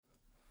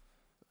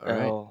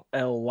All right.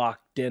 El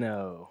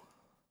Locdino.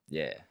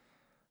 Yeah.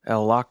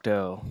 El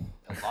Locdo.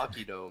 El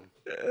Lockheedo.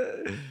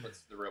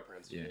 What's the real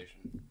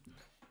pronunciation?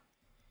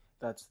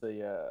 That's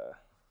the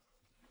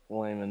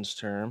layman's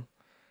term.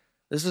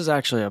 This is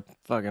actually a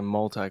fucking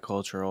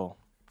multicultural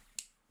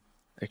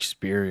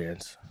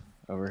experience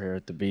over here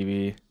at the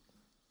BB.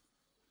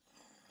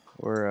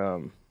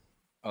 We're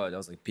Oh, that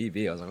was like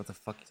PV. I was like, what the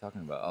fuck are you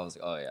talking about? I was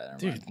like, oh yeah,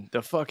 never mind.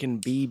 the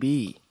fucking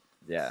BB.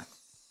 Yeah.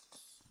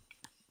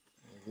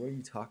 What are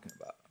you talking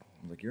about? I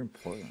was like, you're in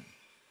Portland.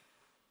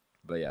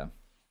 But yeah.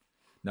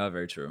 No,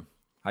 very true.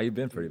 How you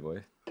been, pretty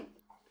boy?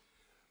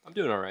 I'm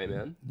doing all right,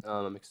 man.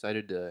 I'm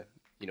excited to,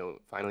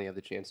 finally have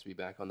the chance to be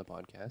back on the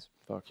podcast.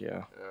 Fuck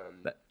yeah.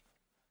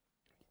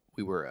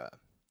 We were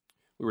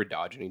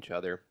dodging each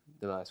other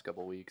the last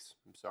couple weeks.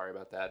 I'm sorry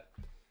about that.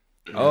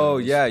 Oh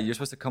yeah, you're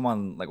supposed to come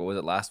on like what was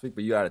it last week?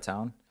 But you out of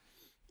town?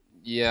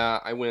 Yeah,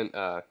 I went.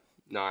 No,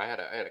 I had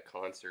a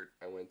concert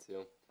I went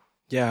to.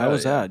 Yeah, how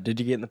was that? Did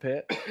you get in the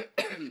pit?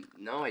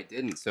 No, I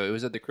didn't. So it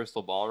was at the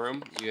Crystal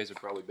Ballroom. You guys have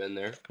probably been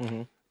there.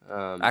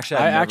 Mm-hmm. Actually,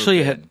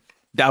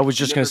 I was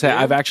just gonna say been?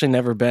 I've actually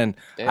never been.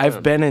 Damn.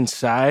 I've been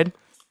inside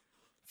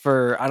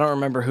for I don't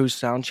remember whose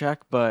sound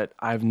check, but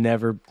I've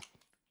never.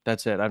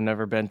 That's it. I've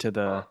never been to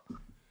the.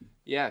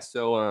 Yeah.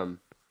 So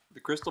the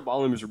Crystal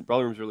Ballroom's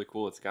really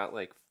cool. It's got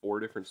like 4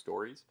 different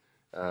stories,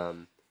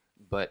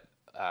 but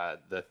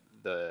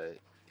the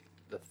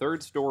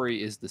third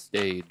story is the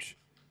stage.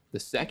 The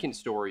second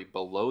story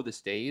below the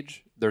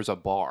stage, there's a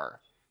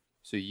bar,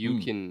 so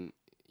you'll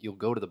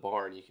go to the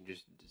bar and you can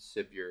just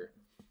sip your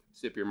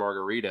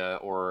margarita,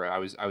 or I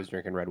was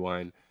drinking red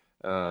wine.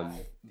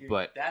 Dude,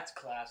 but that's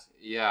classy.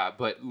 yeah,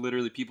 but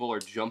literally people are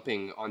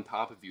jumping on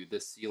top of you.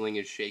 The ceiling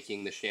is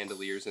shaking. The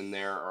chandeliers in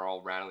there are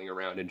all rattling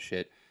around and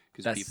shit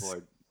because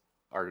people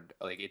are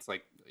like, it's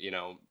like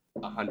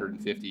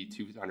 150,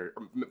 200,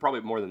 or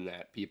probably more than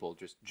that. People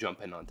just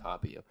jumping on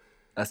top of you.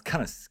 That's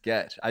kind of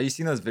sketch. Have you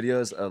seen those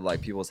videos of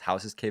like people's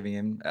houses caving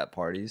in at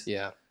parties?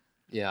 Yeah.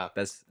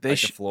 That's They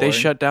like the they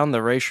shut down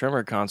the Ray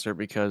Shrimmer concert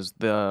because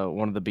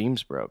one of the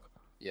beams broke.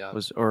 Yeah.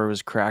 It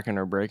was cracking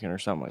or breaking or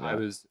something like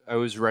that. I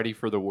was ready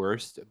for the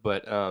worst,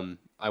 but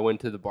I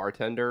went to the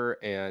bartender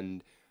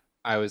and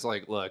I was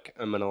like, "Look,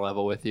 I'm gonna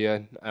level with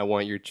you. I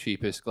want your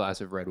cheapest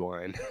glass of red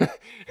wine,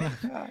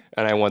 and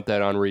I want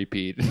that on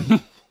repeat."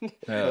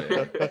 Hell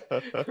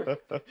yeah.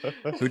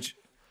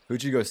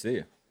 Who'd you go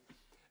see?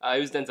 It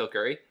was Denzel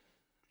Curry.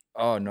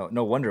 Oh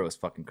no wonder it was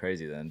fucking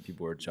crazy then.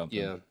 People were jumping.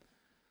 Yeah,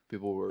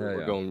 people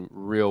were going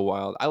real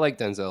wild. I like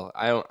Denzel.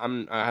 I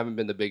haven't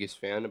been the biggest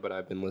fan, but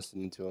I've been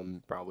listening to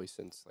him probably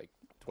since like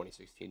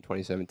 2016,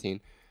 2017.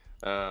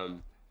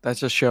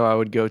 That's a show I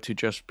would go to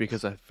just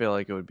because I feel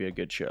like it would be a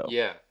good show.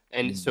 Yeah,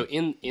 and so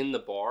in the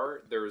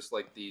bar there's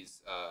like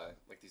these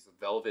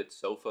velvet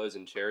sofas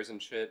and chairs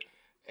and shit,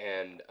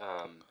 and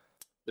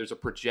there's a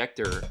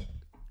projector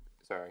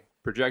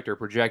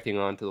projecting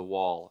onto the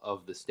wall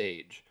of the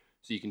stage,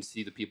 so you can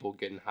see the people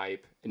getting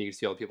hype, and you can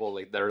see all the people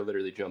like that are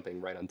literally jumping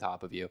right on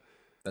top of you.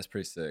 That's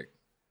pretty sick.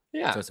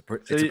 Yeah, So it's a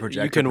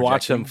projector. You can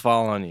watch projecting? them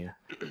fall on you.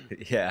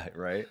 Yeah,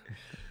 right.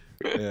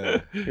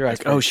 Yeah, You're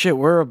like, oh shit,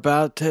 we're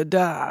about to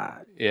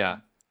die. yeah.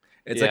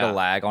 it's like a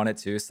lag on it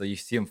too. So you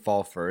see them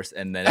fall first,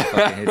 and then it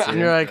fucking hits you. And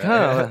you're like,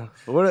 huh,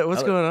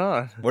 what's going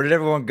on? Where did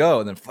everyone go?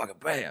 And then fucking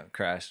bam,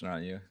 crashing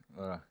on you.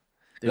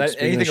 Dude,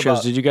 speaking of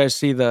shows, did you guys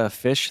see the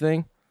Fish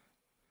thing?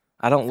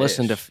 I don't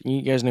listen to.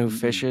 You guys know who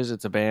Fish is?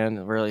 It's a band,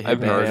 a really hit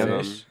I've heard band.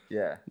 of them.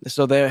 Yeah.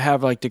 So they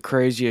have like the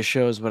craziest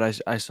shows,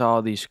 but I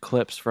saw these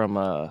clips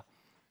from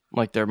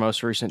like their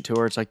most recent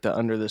tour. It's like the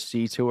Under the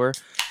Sea tour.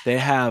 They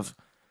have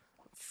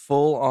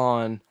full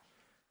on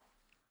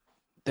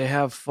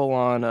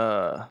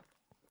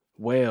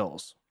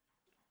whales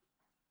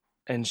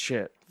and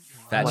shit.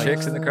 Fat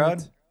chicks in the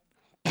crowd.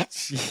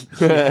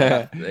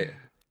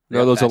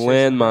 No, those are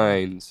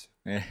landmines.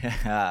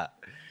 Yeah.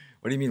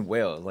 What do you mean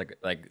whales? Like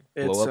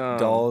It's, blow up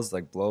dolls,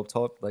 like blow up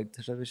top, like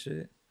type of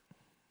shit.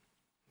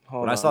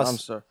 Hold When on, I saw I'm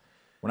sorry.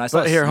 When I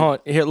saw But here,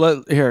 hold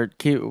on. Here,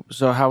 keep.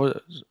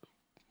 So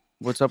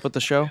what's up with the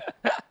show?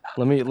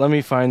 let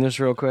me find this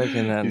real quick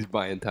and He's then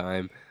buying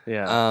time.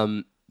 yeah.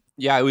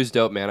 Yeah, it was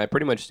dope, man. I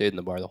pretty much stayed in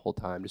the bar the whole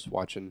time, just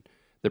watching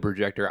the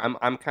projector.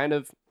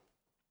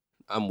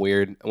 I'm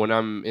weird when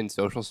I'm in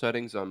social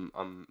settings.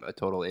 I'm a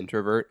total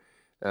introvert.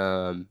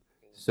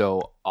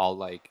 So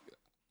I'll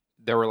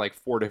there were like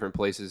 4 different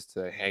places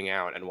to hang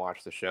out and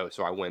watch the show.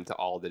 So I went to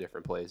all the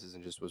different places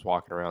and just was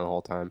walking around the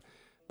whole time.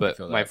 But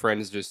my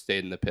friends just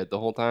stayed in the pit the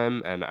whole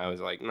time, and I was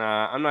like,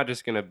 nah, I'm not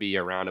just gonna be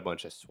around a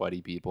bunch of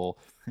sweaty people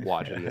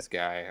watching this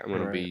guy. I'm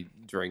gonna be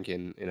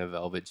drinking in a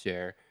velvet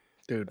chair.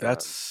 Dude,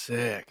 that's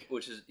sick.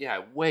 Which is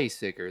way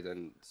sicker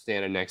than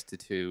standing next to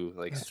 2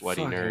 like That's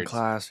sweaty fucking nerds.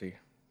 classy.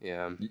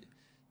 Yeah.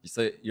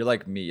 you're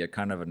like me. You're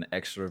kind of an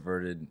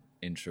extroverted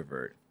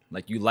introvert.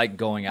 Like you like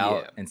going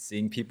out and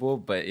seeing people,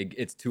 but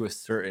it's to a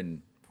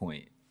certain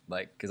point.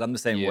 Like, cause I'm the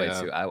same way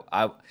too.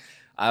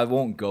 I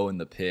won't go in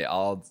the pit.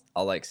 I'll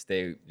like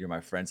stay near my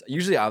friends.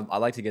 Usually I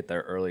like to get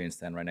there early and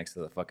stand right next to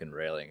the fucking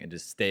railing and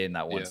just stay in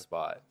that one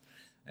spot.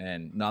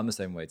 And no, I'm the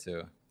same way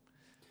too.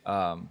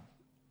 Um,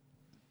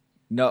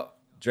 no,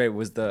 Dre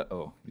was the.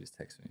 Oh, he just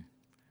texted me.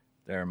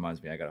 That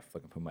reminds me, I gotta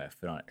fucking put my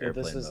foot on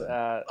airplane This is mode.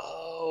 at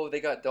Oh, they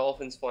got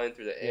dolphins flying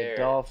through the air.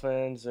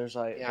 dolphins. There's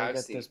like Yeah, they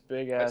got this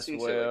big I've ass seen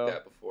whale. shit like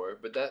that before,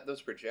 but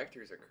those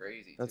projectors are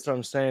crazy. That's what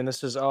I'm saying.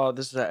 This is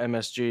at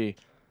MSG.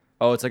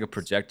 Oh, it's like a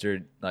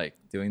projector, like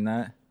doing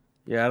that.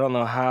 Yeah, I don't know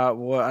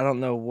I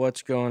don't know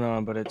what's going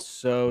on, but it's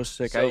so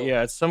sick.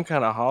 It's some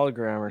kind of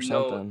hologram or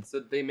something. No, so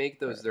they make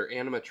those. They're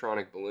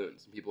animatronic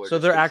balloons. And people are So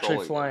just they're actually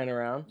controlling flying them.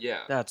 around. Yeah.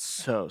 That's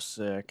so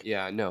sick.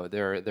 Yeah, no,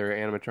 they're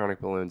animatronic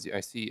balloons.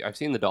 I've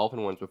seen the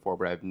dolphin ones before,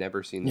 but I've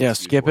never seen. Yeah,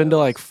 skip into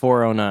like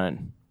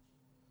 409.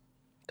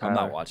 I'm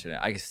not watching it.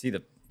 I can see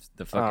the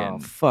fucking. Oh,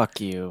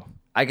 fuck you.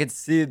 I can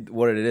see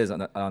what it is on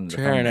the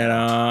Turn it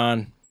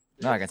on.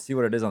 No, I can see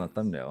what it is on the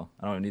thumbnail.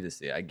 I don't need to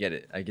see it. I get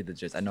it. I get the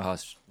gist. I know how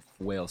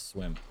whales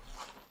swim.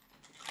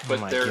 But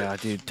oh my god,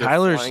 dude! they're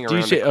Tyler's flying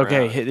around DJ. the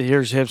Okay, crowd.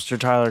 here's hipster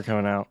Tyler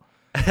coming out.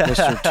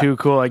 Mr. Too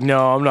Cool. Like,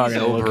 no, I'm not He's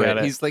gonna look over at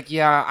it. He's like,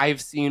 yeah,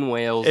 I've seen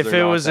whales. If They're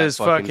it not was that his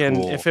fucking,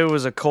 cool. if it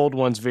was a cold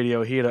ones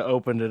video, he'd have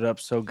opened it up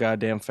so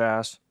goddamn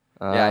fast.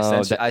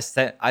 Yeah, I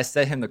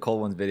sent him the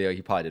cold ones video.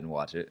 He probably didn't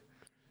watch it.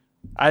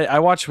 I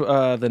watched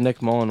the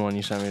Nick Mullen one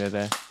you sent me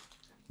today.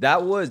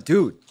 That was,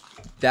 dude.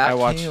 That I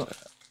watched. came.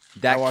 I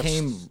That watched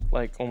came.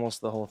 like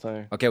almost the whole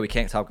thing. Okay, we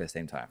can't talk at the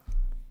same time.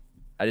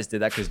 I just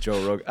did that because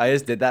Joe Rogan. I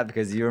just did that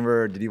because you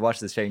remember? Did you watch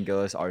the Shane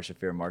Gillis, Ari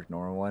Shaffir, Mark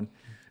Norman one?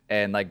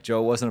 And like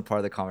Joe wasn't a part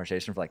of the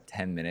conversation for like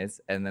 10 minutes,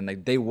 and then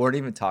like they weren't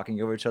even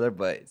talking over each other.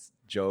 But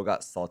Joe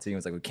got salty and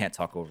was like, "We can't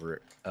talk over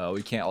it.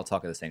 We can't all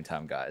talk at the same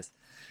time, guys."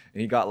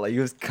 And he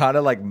was kind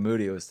of like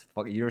moody. It was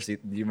fucking. Do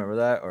you remember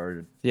that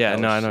or? Yeah,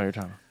 no, I know shit. what you're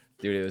talking.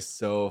 Dude, it was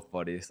so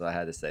funny. So I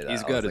had to say that.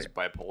 He's I got was his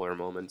like, bipolar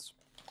moments.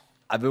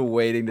 I've been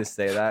waiting to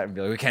say that and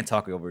be like, we can't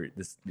talk over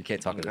this. We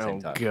can't talk at the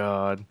same time. Oh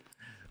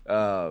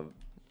god.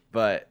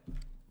 But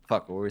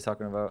fuck, what were we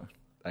talking about?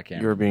 I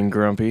can't. You were being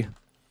grumpy.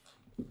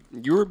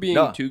 You were being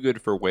No. too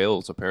good for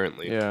whales,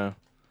 apparently. Yeah.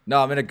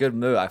 No, I'm in a good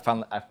mood. I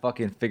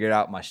fucking figured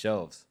out my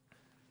shelves.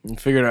 You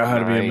figured out how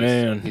to be a Nice.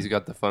 man. He's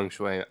got the feng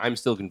shui. I'm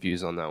still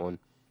confused on that one.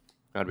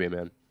 How to be a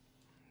man.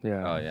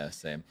 Yeah. Oh yeah,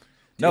 same.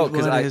 No,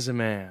 because what is a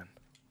man?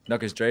 No,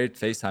 because Dre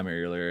FaceTimed me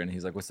earlier and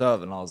he's like, "What's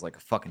up?" And I was like,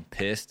 fucking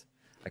pissed.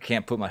 I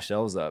can't put my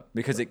shelves up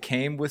because it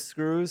came with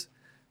screws,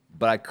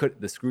 but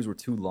the screws were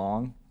too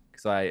long.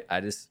 So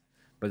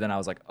but then I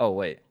was like, oh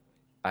wait,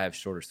 I have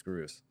shorter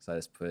screws. So I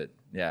just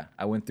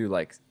I went through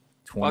like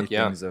 20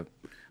 things I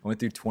went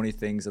through 20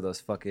 things of those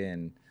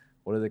fucking,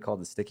 what are they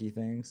called? The sticky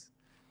things.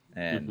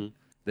 And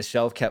the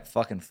shelf kept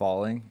fucking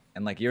falling.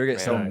 And like, you ever get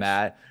so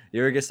mad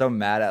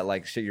at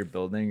like shit you're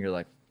building, you're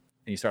like,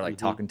 and you start like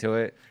talking to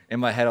it.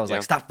 In my head, I was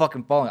like, stop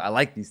fucking falling. I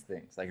like these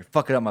things. Like, you're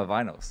fucking up my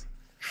vinyls.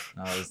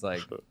 And I was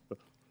like,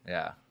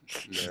 yeah.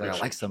 I was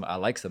like, I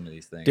like some of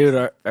these things.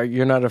 Dude, are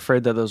you're not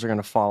afraid that those are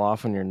gonna fall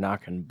off when you're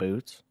knocking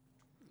boots?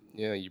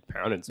 Yeah, you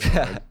pounded so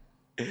hard.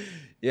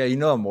 Yeah, you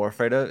know what I'm more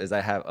afraid of is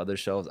I have other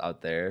shelves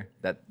out there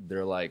that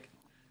they're like,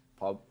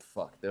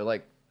 they're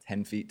like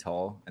 10 feet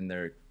tall and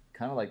they're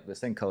kind of like the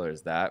same color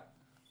as that,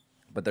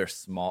 but they're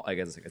small. I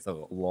guess it's a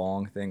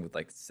long thing with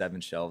like 7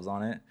 shelves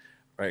on it,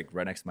 right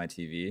next to my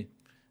TV. And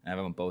I have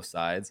them on both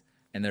sides,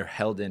 and they're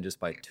held in just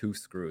by 2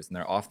 screws, and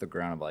they're off the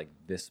ground by like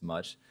this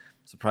much.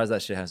 Surprised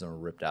that shit hasn't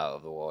ripped out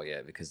of the wall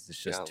yet because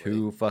it's just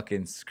 2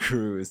 fucking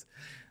screws.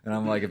 And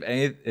I'm like,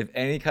 if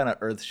any kind of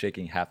earth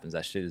shaking happens,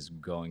 that shit is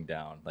going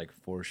down, like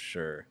for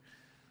sure.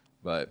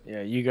 But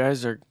yeah, you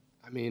guys are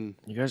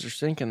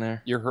sinking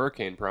there. You're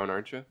hurricane prone,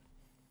 aren't you?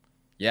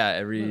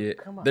 yeah,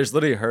 there's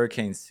literally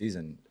hurricane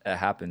season. It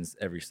happens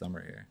every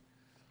summer here,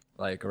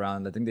 like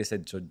around, I think they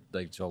said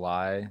like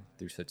July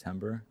through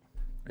September.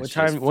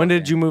 When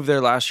did you move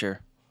there last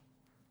year?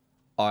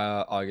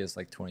 August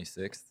like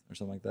 26th or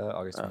something like that.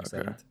 August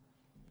 27th.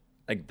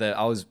 Okay.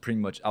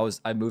 Like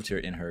I moved here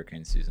in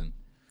hurricane season,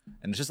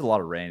 and it's just a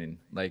lot of rain.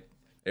 Like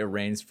it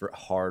rains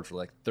hard for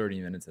like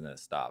 30 minutes and then it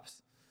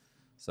stops.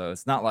 So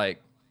it's not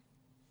like,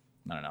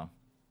 I don't know,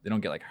 they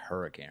don't get like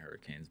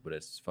hurricanes, but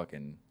it's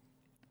fucking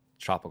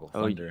tropical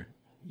thunder.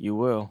 You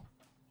will.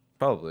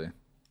 Probably,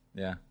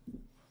 yeah.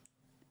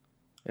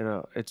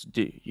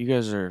 You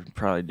guys are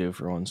probably due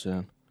for one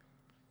soon.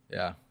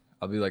 Yeah,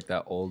 I'll be like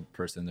that old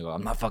person to go,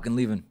 I'm not fucking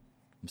leaving.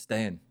 I'm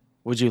staying.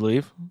 Would you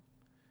leave?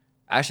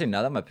 Actually,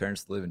 now that my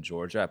parents live in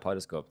Georgia, I'd probably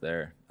just go up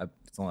there.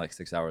 It's only like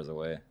 6 hours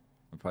away.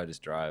 I'd probably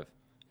just drive.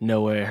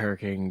 No way a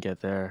hurricane can get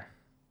there.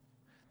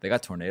 They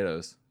got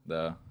tornadoes,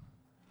 though.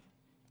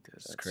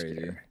 It's crazy.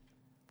 Scary.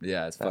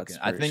 Yeah, it's That's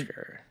fucking.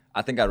 scary.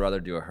 I think I'd rather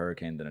do a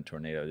hurricane than a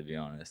tornado, to be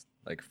honest.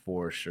 Like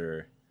for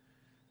sure.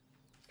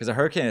 Because a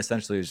hurricane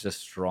essentially is just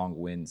strong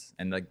winds,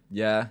 and like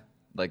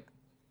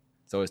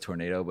so is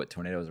tornado, but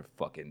tornadoes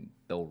are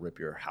they'll rip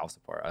your house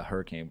apart. A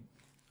hurricane,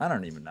 I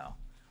don't even know.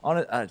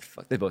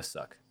 They both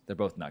suck. They're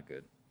both not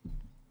good.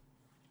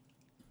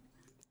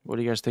 What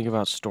do you guys think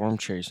about storm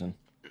chasing?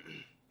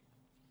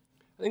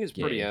 I think it's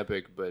pretty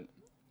epic, but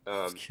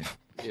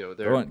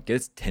Get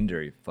its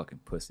Tinder, you fucking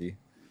pussy.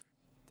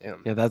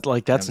 Damn. Yeah, that's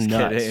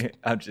nuts. Kidding.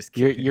 I'm just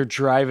kidding. You're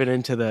driving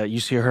into you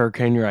see a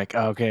hurricane, you're like,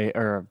 okay,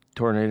 or a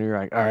tornado, you're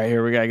like, all right,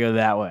 here we gotta go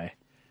that way.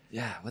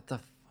 Yeah, what the?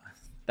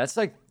 That's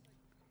like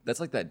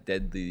that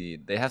deadly.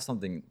 They have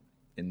something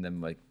in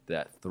them like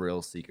that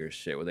thrill seeker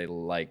shit where they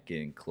like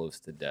getting close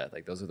to death.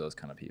 Like those are those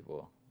kind of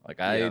people. Like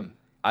I'm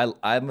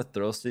a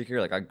thrill seeker.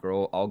 Like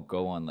I'll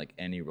go on like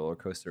any roller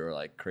coaster or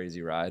like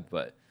crazy ride,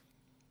 but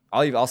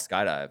I'll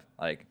skydive.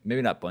 Like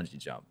maybe not bungee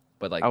jump,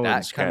 but like I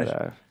wouldn't that kind of.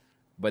 skydive.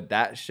 But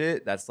that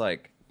shit, that's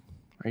like.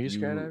 Are you a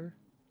skydiver?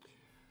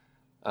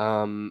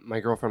 My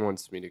girlfriend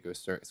wants me to go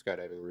start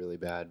skydiving really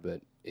bad,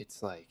 but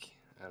it's like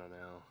I don't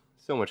know.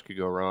 So much could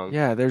go wrong.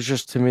 Yeah, there's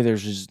just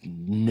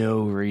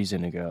no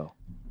reason to go.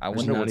 I There's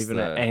wonder not even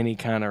any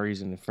kind of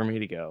reason for me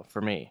to go.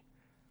 For me,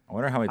 I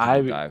wonder how many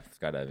people dive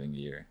skydiving a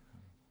year.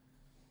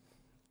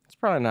 It's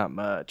probably not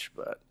much,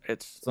 but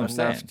it's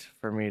enough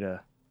for me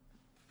to.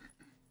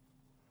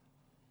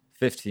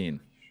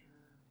 15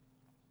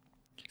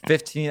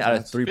 out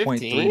of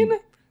 3.3.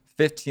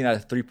 15 out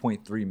of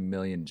 3.3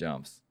 million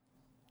jumps.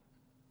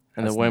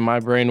 And the way my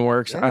brain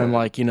works, I'm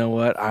like, you know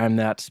what? I'm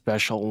that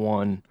special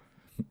one,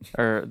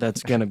 or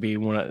that's gonna be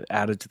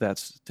added to that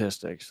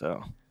statistic.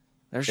 So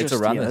there's no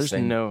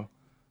reason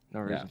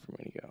for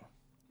me to go.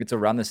 It's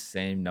around the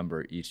same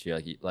number each year.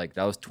 Like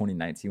that was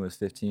 2019 was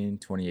 15,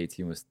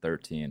 2018 was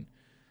 13,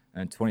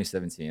 and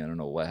 2017 I don't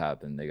know what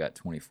happened. They got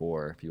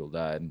 24 people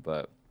died.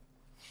 But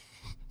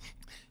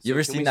you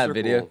ever seen that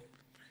video?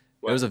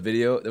 There was a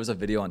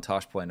video on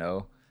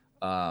Tosh.0.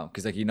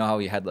 Because like you know how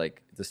he had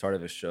like the start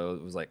of his show,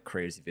 it was like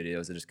crazy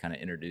videos that just kind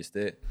of introduced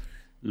it.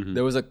 Mm-hmm.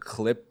 There was a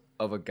clip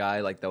of a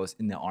guy like that was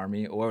in the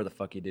army or whatever the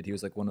fuck he did. He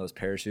was like one of those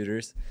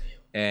parachuters,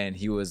 and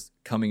he was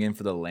coming in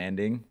for the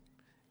landing,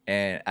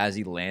 and as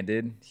he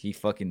landed, he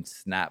fucking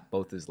snapped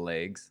both his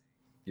legs.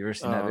 You ever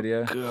seen that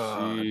video?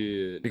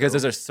 God. Because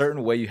there's a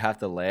certain way you have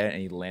to land,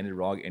 and he landed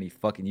wrong, and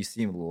you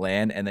see him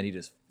land, and then he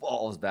just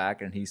falls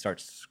back, and he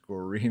starts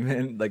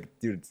screaming like,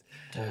 dude, it's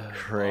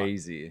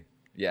crazy.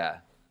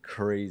 Yeah.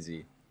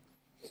 Crazy.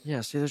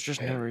 Yeah, see, there's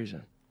just no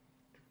reason.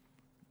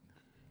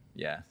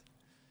 Yeah.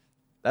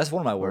 That's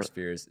one of my worst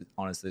fears,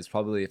 honestly. It's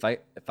probably if I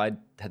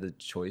had the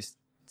choice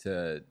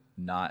to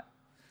not,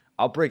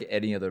 I'll break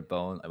any other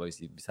bone,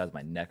 obviously besides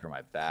my neck or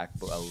my back,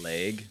 but a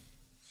leg,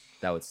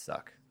 that would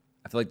suck.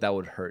 I feel like that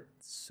would hurt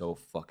so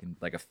fucking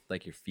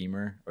like your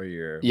femur or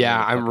your.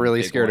 Yeah, I'm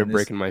really scared of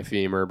breaking my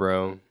femur,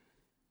 bro.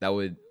 That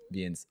would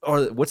be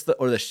or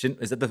the shin?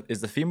 Is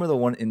the femur the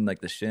one in like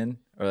the shin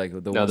or like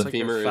the no? one The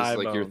femur is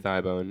like your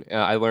thigh bone.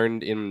 I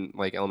learned in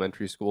like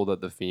elementary school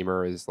that the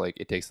femur is like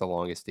it takes the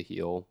longest to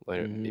heal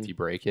if you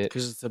break it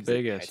because it's the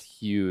biggest. It's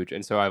huge,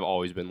 and so I've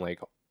always been like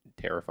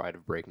terrified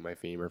of breaking my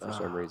femur for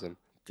some reason.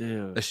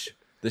 Dude,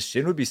 the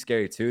shin would be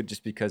scary too,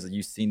 just because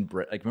you've seen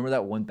like remember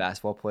that one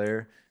basketball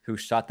player who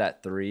shot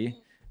that 3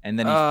 and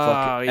then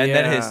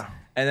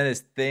then his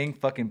thing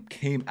fucking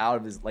came out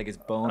of his his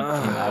bone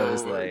came out of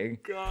his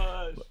leg.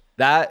 Gosh.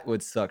 That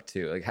would suck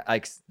too.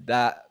 Like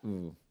that.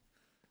 Ooh.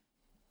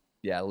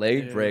 Yeah,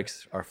 leg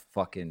breaks are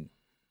fucking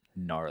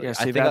gnarly. Yeah,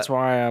 see, that's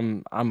why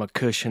I'm a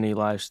cushiony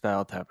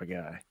lifestyle type of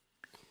guy.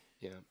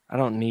 Yeah, I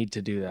don't need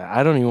to do that.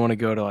 I don't even want to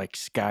go to like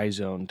Sky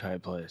Zone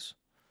type place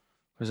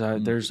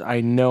because I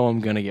know I'm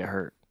gonna get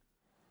hurt.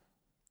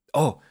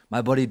 Oh,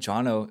 my buddy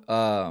Jono.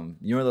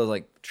 You know those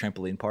like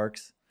trampoline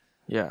parks?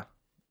 Yeah.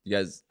 You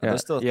guys, are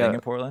those still a thing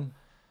in Portland?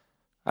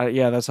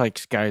 Yeah, that's like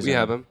Sky Zone. We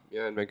have them.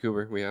 Yeah, in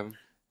Vancouver, we have them.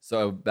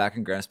 So back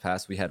in Grants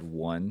Pass, we had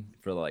one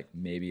for like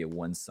maybe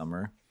one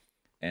summer,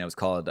 and it was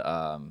called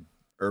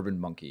Urban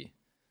Monkey,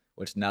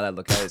 which now that I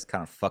look at it is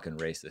kind of fucking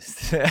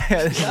racist.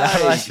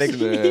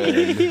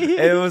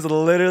 It was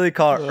literally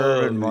called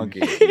Urban Monkey.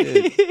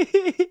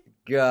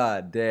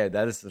 God damn,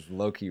 that is just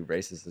low key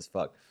racist as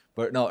fuck.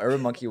 But no,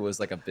 Urban Monkey was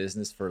like a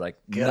business for like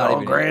not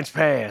even Grants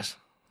Pass.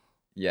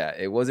 Yeah,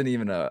 it wasn't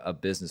even a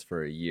business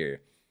for a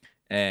year,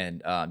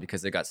 and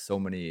because they got so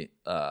many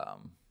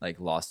like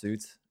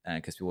lawsuits. And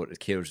because the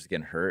kid was just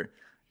getting hurt,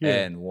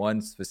 and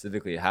one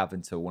specifically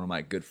happened to one of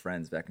my good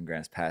friends back in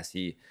Grants Pass.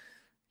 He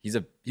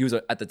was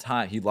at the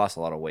time he lost a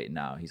lot of weight.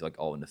 Now he's like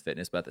all into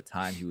fitness, but at the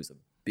time he was a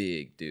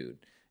big dude,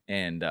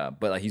 and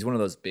but like he's one of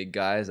those big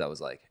guys that was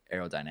like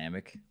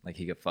aerodynamic, like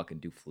he could fucking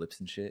do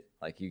flips and shit.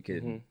 Like you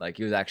could like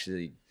he was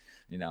actually,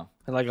 you know,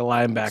 like a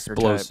linebacker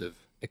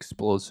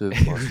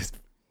explosive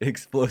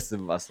explosive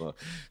muscle.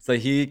 So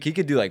he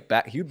could do like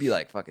back. He would be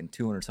like fucking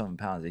 200 something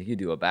pounds, and he could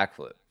do a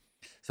backflip.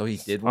 So he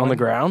did one on the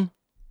ground.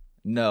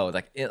 No,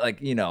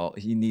 you know,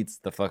 he needs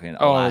the fucking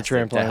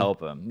elastic to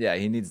help him. Yeah,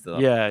 he needs the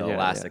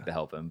elastic to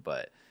help him.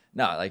 But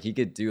no, like he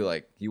could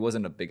do he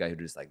wasn't a big guy who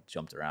just like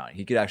jumped around.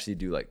 He could actually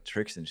do like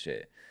tricks and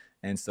shit.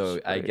 And so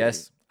I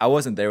guess I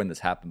wasn't there when this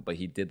happened, but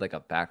he did like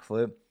a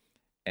backflip,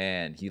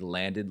 and he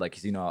landed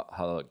like you know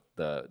how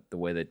the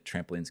way that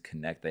trampolines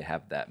connect, they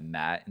have that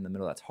mat in the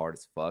middle that's hard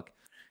as fuck,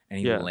 and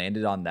he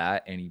landed on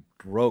that and he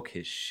broke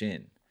his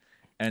shin.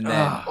 And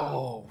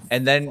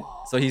then,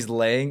 so he's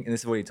laying, and this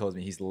is what he told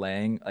me. He's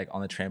laying like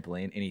on the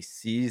trampoline, and he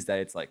sees that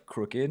it's like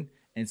crooked,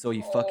 and so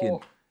he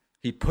fucking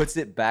he puts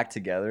it back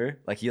together,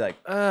 like he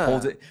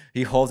holds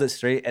it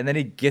straight, and then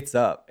he gets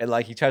up and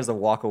like he tries to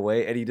walk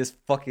away, and he just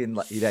fucking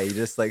he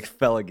just like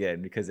fell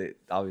again because it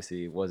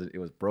obviously it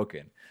was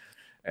broken,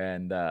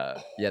 and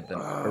the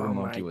Urban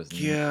Monkey was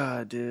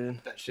God,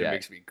 dude, that shit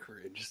makes me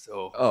cringe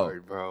so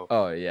hard, bro.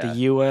 Oh yeah,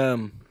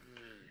 the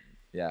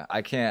yeah,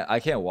 I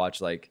can't watch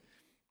like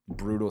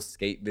brutal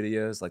skate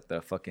videos like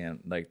the fucking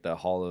like the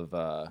Hall of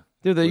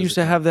dude. They used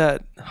to have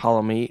that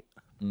Hollow Meat.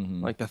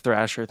 Mm-hmm. Like the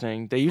Thrasher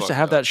thing. They used to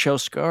have that show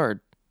Scarred.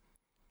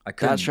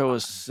 That show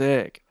was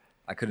sick.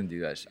 I couldn't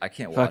do that. I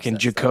can't watch fucking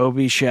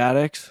Jacoby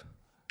Shaddix.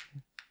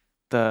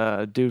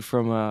 The dude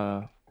from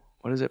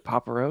what is it,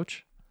 Papa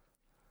Roach?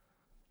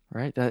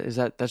 Right?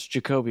 That's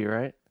Jacoby,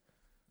 right?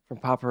 From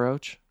Papa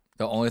Roach?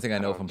 The only thing I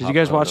know from Papa Roach. Did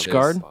you guys watch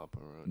Scarred?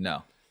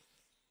 No.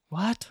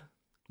 What?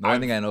 The only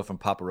thing I know from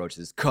Papa Roach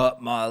is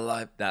 "Cut My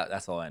Life."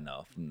 That's all I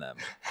know from them.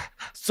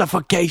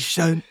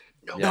 Suffocation.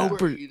 No,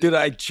 dude,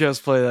 I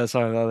just played that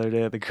song the other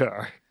day in the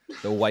car.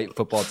 The white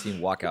football team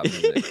walkout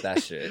music.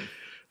 That shit.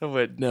 I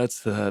went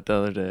nuts to that the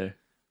other day.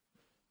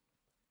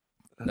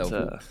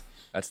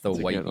 That's the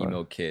white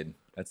emo kid.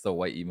 That's the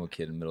white emo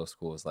kid in middle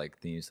school's like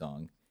theme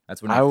song.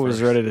 That's when I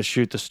was ready to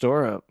shoot the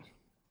store up.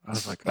 I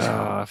was like,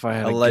 oh, if I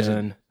had a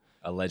gun.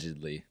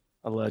 Allegedly.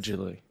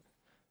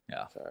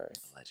 Yeah. Sorry.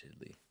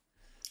 Allegedly.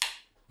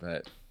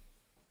 But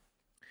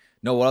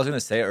no, what I was gonna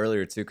say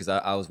earlier too, because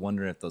I was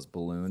wondering if those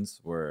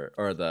balloons were,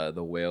 or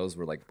the whales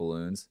were like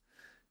balloons,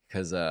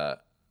 because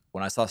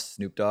when I saw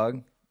Snoop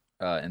Dogg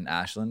in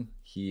Ashland,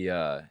 he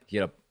had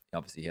a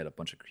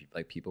bunch of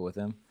like people with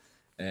him,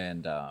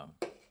 and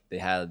they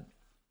had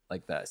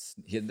like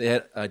they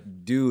had a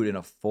dude in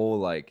a full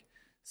like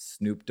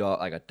Snoop Dogg,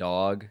 like a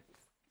dog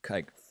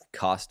like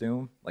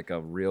costume, like a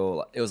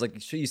real, it was like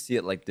you see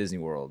it like Disney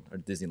World or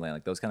Disneyland,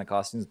 like those kind of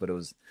costumes, but it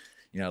was,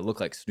 it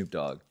looked like Snoop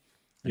Dogg,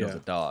 and it was a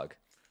dog.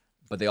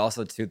 But they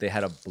also too, they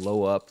had a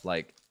blow up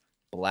like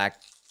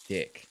black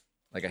dick,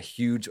 like a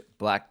huge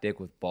black dick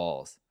with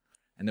balls,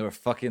 and they were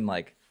fucking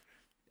like,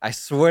 I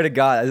swear to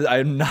God,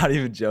 I'm not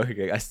even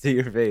joking. I see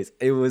your face.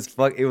 It was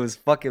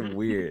fucking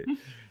weird.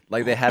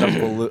 Like they had a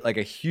balloon, like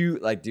a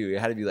huge, like dude, it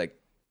had to be like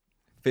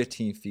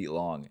 15 feet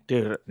long.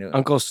 Dude,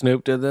 Uncle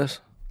Snoop did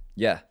this?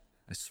 Yeah,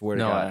 I swear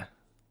to God.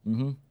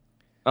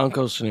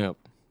 Uncle Snoop.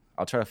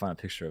 I'll try to find a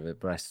picture of it,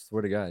 but I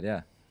swear to God,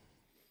 yeah.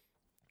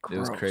 Gross. It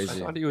was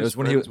crazy. I thought he was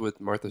friends with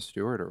Martha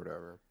Stewart or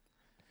whatever.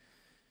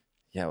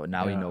 Yeah, well,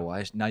 now you know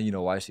why. Now you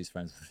know why she's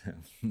friends with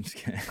him.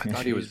 I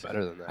thought he was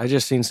better than that. I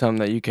just seen something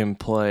that you can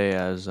play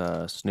as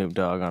Snoop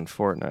Dogg on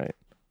Fortnite.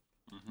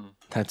 Mm-hmm.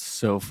 That's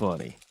so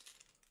funny.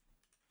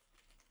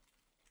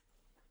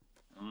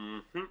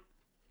 Mm-hmm.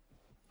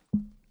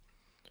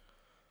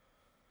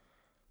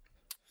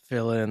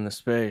 Fill in the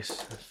space.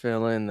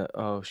 Fill in the...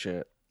 Oh,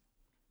 shit.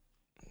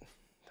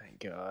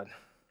 Thank God.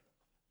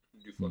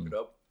 Did you fuck it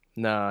up?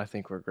 No, I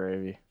think we're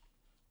gravy.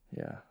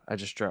 Yeah, I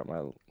just dropped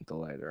the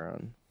lighter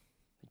on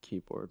the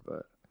keyboard,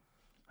 but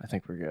I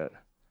think we're good.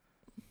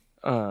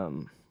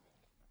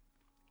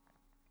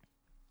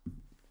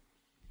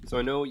 So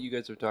I know you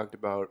guys have talked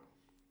about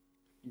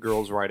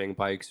girls riding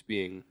bikes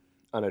being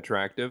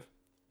unattractive.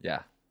 Yeah.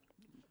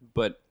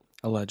 But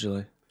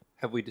allegedly,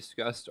 have we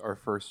discussed our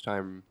first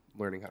time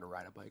learning how to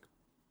ride a bike?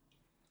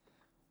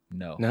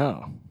 No.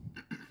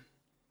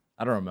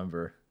 I don't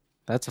remember.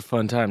 That's a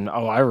fun time.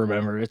 Oh, I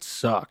remember. It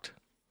sucked.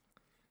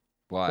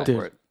 Why?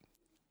 Dude,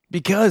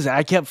 because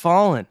I kept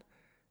falling.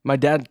 My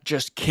dad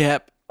just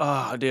kept...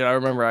 Oh, dude, I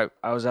remember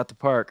I was at the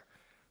park,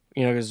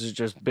 because it's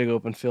just big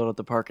open field at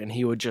the park, and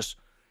he would just...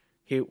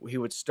 He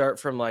would start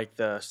from, like,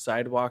 the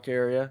sidewalk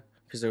area,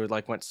 because they would,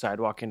 like, went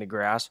sidewalk into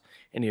grass,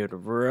 and he would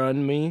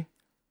run me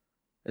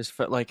as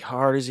like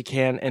hard as he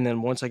can, and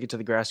then once I get to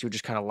the grass, he would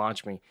just kind of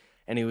launch me,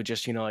 and he would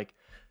just, like...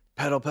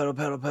 pedal,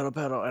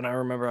 and I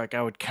remember like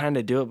I would kind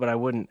of do it, but I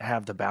wouldn't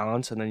have the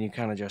balance, and then you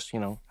kind of just, I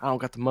don't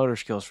got the motor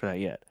skills for that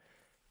yet.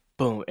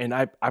 Boom, and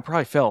I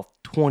probably fell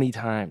 20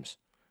 times.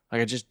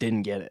 Like I just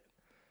didn't get it.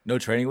 No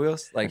training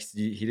wheels? Like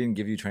he didn't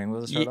give you training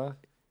wheels to start off?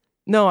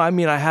 No, I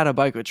mean I had a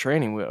bike with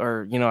training wheel,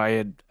 or I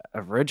had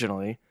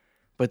originally,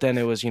 but then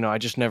it was I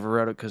just never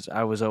rode it because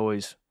I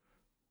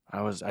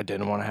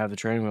didn't want to have the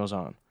training wheels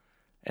on,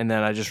 and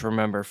then I just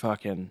remember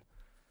fucking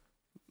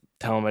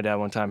telling my dad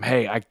one time,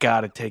 hey, I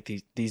gotta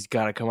take these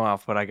gotta come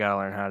off, but I gotta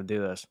learn how to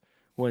do this.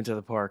 Went to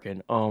the park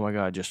and oh my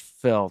God, just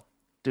fell.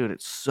 Dude,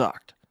 it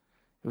sucked.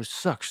 It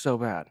sucked so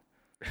bad.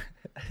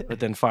 But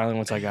then finally,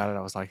 once I got it,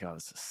 I was like, oh,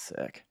 this is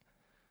sick.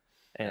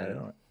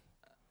 And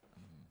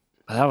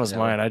that was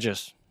mine. A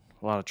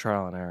lot of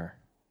trial and error.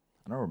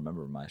 I don't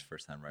remember my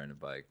first time riding a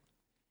bike.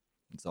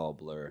 It's all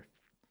blur.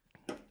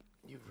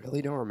 You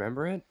really don't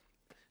remember it?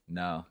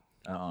 No.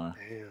 I don't know.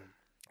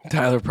 Damn.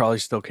 Tyler probably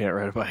still can't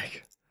ride a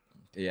bike.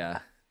 Yeah,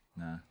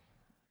 no.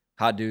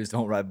 Hot dudes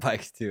don't ride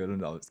bikes too. I don't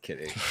know. I was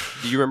kidding.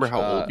 Do you remember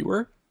how old you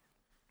were?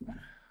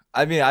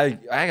 I mean,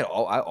 I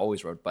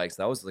always rode bikes.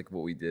 That was like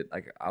what we did.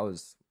 Like I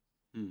was,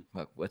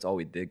 that's all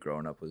we did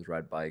growing up was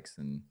ride bikes,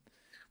 and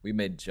we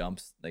made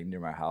jumps like near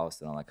my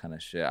house and all that kind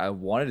of shit. I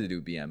wanted to do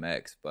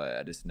BMX, but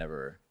I just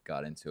never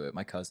got into it.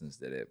 My cousins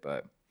did it,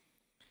 but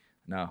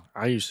No.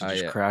 I used to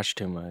just crash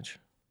too much.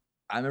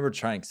 I remember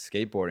trying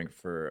skateboarding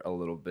for a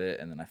little bit,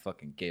 and then I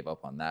fucking gave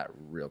up on that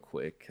real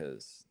quick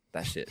because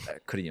that shit, I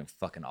couldn't even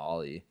fucking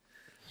ollie.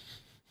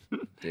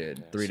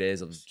 Dude, 3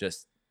 days of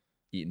just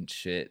eating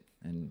shit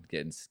and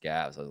getting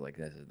scabs. I was like,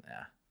 this is,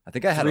 yeah. I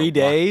think I had 3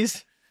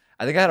 days?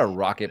 I think I had a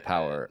rocket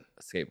power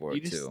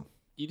skateboard too.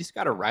 You just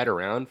got to ride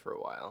around for a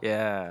while.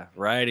 Yeah,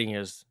 riding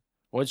is,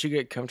 once you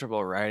get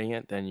comfortable riding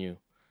it, then you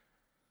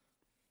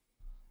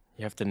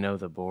have to know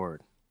the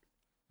board.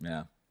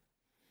 Yeah.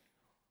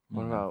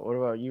 What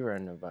about you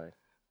riding a bike?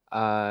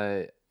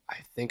 I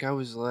think I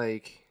was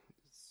like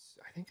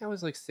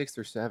 6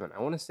 or 7. I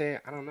want to say,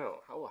 I don't know.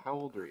 How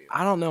old were you?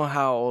 I don't know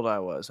how old I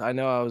was. I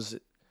know I was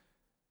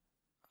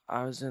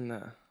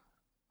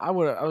I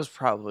was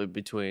probably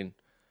between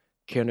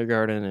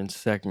kindergarten and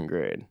 2nd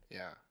grade.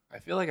 Yeah. I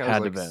feel like I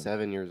was like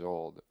 7 years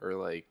old or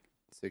like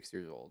 6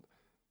 years old.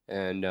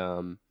 And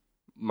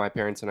my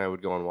parents and I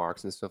would go on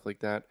walks and stuff like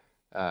that.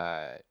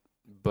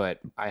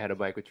 But I had a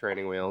bike with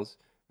training wheels.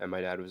 And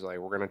my dad was like,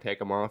 we're going to take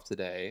them off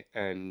today,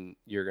 and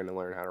you're going to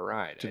learn how to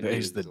ride.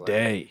 Today's the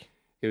day.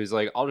 He was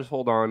like, I'll just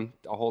hold on.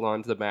 I'll hold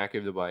on to the back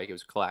of the bike. It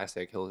was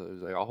classic. He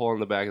was like, I'll hold on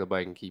the back of the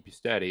bike and keep you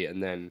steady,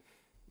 and then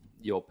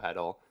you'll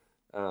pedal.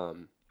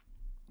 And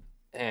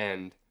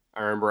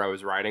I remember I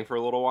was riding for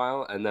a little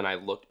while, and then I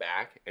looked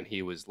back, and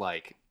he was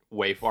like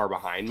way far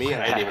behind me,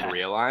 and I didn't even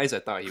realize. I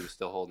thought he was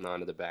still holding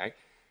on to the back.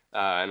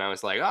 And I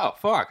was like, oh,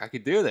 fuck, I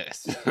could do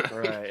this.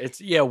 Right.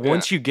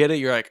 Once you get it,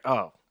 you're like,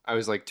 oh. I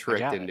was like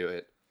tricked into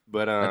it.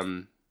 But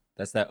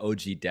that's that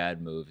OG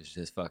dad move. Is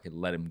just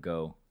fucking let him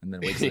go, and then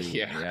wait till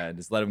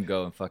just let him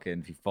go, and fucking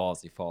if he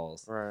falls, he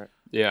falls. Right.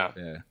 Yeah.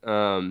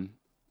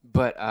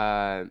 But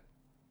I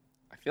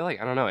feel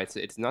like, I don't know.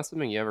 It's not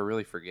something you ever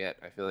really forget.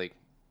 I feel like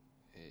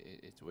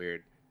it's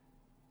weird.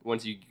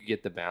 Once you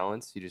get the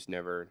balance, you just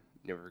never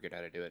forget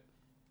how to do it.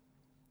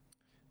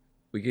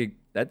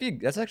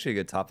 That's actually a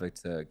good topic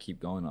to keep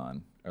going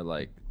on, or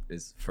like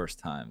is first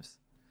times.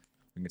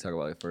 We can talk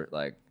about it for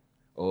like,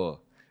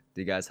 do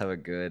you guys have a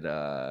good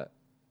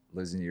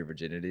losing your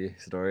virginity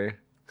story?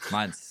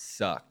 Mine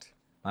sucked.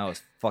 Mine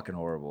was fucking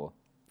horrible.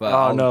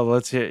 But no,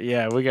 let's hear.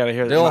 Yeah, we gotta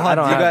hear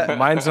that.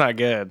 Mine's not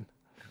good.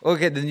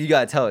 Okay, then you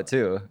gotta tell it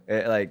too.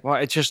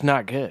 It's just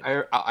not good.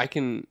 I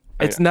can.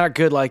 It's not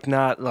good.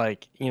 Not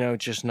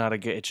just not a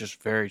good. It's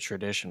just very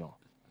traditional.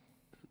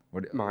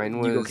 Mine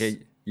was.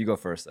 You go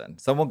first then.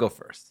 Someone go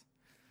first.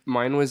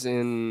 Mine was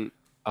in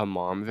a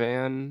mom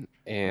van,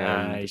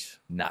 and nice.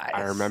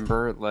 I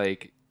remember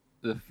like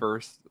the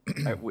first.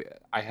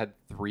 I had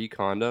 3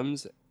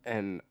 condoms,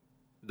 and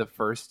the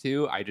first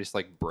 2 I just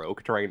like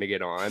broke trying to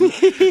get on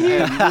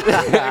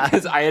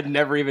because I had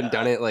never even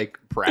done it like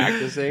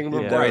practicing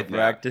before.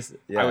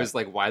 I was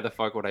like, why the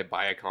fuck would I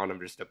buy a condom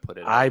just to put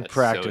it on? I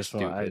practiced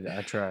one.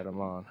 I tried them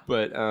on.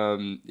 But I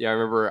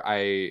remember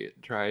I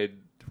tried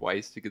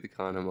twice to get the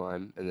condom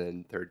on, and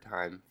then 3rd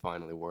time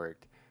finally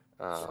worked.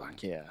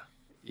 Fuck yeah.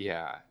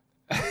 Yeah.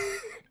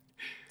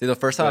 Dude, the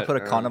first time I put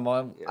a condom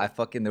on, I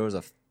fucking there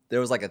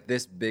was like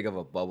this big of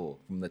a bubble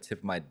from the tip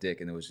of my dick,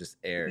 and it was just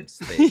air and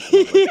space. And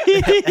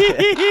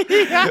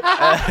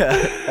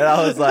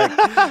I was like,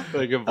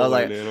 like a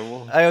blind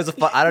animal.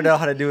 I don't know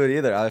how to do it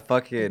either.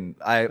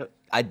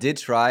 I did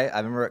try. I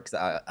remember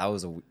because I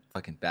was a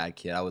fucking bad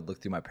kid. I would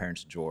look through my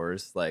parents'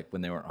 drawers like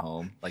when they weren't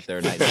home, like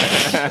their night.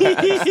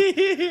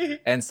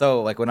 And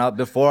so like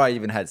before I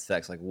even had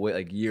sex, like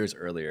years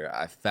earlier,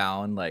 I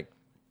found like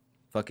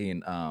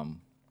fucking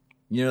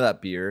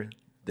that beer,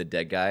 the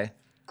Dead Guy.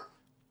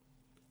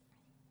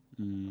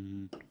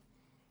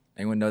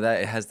 Anyone know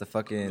that? It has the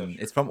fucking.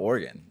 It's from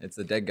Oregon. It's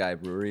the Dead Guy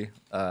Brewery.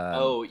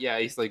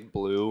 He's like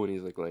blue when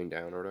he's like laying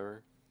down or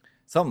whatever.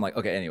 Something like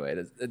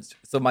anyway.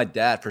 So my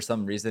dad, for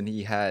some reason,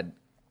 he had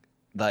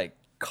like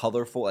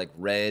colorful like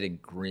red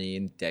and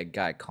green Dead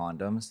Guy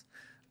condoms,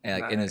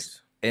 and like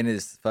in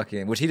his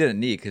fucking, which he didn't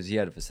need because he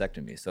had a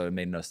vasectomy, so it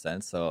made no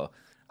sense. So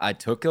I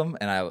took him,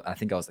 and I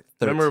think I was like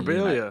 13.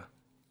 Memorabilia.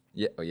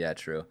 Yeah,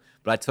 true.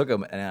 But I took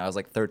him, and I was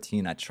like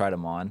 13. I tried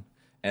him on.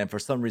 And for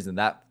some reason,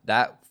 that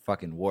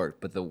fucking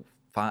worked. But the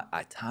time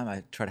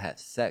I tried to have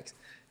sex,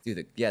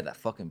 dude, that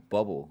fucking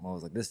bubble. I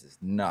was like, this is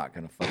not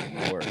going to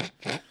fucking work.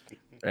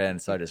 And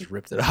so I just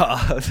ripped it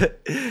off.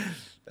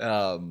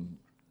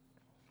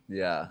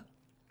 Yeah.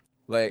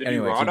 Like, Did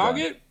anyway, you raw dog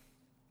it?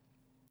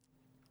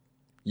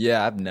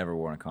 Yeah, I've never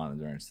worn a condom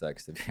during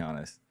sex, to be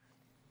honest.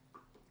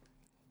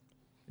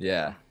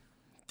 Yeah.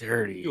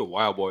 Dirty. You a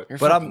wild boy. You're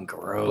fucking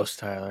gross,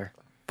 Tyler.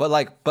 But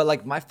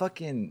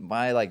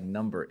my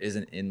number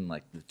isn't in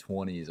like the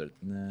 20s or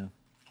no.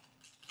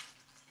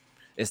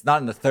 It's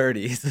not in the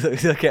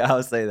 30s. Okay,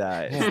 I'll say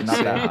that. It's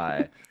not that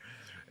high.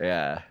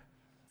 Yeah.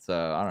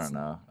 So I don't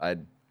know.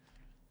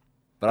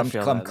 But I'm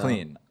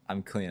clean.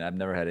 I'm clean. I've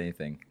never had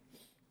anything.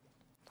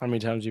 How many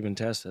times have you been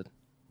tested?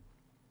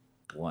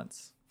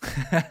 Once.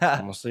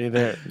 I'll see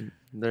there.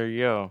 There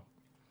you go.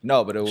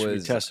 No, but it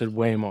was tested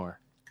way more.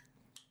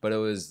 But it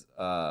was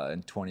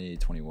in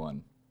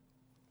 2021.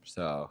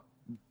 So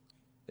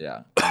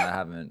yeah, and I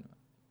haven't.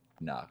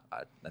 No,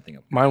 I think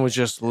mine was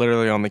just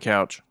literally on the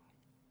couch.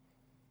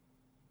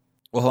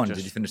 Well, hold on.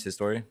 Did you finish his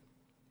story?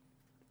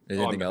 Is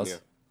there anything else? Yeah.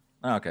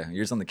 Oh, okay.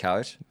 You're just on the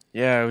couch?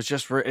 Yeah, it was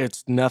just,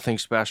 it's nothing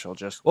special.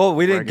 Just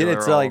we didn't get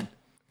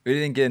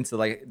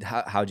into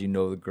how'd you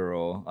know the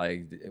girl?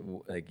 Like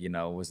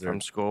was there.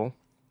 From school.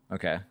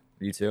 Okay.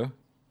 You too?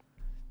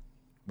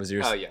 Was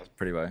yours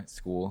pretty by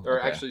school?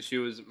 Or actually, she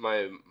was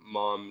my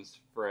mom's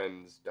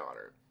friend's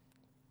daughter.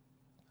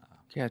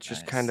 Yeah, it's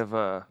just kind of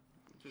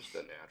just a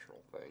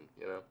natural thing,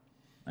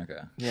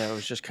 Okay. Yeah, it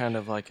was just kind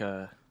of like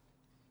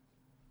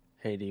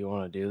hey, do you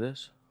want to do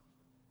this?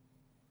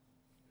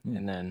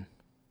 And then,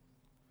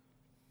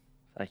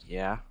 like,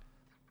 yeah,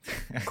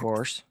 of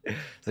course.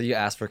 So you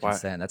asked for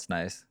consent. That's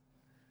nice.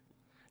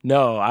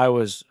 No, I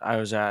was the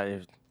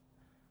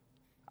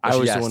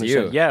one who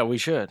said, yeah, we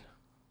should.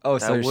 Oh,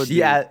 so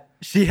she asked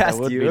you? That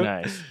would be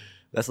nice.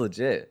 That's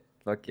legit.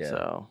 Fuck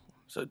yeah.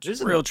 So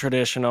just real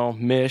traditional,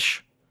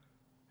 mish.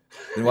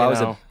 Then why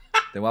was it?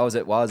 Then why was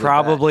it?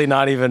 Probably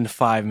not even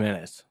 5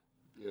 minutes.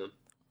 Yeah.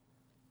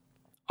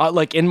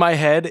 Like in my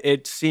head,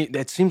 it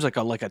seems like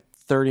a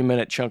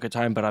 30-minute chunk of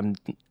time, but I'm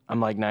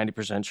like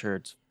 90% sure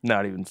it's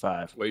not even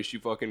 5. Way she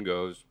fucking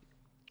goes.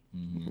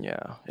 Mm-hmm.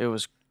 Yeah, it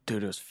was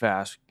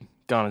fast.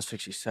 Gone in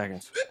 60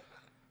 seconds.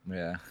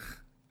 Yeah.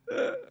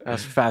 That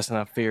was Fast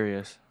Enough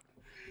Furious.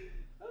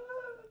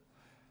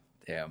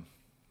 Damn.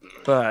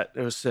 But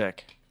it was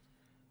sick.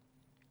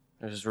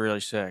 It was really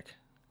sick.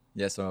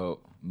 Yeah, so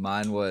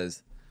mine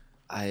was,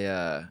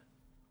 this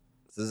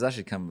is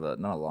actually kind of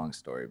not a long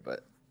story,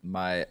 but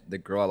the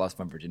girl I lost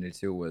my virginity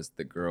to was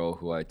the girl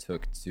who I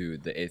took to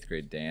the 8th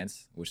grade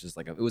dance, which is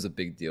it was a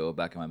big deal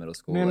back in my middle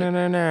school.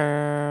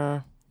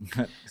 No.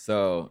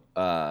 So,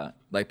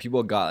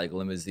 people got like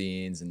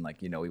limousines and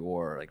we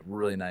wore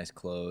really nice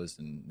clothes,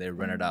 and they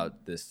rented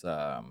out this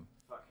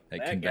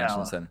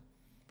convention center.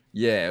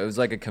 Yeah, it was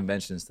like a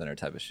convention center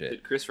type of shit.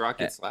 Did Chris Rock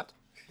get slapped?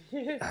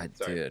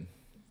 Dude,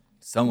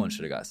 someone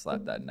should have got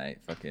slapped that night.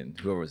 Fucking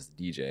whoever was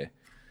the DJ.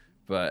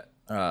 But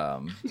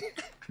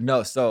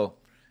no, so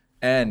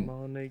and I'm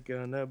only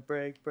gonna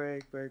break.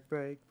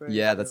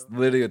 Yeah, that's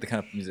literally the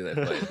kind of music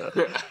they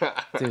play.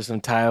 Do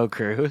some Tile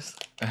Cruise.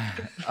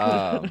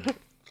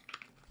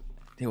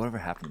 Dude, whatever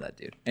happened to that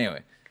dude?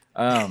 Anyway,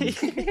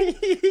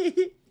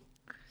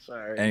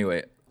 sorry.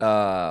 Anyway,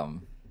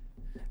 and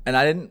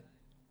I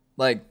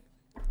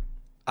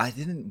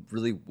didn't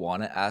really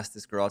want to ask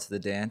this girl out to the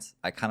dance.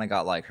 I kind of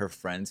got her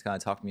friends kind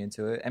of talked me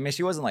into it. I mean,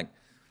 she wasn't I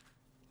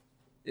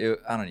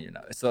don't even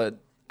know. So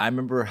I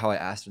remember how I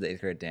asked her the 8th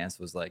grade dance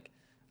was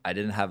I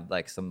didn't have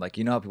some how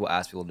people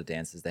ask people to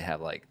dances. They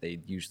have they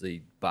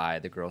usually buy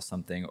the girl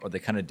something, or they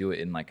kind of do it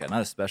in not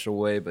a special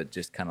way, but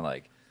just kind of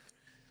I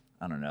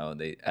don't know.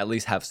 They at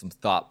least have some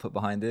thought put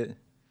behind it.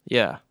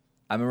 Yeah.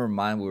 I remember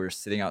mine. We were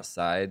sitting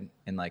outside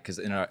and because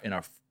in our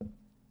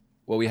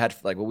what we had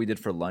what we did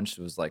for lunch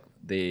was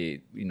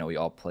we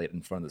all played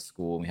in front of the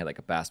school, and we had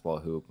a basketball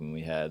hoop, and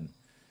we had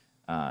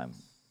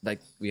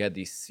we had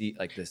these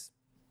this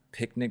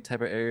picnic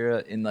type of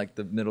area in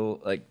the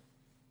middle, I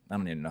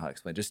don't even know how to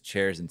explain, just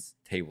chairs and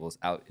tables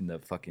out in the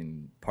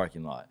fucking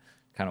parking lot.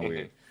 Kind of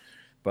weird.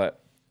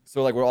 But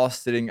so we're all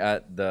sitting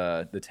at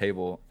the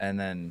table, and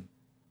then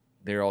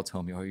they're all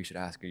telling me, oh, you should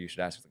ask her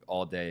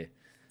all day.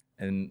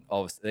 And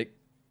all of a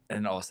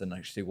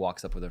sudden she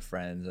walks up with her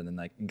friends, and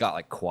then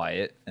got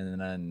quiet, and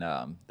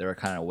then they were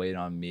kind of waiting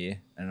on me,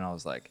 and I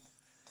was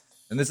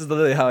and this is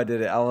literally how I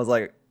did it. I was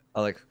like,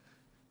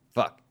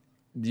 fuck,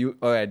 do you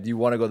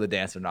want to go to the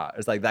dance or not?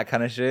 It's that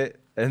kind of shit.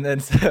 And then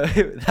so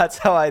that's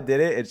how I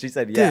did it, and she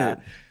said yeah.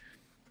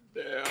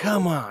 Dude,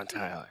 come on,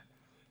 Tyler.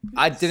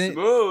 I didn't.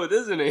 Smooth,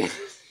 isn't he?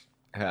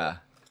 Yeah.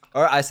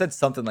 Or I said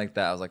something like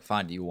that. I was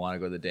fine, do you want to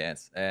go to the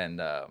dance?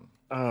 And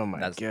oh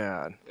my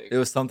god, it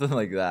was something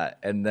like that.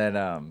 And then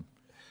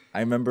I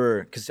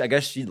remember, because I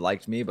guess she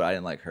liked me, but I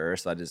didn't like her,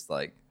 so I just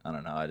I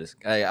don't know,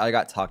 I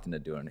got talked into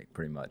doing it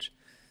pretty much.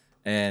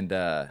 And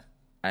I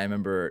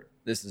remember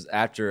this is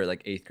after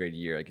 8th grade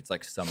year,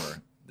 it's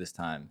summer this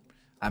time.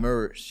 I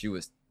remember she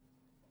was,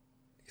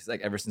 because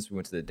ever since we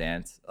went to the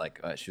dance,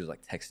 she was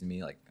texting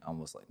me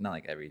almost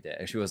not every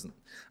day. She wasn't.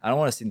 I don't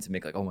want to seem to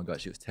make oh my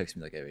god, she was texting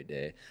me every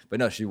day. But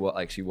no, she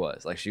was she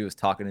was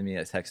talking to me,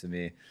 texting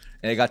me,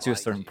 and it got to a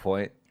certain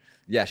point.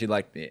 Yeah, she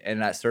liked me,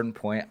 and at a certain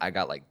point, I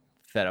got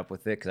fed up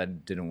with it because I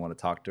didn't want to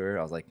talk to her.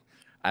 I was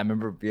I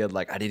remember being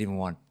I didn't even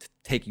want to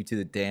take you to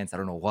the dance. I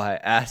don't know why I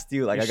asked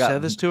you. You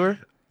said this to her?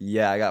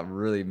 Yeah, I got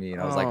really mean.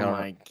 I was oh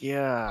my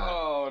god.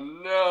 Oh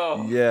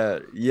no.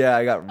 Yeah,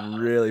 I got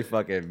really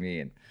fucking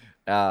mean.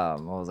 I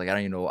was I don't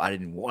even know. I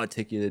didn't want to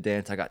take you to the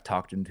dance. I got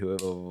talked into it.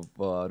 Blah, blah,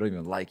 blah. I don't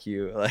even like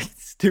you.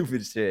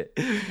 Stupid shit.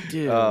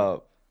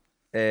 Dude,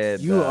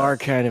 and you are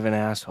kind of an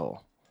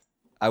asshole.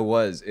 I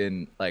was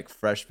in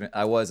freshman.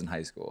 I was in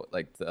high school.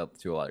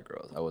 To a lot of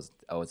girls.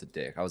 I was a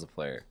dick. I was a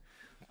player.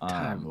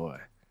 Boy.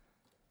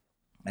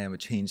 I am a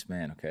changed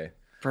man. Okay.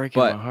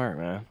 Breaking my heart,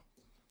 man.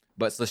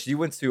 But so she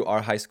went to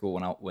our high school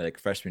when I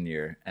freshman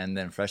year, and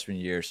then freshman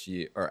year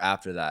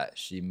after that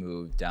she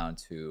moved down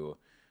to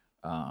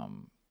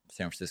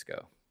San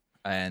Francisco,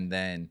 and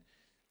then.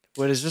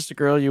 Wait, is this the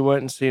girl you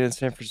went and seen in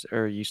San Francisco,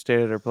 or you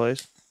stayed at her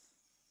place?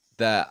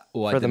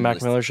 for the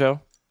Mac Miller show.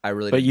 I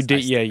really. But you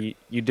did,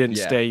 you didn't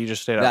stay. You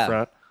just stayed out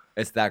front.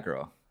 It's that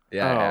girl.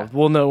 Yeah. Oh, yeah.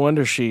 Well, no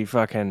wonder she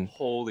fucking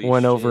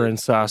went over and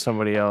saw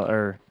somebody else,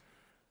 or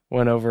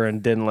went over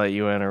and didn't let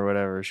you in, or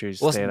whatever. She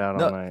stayed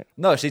out all night.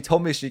 No, she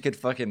told me she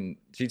told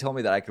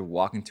me that I could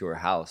walk into her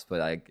house,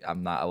 but I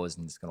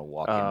wasn't just gonna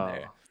walk in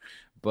there.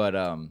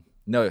 But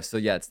no, so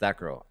yeah, it's that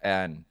girl,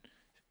 and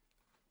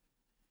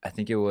I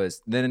think it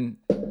was then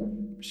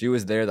she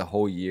was there the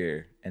whole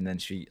year, and then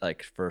she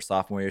like for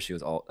sophomore year she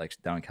was all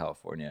like down in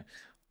California,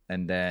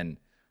 and then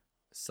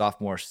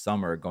sophomore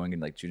summer going in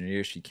like junior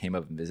year she came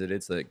up and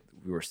visited. So like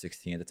we were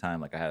 16 at the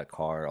time, like I had a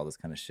car, all this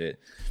kind of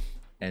shit.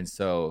 And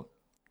so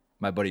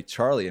my buddy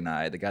Charlie and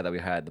I, the guy that we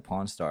had, the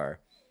Pawn Star,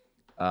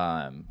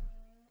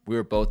 we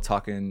were both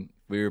talking,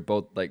 we were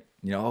both like,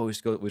 we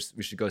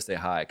should go say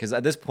hi, because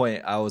at this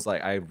point I was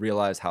like, I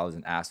realized how I was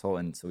an asshole,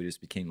 and so we just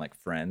became like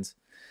friends.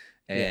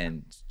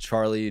 And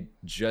Charlie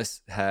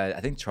I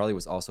think Charlie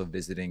was also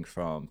visiting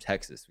from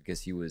Texas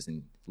because he was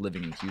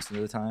living in Houston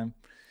at the time.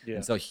 Yeah.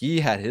 And so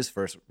he had his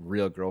first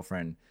real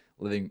girlfriend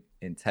living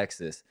in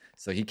Texas.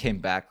 So he came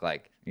back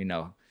like, he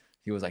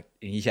was like,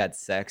 he had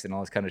sex and all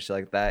this kind of shit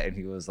like that. And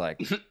he was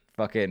like,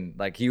 fucking,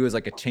 like, he was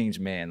like a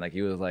changed man. Like,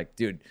 he was like,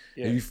 dude,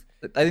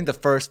 I think the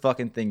first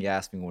fucking thing he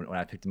asked me when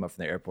I picked him up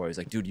from the airport, he's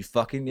like, dude, you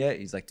fucking yet?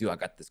 He's like, dude, I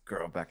got this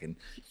girl back in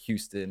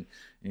Houston.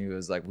 And he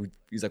was like, we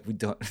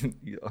don't,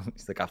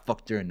 he's like, I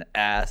fucked her in the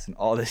ass and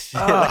all this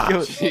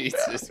shit.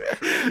 Jesus.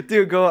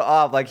 Dude, going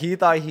off. Like, he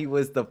thought he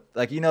was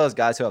those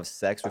guys who have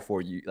sex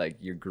before you, like,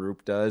 your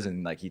group does.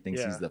 And like, he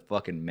thinks he's the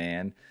fucking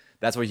man.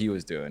 That's what he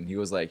was doing. He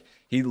was like,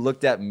 he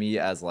looked at me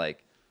as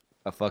like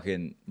a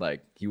fucking, like,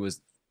 he was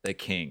a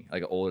king,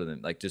 like older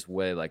than, like, just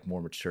way like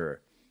more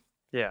mature.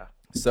 Yeah.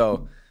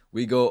 So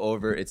we go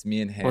over, it's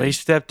me and him. Well, he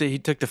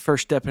took the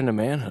first step into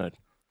manhood.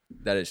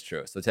 That is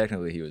true. So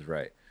technically he was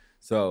right.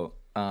 So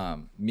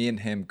me and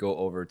him go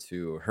over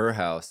to her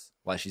house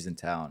while she's in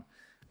town,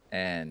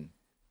 and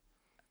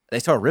they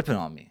start ripping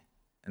on me.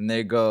 And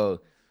they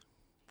go,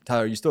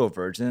 Tyler, are you still a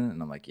virgin?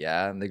 And I'm like,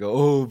 yeah. And they go,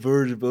 oh,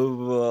 virgin, blah, blah,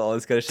 blah, all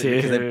this kind of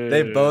shit.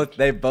 Because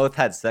they both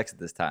had sex at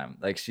this time.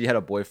 Like, she had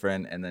a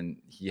boyfriend, and then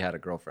he had a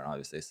girlfriend,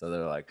 obviously. So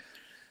they're like,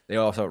 they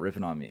all start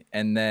ripping on me.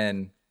 And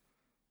then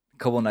a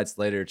couple of nights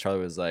later,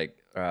 Charlie was like,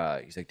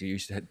 he's like, dude, you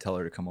should tell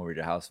her to come over to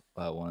your house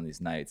one of these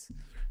nights.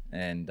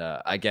 And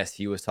I guess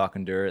he was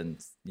talking to her,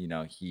 and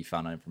he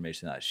found out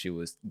information that she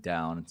was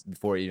down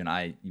before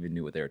I even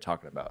knew what they were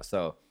talking about.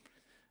 So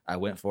I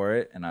went for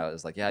it, and I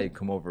was like, yeah, you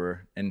come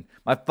over. And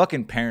my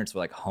fucking parents were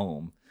like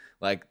home,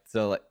 like,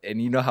 so, like,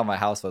 and you know how my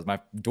house was, my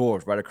door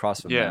was right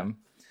across from them.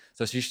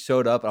 So she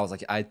showed up, and I was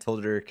like, I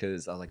told her,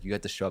 because I was like, you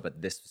have to show up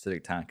at this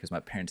specific time because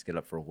my parents get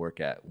up for work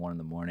at 1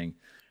 a.m.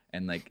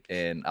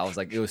 And I was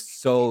like, it was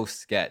so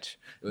sketch.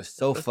 It was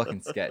so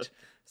fucking sketch.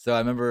 So I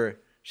remember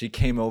she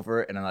came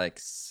over, and I like,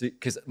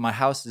 because my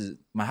house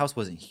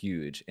wasn't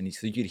huge, and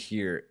so you could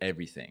hear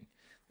everything,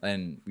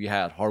 and we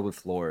had hardwood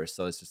floors,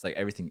 so it's just like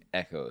everything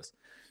echoes.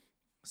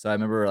 So I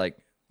remember, like,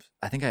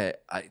 I think I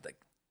like,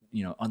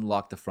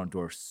 unlocked the front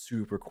door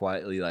super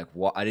quietly. Like,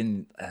 I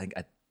think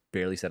I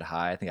barely said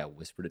hi. I think I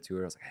whispered it to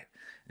her. I was like, hey.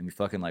 And we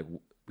fucking, like,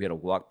 we had to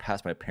walk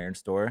past my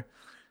parents' door.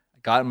 I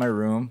got in my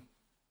room,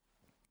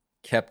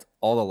 kept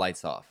all the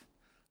lights off.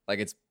 Like,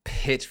 it's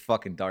pitch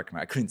fucking dark in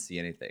there. I couldn't see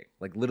anything.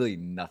 Like, literally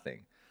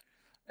nothing.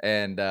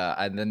 And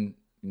then,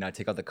 I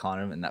take out the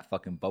condom, and that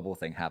fucking bubble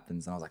thing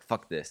happens. And I was like,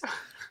 fuck this.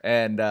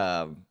 And,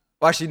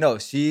 actually, no,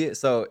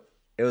 so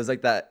it was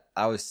like that.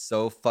 I was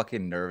so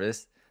fucking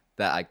nervous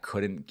that I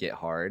couldn't get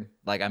hard.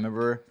 Like, I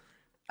remember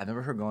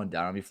her going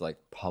down on me for like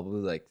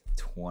probably like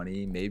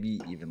 20, maybe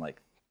even like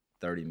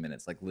 30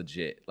 minutes, like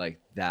legit, like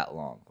that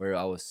long, where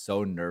I was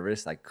so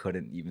nervous I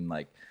couldn't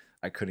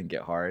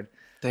get hard.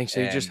 Thanks. So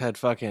you just had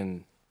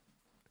fucking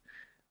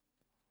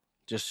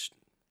just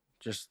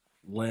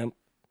limp.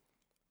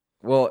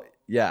 Well,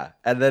 yeah.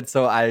 And then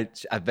so I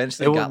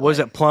eventually was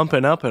it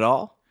plumping up at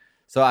all?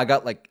 So I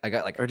got like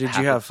or did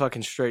you have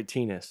fucking straight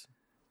penis?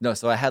 No,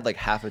 so I had like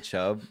half a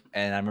chub,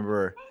 and I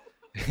remember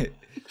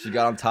she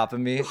got on top of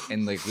me,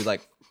 and like we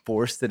like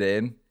forced it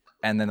in,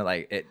 and then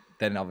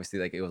then obviously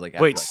like it was like,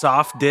 wait,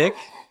 soft dick,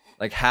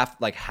 like half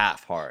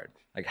hard,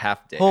 like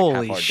half dick. Holy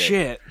like half hard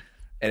shit!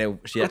 Dick. And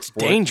that's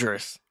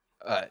dangerous.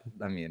 I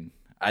mean,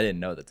 I didn't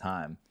know at the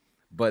time,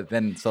 but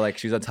then so like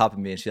she was on top of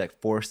me, and she like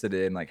forced it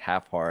in like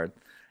half hard,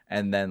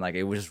 and then like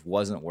it just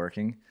wasn't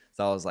working.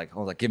 So I was like,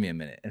 give me a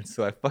minute. And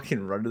so I fucking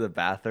run to the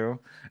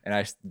bathroom, and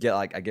I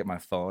get my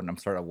phone, and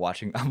I'm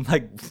watching. I'm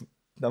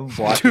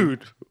watching.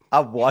 Dude,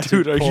 porn.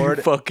 Are you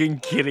fucking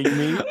kidding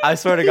me? I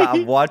swear to God,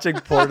 I'm watching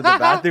porn in the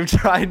bathroom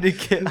trying to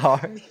get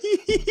hard.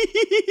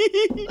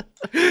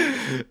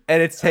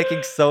 And it's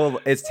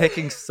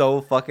taking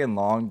so fucking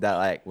long that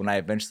like when I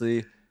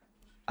eventually,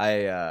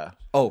 God,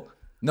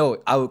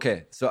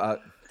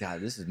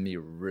 this is me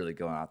really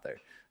going out there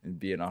and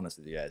being honest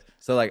with you guys.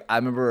 So like I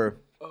remember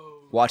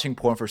watching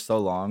porn for so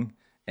long,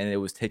 and I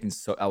was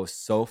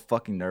so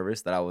fucking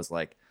nervous that I was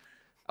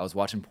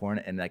watching porn,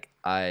 and like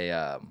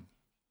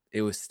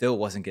it still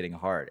wasn't getting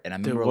hard. And I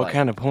remember, dude, what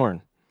kind of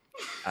porn?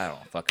 I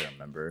don't fucking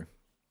remember.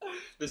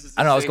 This is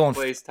the same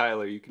place,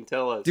 Tyler. You can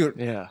tell us. Dude,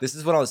 yeah. This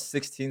is when I was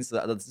 16,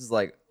 so this is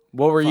like...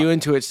 What were you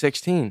into at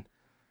 16?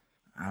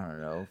 I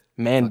don't know.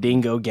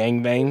 Mandingo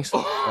gangbangs.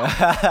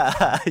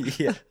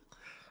 Yeah.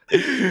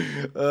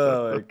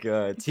 Oh, my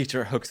God.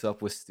 Teacher hooks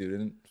up with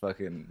student.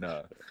 Fucking,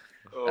 no.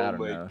 Oh,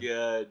 my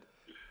God.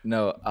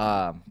 No,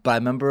 but I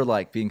remember,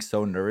 like, being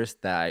so nervous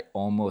that I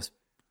almost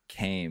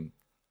came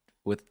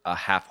with a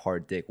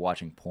half-hard dick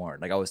watching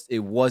porn. Like,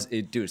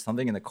 dude,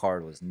 something in the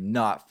car was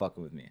not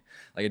fucking with me.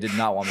 Like, it did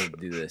not want me to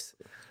do this.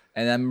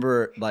 And I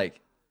remember, like,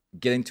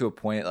 getting to a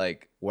point,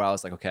 like, where I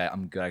was like, okay,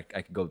 I'm good.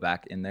 I could go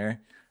back in there.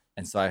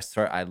 And so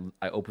I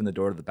opened the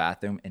door to the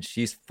bathroom, and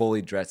she's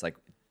fully dressed. Like,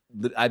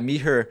 I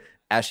meet her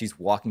as she's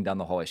walking down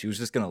the hallway. She was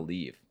just going to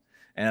leave.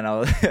 And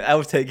I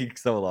was taking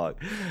so long.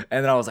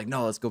 And then I was like,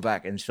 no, let's go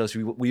back. And so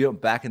we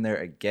went back in there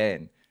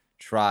again,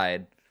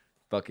 tried,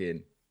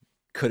 fucking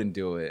couldn't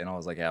do it. And I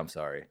was like, yeah, I'm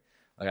sorry.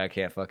 Like, I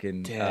can't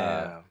fucking.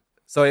 Damn.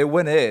 So it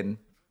went in,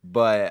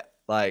 but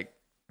like,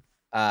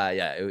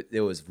 yeah,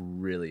 it was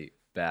really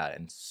bad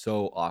and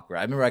so awkward.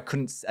 I remember I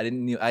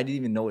didn't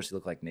even know what she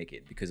looked like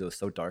naked because it was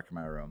so dark in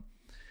my room.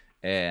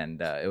 And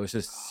it was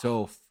just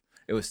so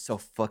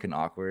fucking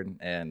awkward.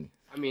 And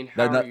I mean,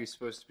 how are you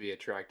supposed to be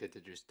attracted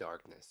to just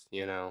darkness,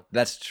 you know?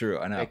 That's true.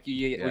 I know. Like,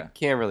 we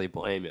can't really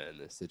blame you in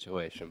this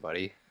situation,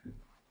 buddy.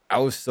 I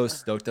was so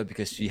stoked up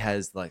because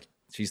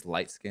she's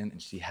light skinned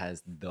and she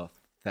has the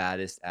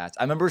fattest ass.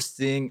 I remember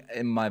seeing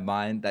in my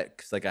mind that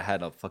because like I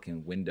had a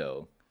fucking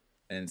window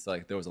and it's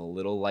like there was a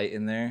little light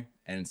in there.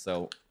 And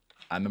so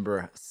I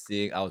remember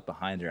I was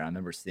behind her and I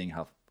remember seeing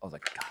how I was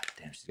like, God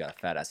damn, she's got a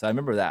fat ass. So I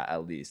remember that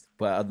at least.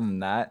 But other than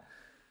that,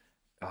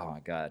 oh my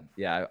God.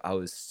 Yeah, it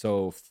was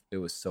so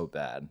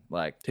bad.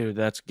 Like, dude,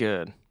 that's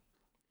good.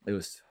 It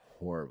was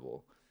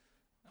horrible.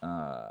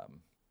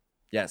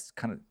 Yes,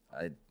 kind of.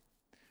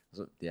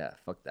 Yeah,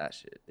 fuck that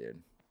shit, dude.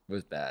 It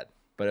was bad,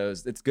 but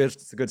it's good.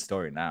 It's a good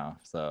story now.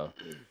 So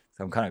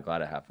I'm kind of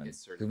glad it happened.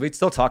 We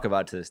still talk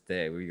about it to this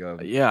day. We go.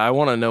 Yeah, I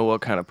want to know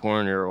what kind of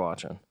porn you were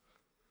watching.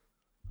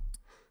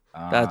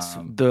 That's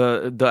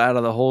the out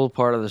of the whole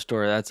part of the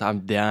story.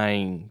 I'm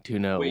dying to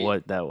know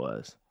what that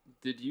was.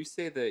 Did you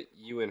say that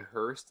you and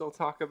her still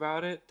talk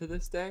about it to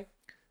this day?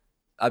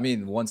 I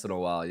mean, once in a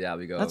while, yeah,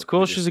 we go. That's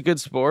cool. She's a good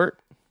sport.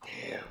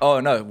 Damn. Oh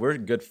no, we're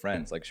good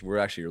friends. Like we're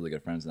actually really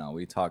good friends now.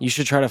 We talk. You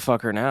should try to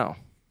fuck her now.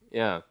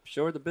 Yeah,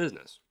 show her the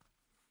business.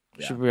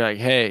 Yeah. Should be like,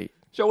 hey,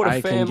 show what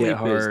a family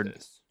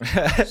business.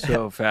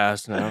 So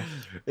fast now.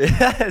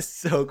 Yeah,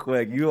 so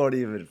quick. You won't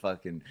even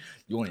fucking.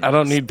 I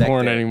don't need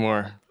porn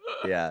anymore.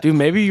 Yeah, dude,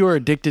 maybe you were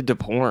addicted to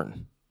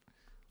porn.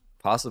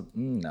 Possibly.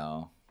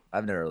 No,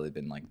 I've never really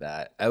been like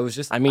that. I was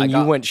just. I mean,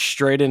 you went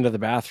straight into the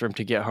bathroom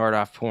to get hard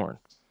off porn.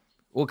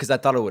 Well, because I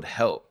thought it would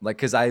help. Like,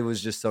 because I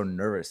was just so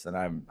nervous, and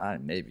I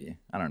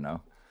don't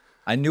know.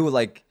 I knew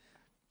what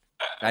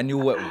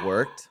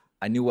worked.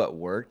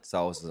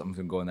 So I'm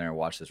gonna go in there and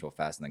watch this real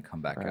fast and then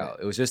come back out.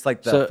 It was just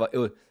like it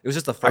was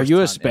just the first. Are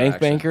you a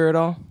spank banker at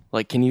all?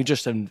 Like, can you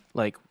just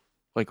like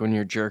when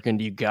you're jerking,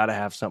 do you gotta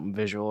have something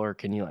visual, or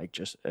can you like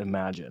just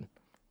imagine?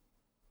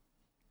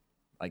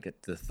 Like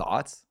the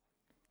thoughts?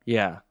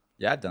 Yeah.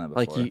 Yeah, I've done it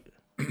before. Like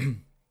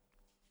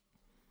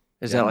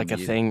is that like a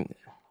thing?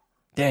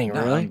 Dang,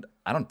 no, really?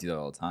 I don't do that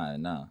all the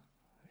time. No.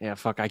 Yeah,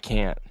 fuck, I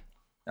can't.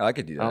 Oh, I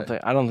could do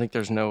that. I don't think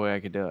there's no way I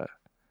could do it.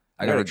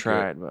 I never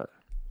tried, but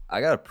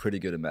I got a pretty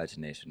good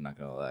imagination. Not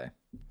gonna lie.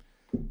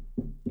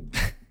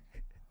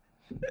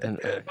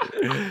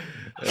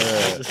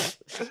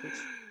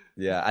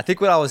 Yeah, I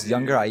think when I was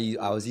younger, I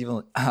was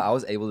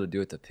able to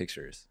do it to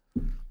pictures.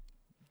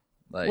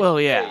 Like, well,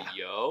 yeah, hey,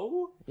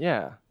 yo,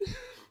 yeah.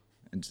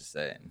 I'm just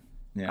saying.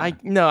 Yeah. I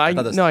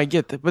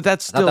get that, but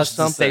that's still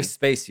something. A safe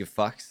space, you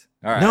fucks.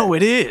 All right. No,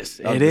 it is.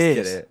 It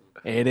is.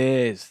 It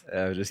is.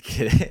 I was just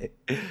kidding.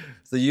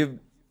 So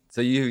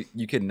you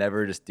could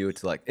never just do it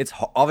to like it's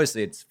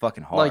obviously it's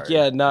fucking hard. Like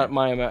yeah, not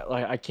my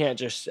like I can't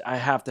just I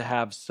have to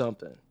have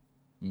something.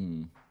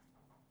 Mm.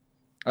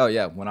 Oh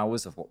yeah, when I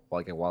was a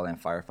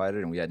wildland firefighter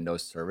and we had no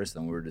service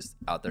and we were just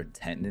out there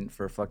tenting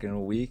for fucking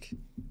a week.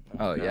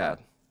 Oh yeah,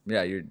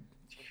 yeah.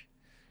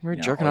 We're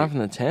jerking off in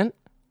the tent.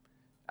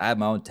 I had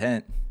my own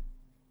tent.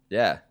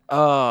 Yeah.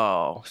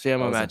 Oh, see,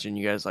 I'm imagining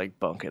you guys like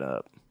bunking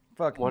up.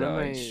 Fuck one no, of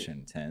my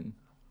tent.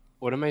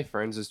 One of my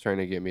friends is trying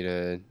to get me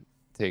to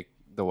take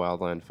the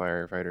wildland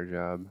firefighter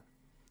job.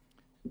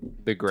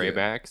 The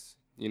Graybacks,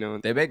 you know,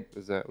 they make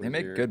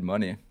good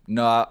money.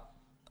 No,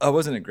 I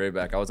wasn't a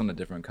Grayback. I was on a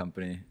different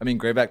company. I mean,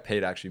 Grayback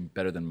paid actually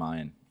better than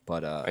mine,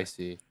 but I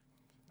see.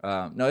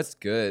 No, it's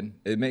good.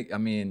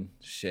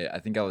 Shit. I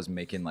think I was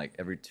making like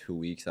every 2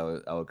 weeks. I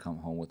would come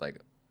home with like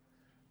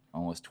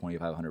almost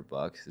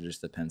 $2,500. It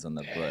just depends on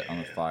the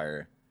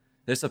fire.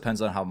 This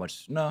depends on how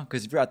much. No,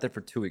 because if you're out there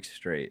for 2 weeks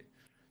straight,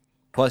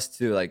 plus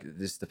too, like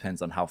this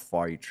depends on how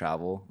far you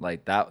travel.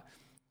 Like that,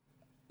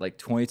 like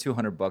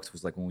 $2,200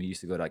 was like when we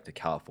used to go to like to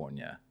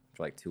California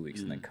for like 2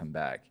 weeks and then come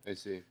back. I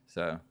see.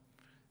 So,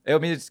 I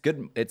mean, it's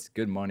good. It's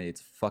good money.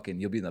 It's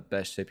fucking. You'll be in the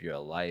best shape of your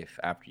life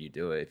after you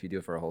do it. If you do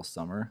it for a whole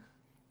summer,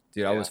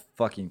 Dude, I was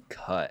fucking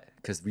cut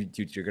because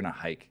you're gonna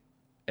hike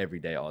every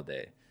day, all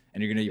day,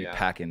 and you're gonna be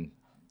packing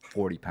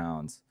 40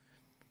 pounds.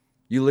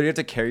 You literally have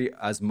to carry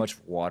as much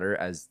water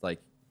as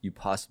like you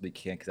possibly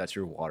can because that's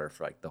your water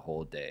for like the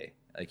whole day.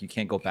 Like you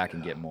can't go back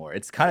and get more.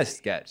 It's kind of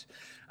sketch.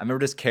 I remember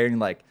just carrying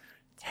like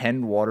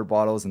 10 water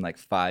bottles and like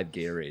 5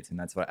 Gatorades, and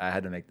that's why I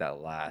had to make that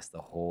last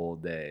the whole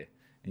day.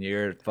 And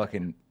you're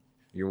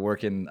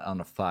working on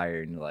a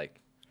fire, and you're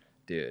like,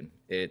 dude,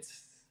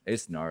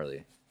 it's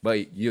gnarly.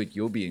 But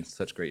you'll be in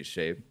such great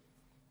shape.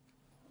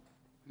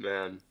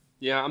 Man,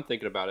 yeah, I'm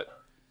thinking about it.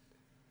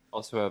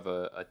 Also have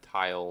a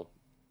tile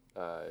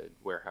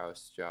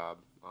warehouse job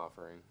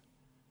offering.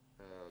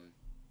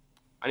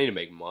 I need to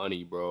make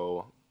money,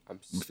 bro. I'm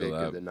sick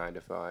of the 9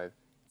 to 5.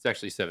 It's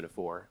actually 7 to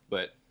 4,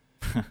 but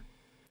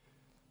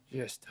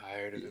just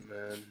tired of it,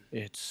 man.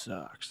 It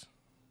sucks.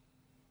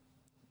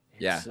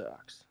 It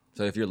sucks.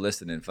 So if you're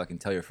listening, fucking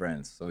tell your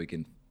friends so we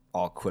can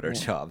all quit our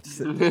jobs.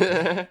 We'll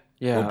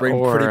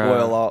bring Pretty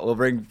Boy along. We'll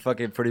bring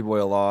fucking Pretty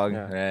Boy along,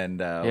 and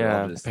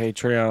we'll just...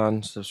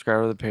 Patreon.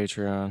 Subscribe to the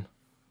Patreon.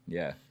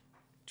 Yeah,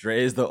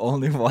 Dre is the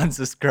only one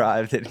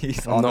subscribed, and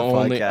he's on the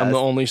podcast. I'm the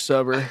only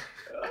subber.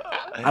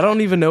 I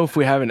don't even know if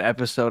we have an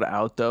episode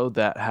out though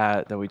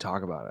that we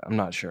talk about it. I'm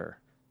not sure.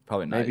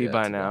 Probably not. Maybe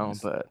by now,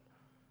 but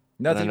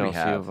I don't know a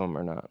few of them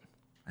or not.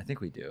 I think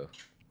we do.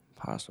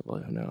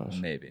 Possibly. Who knows?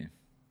 Maybe.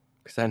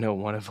 Because I know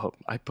one of them.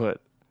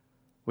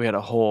 We had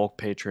a whole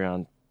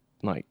Patreon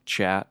like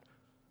chat,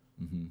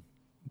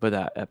 but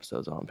that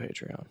episode's on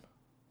Patreon.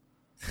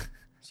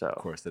 So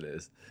of course it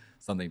is.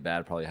 Something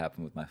bad probably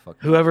happened with my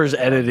fucking... Whoever's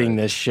editing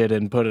this shit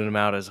and putting them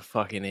out is a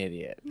fucking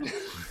idiot.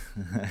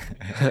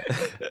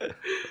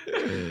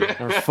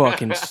 They're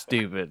fucking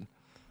stupid.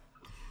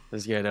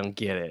 This guy don't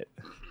get it.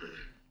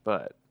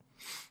 But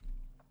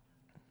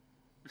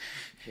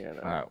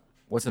all right.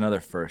 What's another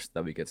first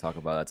that we could talk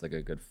about? That's like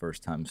a good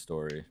first time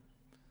story.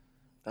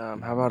 How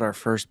about our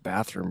first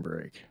bathroom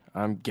break?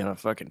 I'm gonna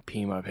fucking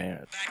pee my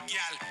pants.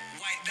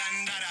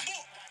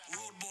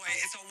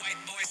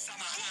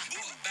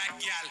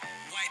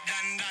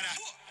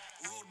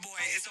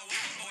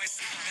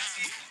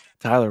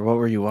 Tyler, what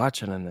were you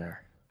watching in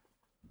there?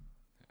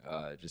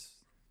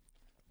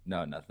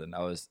 Nothing.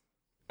 I was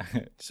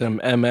some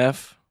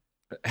MF.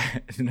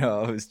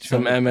 No, I was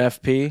some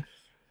MFP.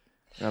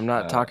 I'm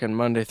not talking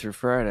Monday through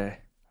Friday.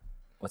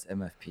 What's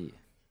MFP?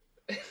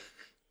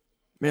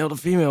 Male to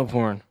female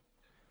porn.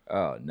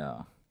 Oh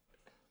no!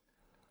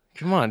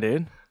 Come on,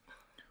 dude.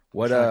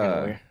 What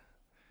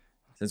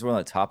since we're on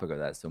the topic of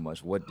that so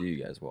much, what do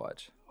you guys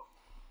watch?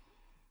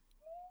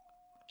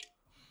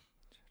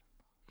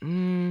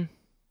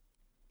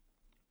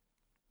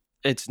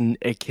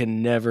 It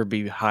can never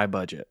be high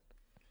budget.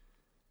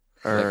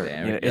 Or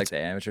like the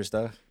amateur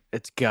stuff.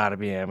 It's got to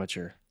be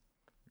amateur.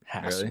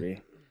 Has to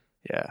be.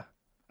 Yeah.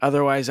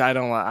 Otherwise,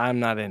 I'm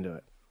not into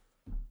it.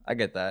 I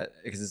get that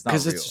because it's not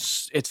real.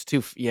 It's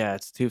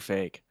too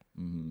fake.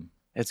 Mm-hmm.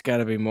 It's got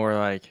to be more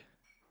like.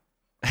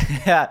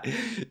 yeah.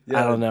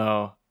 I don't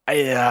know.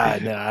 I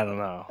don't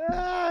know.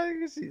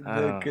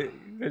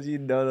 Because you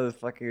know those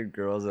fucking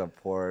girls are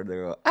porn. They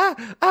go,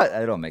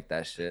 I don't make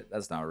that shit.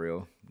 That's not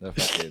real. They're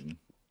fucking.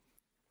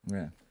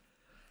 Yeah.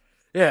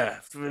 Yeah.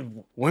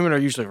 Women are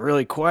usually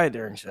really quiet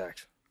during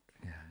sex.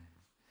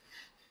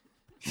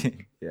 Yeah.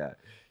 Yeah.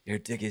 Your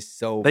dick is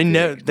so they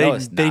big.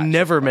 They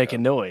never make a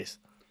noise.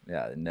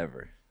 Yeah,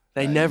 never.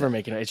 They never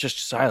make a noise. It's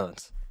just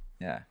silence.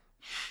 Yeah.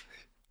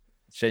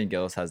 Shane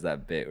Gillis has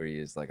that bit where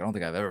he's like, I don't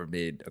think I've ever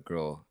made a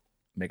girl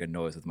make a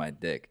noise with my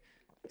dick,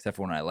 except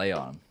for when I lay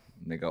on them.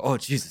 And they go, oh,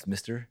 Jesus,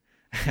 mister.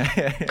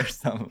 Or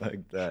something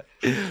like that.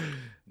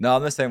 No,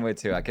 I'm the same way,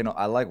 too.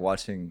 I like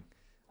watching.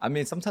 I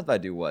mean, sometimes I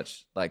do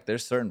watch. Like,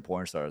 there's certain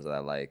porn stars that I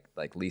like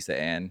Lisa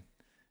Ann.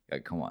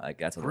 Like, come on. Like,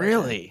 that's a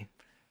really? Legend.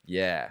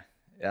 Yeah.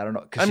 I don't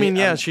know.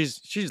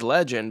 She's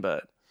legend,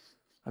 but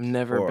I've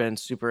never been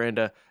super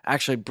into.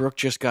 Actually, Brooke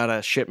just got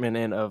a shipment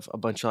in of a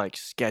bunch of like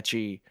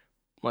sketchy,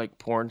 like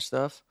porn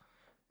stuff,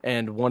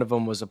 and one of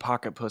them was a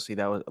pocket pussy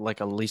that was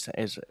like a Lisa.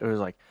 It was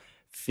like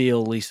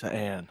feel Lisa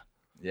Ann.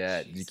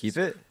 Yeah, did you keep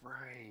it?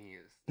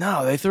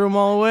 No, they threw them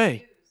all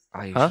away.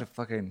 Oh, you should have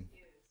fucking.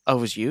 Oh,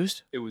 it was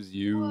used. It was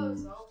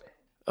used.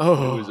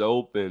 Oh, it was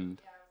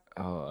opened.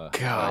 Oh,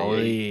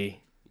 golly.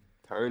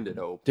 Turned it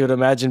open. Dude,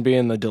 imagine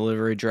being the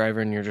delivery driver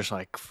and you're just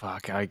like,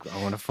 fuck, I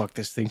want to fuck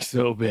this thing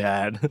so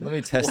bad. Let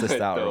me test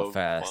this out real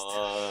fast.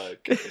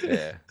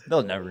 Yeah,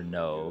 they'll never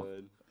know.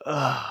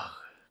 Ugh,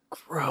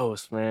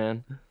 gross,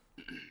 man.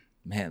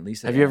 Man,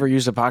 Lisa. Have you ever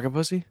used a pocket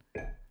pussy?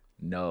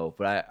 No,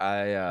 but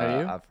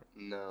Have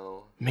you?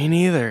 No. Me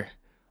neither.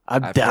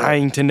 I'm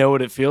dying to know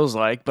what it feels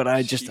like, but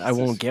I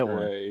won't get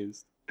one.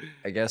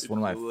 I guess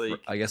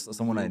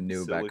someone I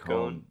knew back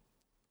home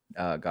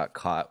got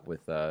caught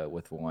with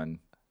one.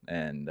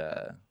 And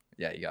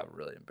he got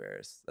really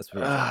embarrassed. That's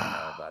what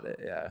I know about it.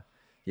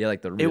 Yeah,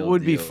 like the real it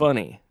would deal. be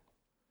funny.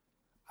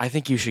 I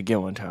think you should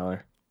get one,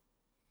 Tyler.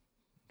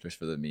 Just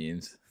for the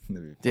memes,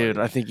 dude.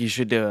 I think you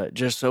should do it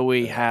just so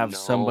we have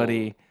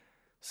somebody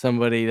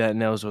that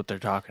knows what they're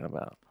talking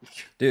about.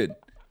 Dude,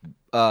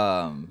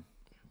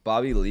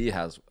 Bobby Lee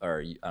has,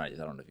 or I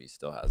don't know if he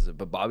still has it,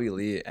 but Bobby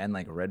Lee and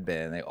like Red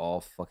Band, they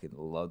all fucking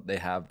love. They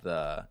have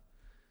the,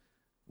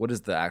 what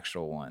is the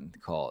actual one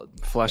called?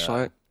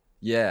 Flashlight.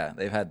 Yeah,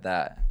 they've had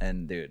that,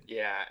 and dude.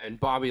 Yeah, and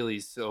Bobby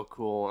Lee's so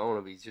cool. I want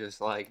to be just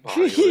like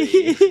Bobby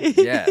Lee.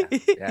 yeah,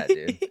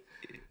 dude.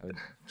 I would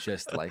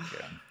just like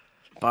him.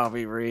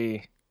 Bobby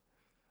Lee.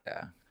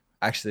 Yeah,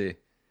 actually,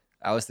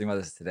 I was thinking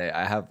about this today.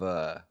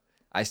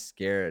 I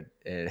scared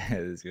it. This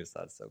is gonna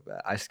sound so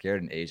bad. I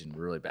scared an Asian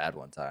really bad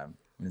one time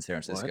in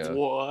San Francisco.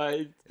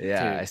 What?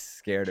 Yeah, dude. I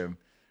scared him.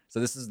 So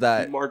this is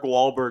that Mark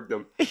Wahlberg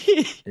them.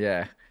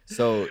 Yeah.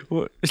 So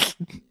you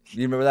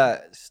remember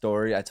that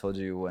story I told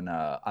you when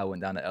I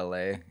went down to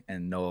LA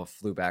and Noah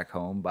flew back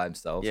home by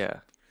himself? Yeah.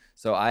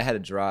 So I had to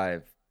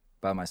drive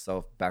by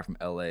myself back from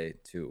LA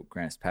to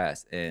Grants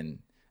Pass, and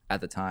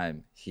at the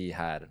time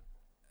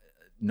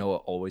Noah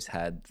always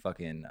had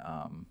fucking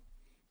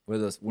what are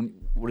those?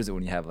 What is it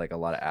when you have like a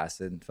lot of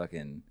acid?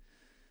 Fucking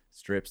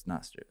strips,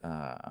 not strip.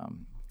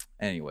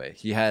 Anyway,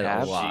 he had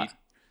a lot.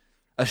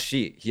 A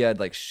sheet. He had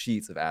like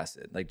sheets of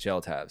acid, like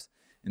gel tabs.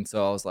 And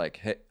so I was like,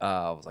 hey,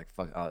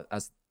 fuck.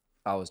 As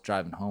I was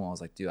driving home, I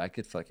was like, dude, I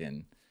could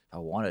fucking, if I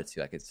wanted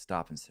to, I could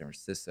stop in San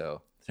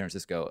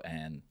Francisco,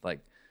 and like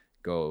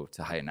go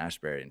to Haight and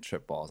Ashbury and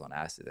trip balls on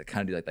acid. I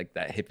kind of do like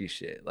that hippie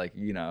shit, like,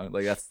 you know,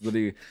 like that's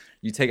literally,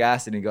 you take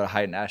acid and you go to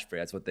Haight and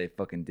Ashbury. That's what they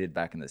fucking did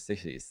back in the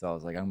 60s. So I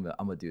was like, I'm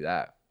gonna do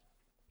that.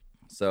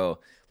 So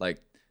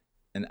like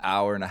an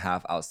hour and a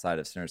half outside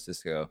of San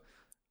Francisco,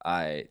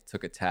 I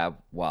took a tab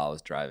while I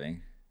was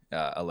driving,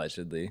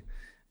 allegedly.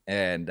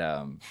 And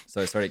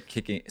so I started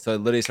kicking. So I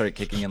literally started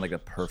kicking in like the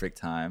perfect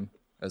time.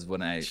 As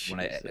when I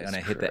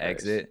hit the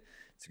exit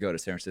to go to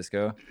San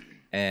Francisco,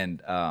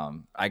 and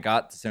I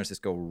got to San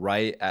Francisco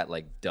right at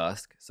like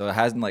dusk. So it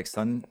hasn't like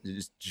sun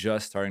is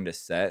just starting to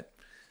set.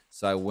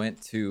 So I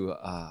went to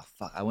a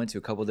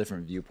couple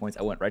different viewpoints.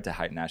 I went right to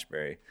Haight and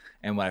Ashbury,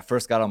 and when I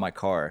first got on my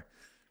car,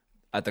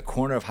 at the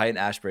corner of Haight and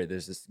Ashbury,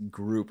 there's this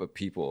group of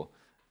people.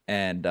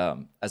 And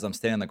as I'm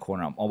standing in the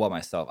corner, I'm all by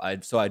myself.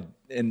 And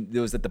it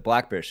was at the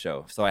Black Bear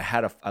show. So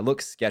I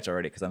look sketch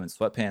already because I'm in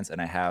sweatpants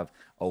and I have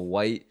a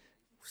white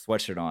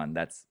sweatshirt on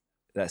that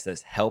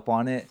says "Help"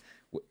 on it,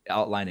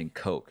 outlined in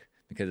Coke,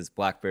 because it's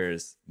Black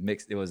Bear's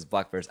mix. It was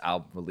Black Bear's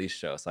album release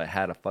show. So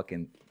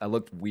I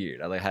looked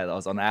weird. I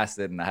was on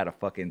acid and I had a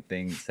fucking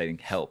thing saying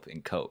 "Help"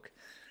 in Coke.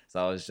 So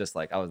I was just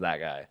like, I was that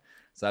guy.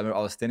 So I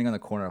was standing on the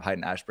corner of Haight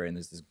and Ashbury, and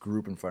there's this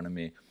group in front of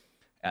me.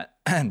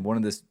 And one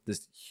of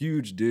this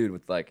huge dude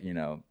with like, you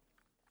know,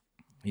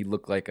 he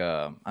looked like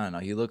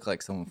he looked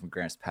like someone from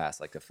Grants Pass,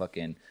 like a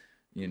fucking,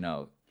 you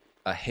know,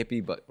 a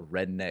hippie but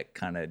redneck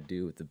kind of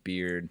dude with a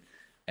beard,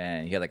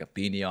 and he had like a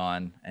beanie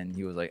on, and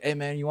he was like, "Hey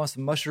man, you want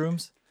some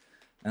mushrooms?"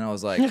 And I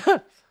was like,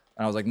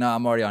 "Nah,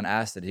 I'm already on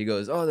acid." He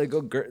goes, "Oh, they go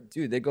great,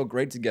 dude. They go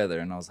great together."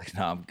 And I was like,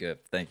 "Nah, I'm good,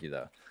 thank you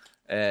though."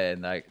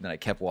 And then I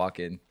kept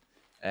walking,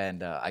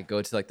 and I go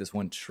to like this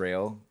one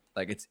trail.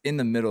 Like it's in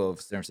the middle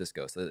of San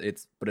Francisco, so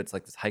it's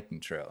like this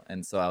hiking trail.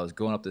 And so I was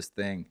going up this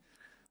thing,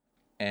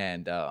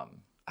 and I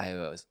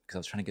was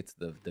trying to get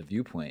to the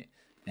viewpoint.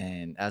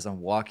 And as I'm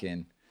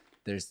walking,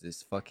 there's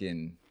this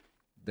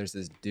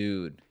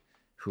dude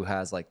who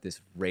has like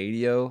this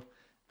radio,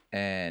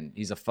 and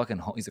he's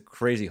a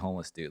crazy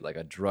homeless dude, like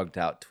a drugged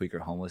out tweaker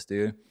homeless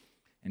dude,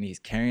 and he's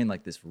carrying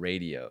like this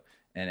radio.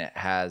 And it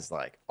has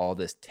like all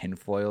this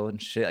tinfoil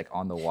and shit like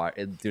on the wire.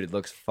 Dude, it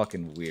looks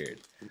fucking weird.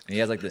 And he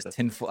has like this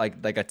tinfoil,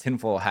 like a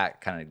tinfoil hat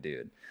kind of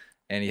dude.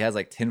 And he has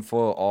like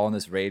tinfoil all on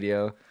this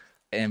radio.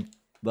 And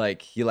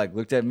like he like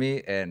looked at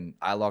me, and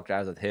I locked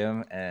eyes with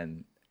him,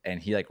 and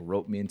he like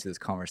roped me into this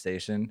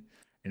conversation.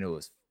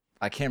 And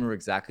I can't remember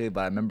exactly,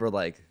 but I remember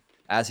like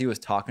as he was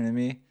talking to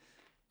me,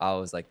 I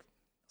was like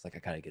I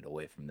gotta get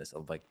away from this. I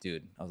was like,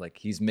 dude,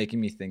 he's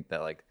making me think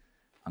that like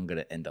I'm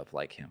gonna end up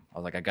like him. I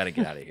was like, I gotta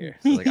get out of here.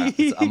 So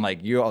like,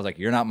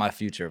 you're not my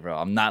future, bro.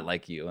 I'm not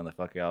like you. And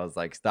I was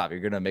like, stop. You're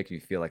gonna make me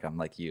feel like I'm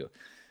like you.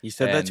 You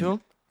said that to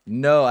him?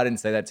 No, I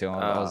didn't say that to him.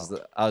 I was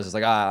just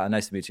like,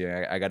 nice to meet you.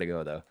 I gotta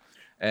go though.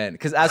 And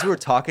because as we were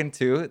talking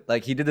too,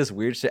 like he did this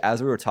weird shit.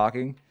 As we were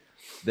talking,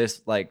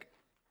 this like,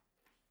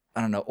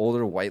 I don't know,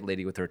 older white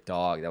lady with her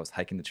dog that was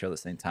hiking the trail at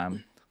the same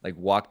time, like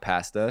walked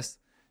past us.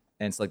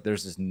 And it's like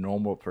there's this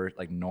normal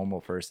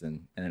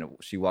person, and then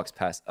she walks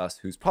past us,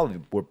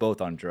 we're both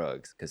on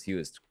drugs because he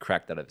was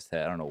cracked out of his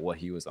head. I don't know what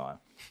he was on,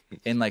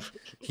 and like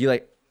he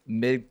like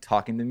mid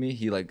talking to me,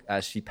 he like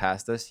as she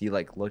passed us, he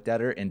like looked at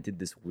her and did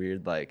this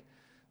weird like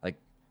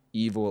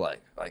evil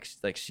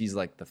like she's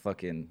like the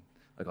fucking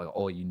like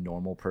oh you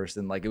normal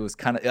person, like it was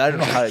kind of, I don't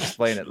know how to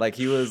explain it. Like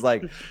he was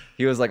like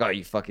oh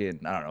you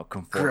fucking, I don't know,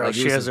 conform. Girl, like,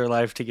 she has her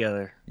life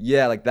together.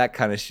 Yeah, like that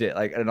kind of shit.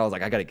 Like, and I was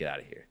like, I gotta get out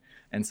of here.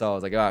 And so I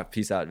was like,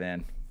 peace out,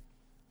 man.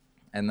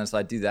 And then so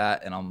I do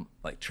that, and I'm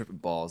like tripping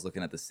balls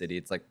looking at the city.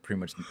 It's like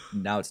pretty much,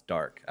 now it's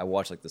dark. I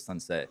watch like the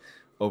sunset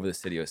over the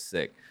city. It was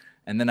sick.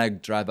 And then I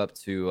drive up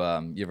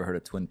to, you ever heard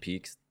of Twin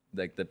Peaks?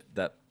 Like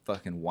that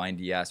fucking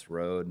windy ass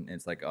road. And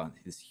it's like on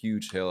this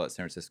huge hill at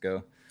San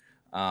Francisco.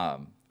 I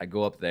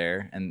go up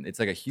there, and it's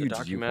like a huge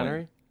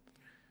documentary? viewpoint.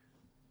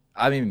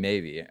 I mean,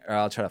 maybe. Or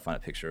I'll try to find a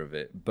picture of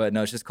it. But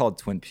no, it's just called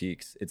Twin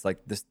Peaks. It's like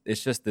this.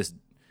 It's just this.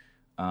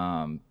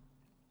 It's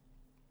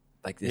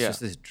just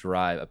this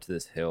drive up to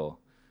this hill.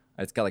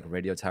 It's got like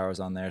radio towers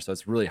on there, so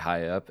it's really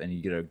high up, and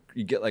you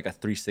get like a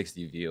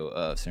 360 view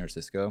of San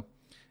Francisco,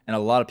 and a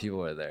lot of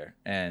people are there.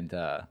 And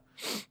I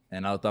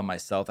was by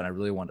myself, and I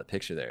really wanted a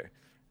picture there,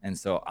 and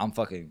so I'm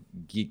fucking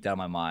geeked out of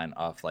my mind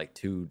off like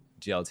 2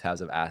 gel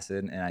tabs of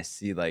acid, and I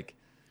see like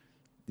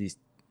these.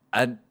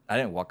 I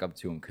didn't walk up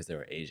to them because they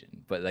were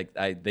Asian, but like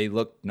they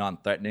looked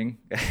non-threatening,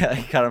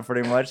 kind of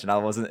pretty much, and I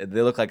wasn't.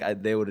 They looked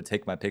like they would have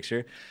taken my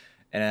picture,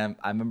 and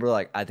I remember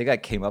like I think I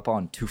came up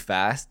on too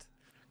fast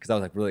because I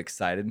was like really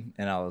excited,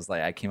 and I was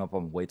like I came up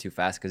on way too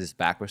fast because his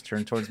back was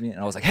turned towards me, and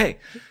I was like hey,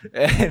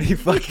 and he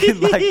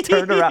fucking like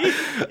turned around.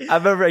 I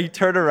remember he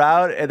turned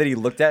around and then he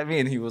looked at me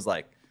and he was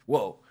like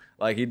whoa,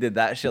 like he did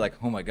that shit like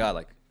oh my god,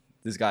 like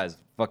this guy's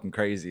fucking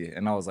crazy.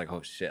 And I was like,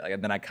 oh shit. Like,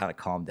 and then I kind of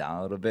calmed down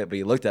a little bit, but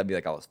he looked at me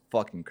like I was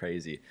fucking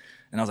crazy.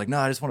 And I was like, no,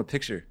 I just want a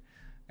picture.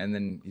 And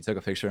then he took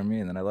a picture of me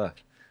and then I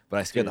left. But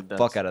I scared the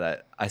fuck out of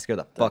that. I scared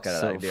the fuck out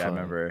of that dude. I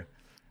remember.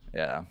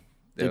 Yeah.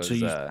 Dude,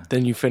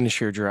 then you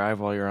finish your drive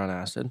while you're on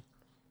acid?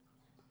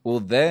 Well,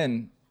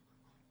 then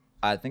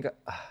I think,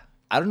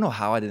 I don't know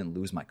how I didn't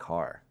lose my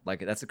car.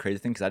 Like, that's the crazy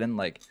thing because I didn't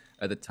like,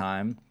 at the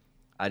time,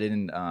 I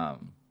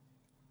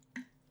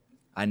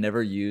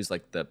never used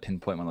like the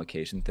pinpoint my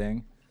location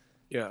thing.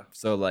 Yeah.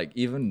 So like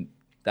even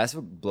that's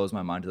what blows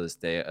my mind to this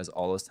day as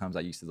all those times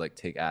I used to like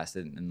take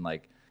acid and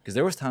like because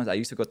there was times I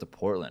used to go to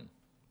Portland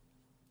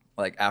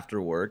like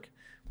after work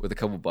with a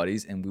couple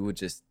buddies and we would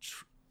just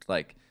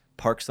like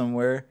park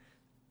somewhere,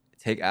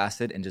 take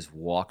acid and just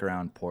walk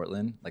around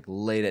Portland like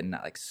late at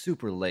night, like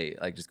super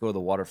late, like just go to the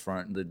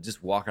waterfront,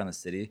 just walk around the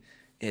city.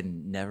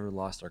 And never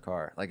lost our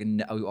car. Like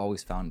we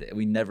always found it.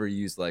 We never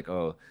used like,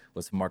 oh,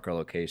 let's mark our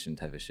location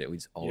type of shit. We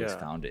just always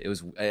found it. It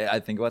was. I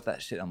think about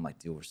that shit. I'm like,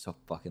 dude, we're so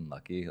fucking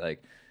lucky.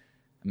 Like,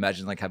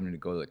 imagine like having to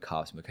go to the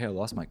cops. I'm like, hey, I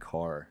lost my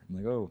car. I'm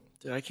like, oh,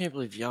 dude, I can't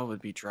believe y'all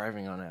would be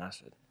driving on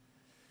acid.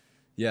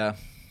 Yeah,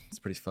 it's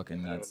pretty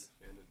fucking nuts.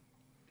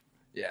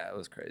 Yeah, it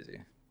was crazy.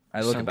 I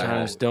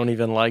sometimes don't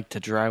even like to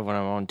drive when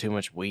I'm on too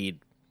much weed.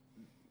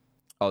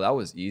 Oh, that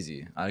was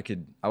easy. I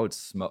would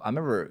smoke. I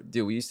remember,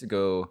 dude,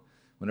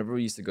 whenever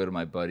we used to go to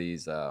my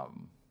buddy's,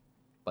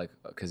 like,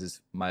 because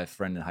my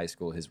friend in high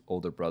school, his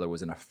older brother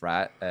was in a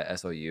frat at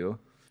SOU.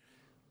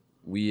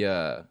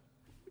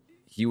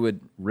 He would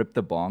rip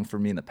the bong for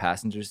me in the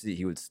passenger seat.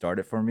 He would start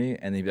it for me,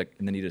 and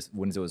then he just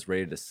when it was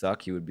ready to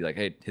suck, he would be like,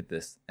 "Hey, hit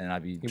this," and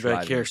I'd be driving. You'd be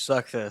like, "Here,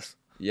 suck this."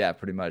 Yeah,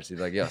 pretty much. He'd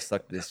be like, "Yo,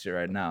 suck this shit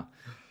right now,"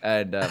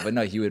 and but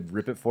no, he would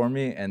rip it for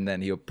me, and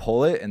then he would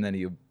pull it, and then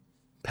he would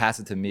pass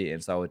it to me,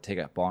 and so I would take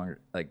a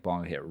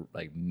bong hit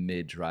like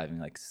mid driving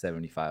like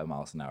 75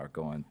 miles an hour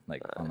going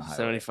like on the highway.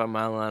 75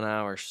 mile an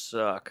hour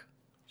suck.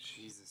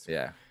 Jesus.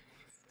 Yeah,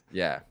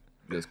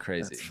 it was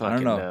crazy. That's fucking I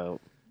don't know,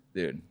 dope.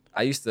 Dude.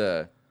 I used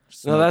to.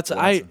 No, that's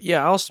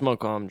I'll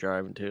smoke while I'm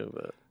driving too,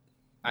 but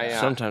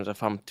sometimes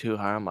if I'm too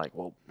high, I'm like,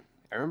 whoa.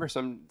 I remember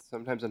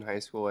sometimes in high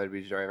school I'd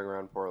be driving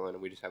around Portland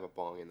and we just have a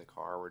bong in the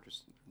car. We're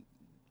just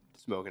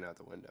smoking out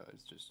the window.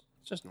 It's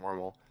just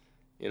normal,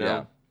 you know.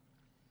 Yeah.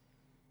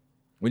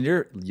 When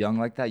you're young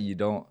like that, you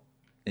don't,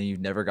 and you've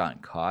never gotten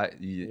caught.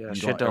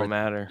 Shit don't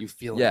matter. You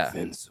feel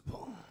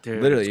invincible.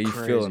 Dude, literally, you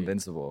feel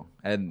invincible.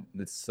 And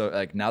it's so,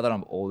 like, now that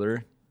I'm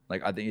older,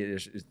 like, I think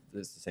it's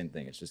the same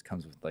thing. It just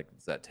comes with, like,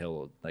 it's that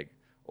tail, like,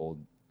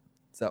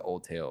 it's that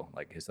old tale.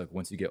 Like, it's like,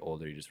 once you get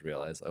older, you just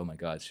realize, oh my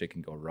God, shit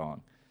can go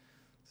wrong.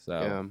 So.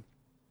 Yeah.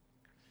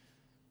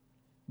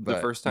 But,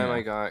 the first time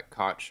I got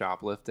caught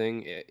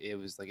shoplifting, it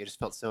was, like, it just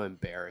felt so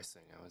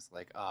embarrassing. I was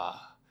like,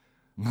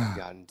 I've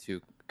gotten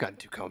too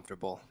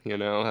comfortable, you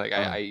know. Like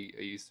I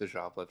used to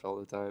shoplift all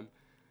the time,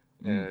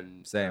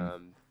 and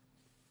same.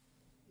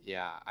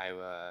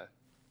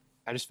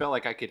 I just felt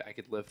like I could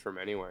live from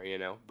anywhere, you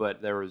know.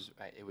 But it was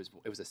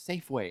a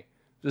Safeway. It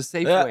was a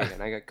Safeway,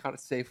 and I got caught at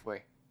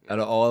Safeway. Out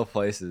of all the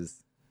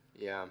places.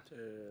 Yeah.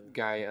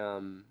 Guy.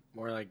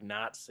 More like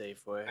not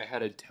Safeway. I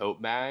had a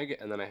tote bag,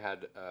 and then I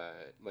had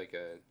like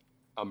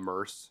a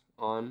merce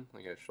on,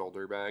 like a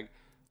shoulder bag.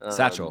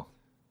 Satchel.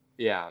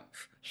 Yeah.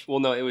 Well,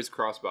 no, it was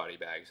crossbody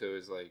bag, so it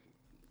was like,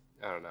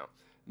 I don't know.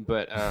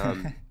 But,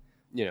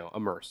 you know, a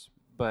merce.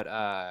 But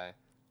I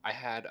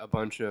had a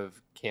bunch of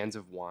cans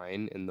of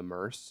wine in the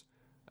merce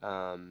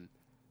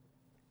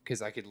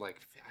because I could,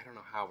 like, I don't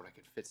know how, but I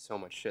could fit so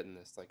much shit in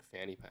this, like,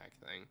 fanny pack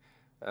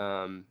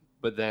thing.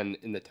 But then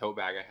in the tote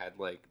bag, I had,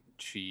 like,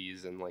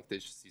 cheese and, like,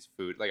 there's just these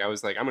food. Like, I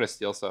was like, I'm going to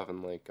steal stuff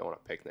and, like, go on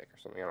a picnic or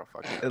something. I don't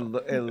fucking know.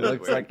 It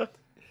looks like...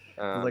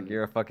 like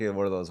you're fucking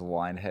one of those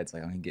wine heads.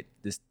 Like, I'm gonna get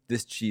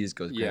this cheese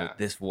goes great with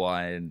this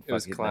wine. It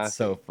was classic. That's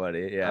so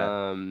funny.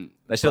 Yeah.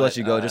 They should let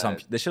you go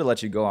they should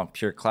let you go on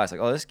pure class.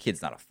 Like, oh, this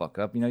kid's not a fuck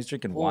up. You know, he's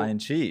drinking wine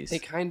and cheese. They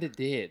kind of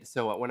did.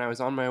 So when I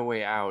was on my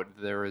way out,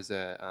 there was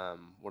a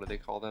what do they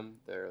call them?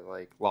 They're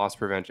like loss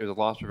prevention. It was a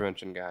loss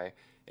prevention guy,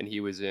 and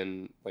he was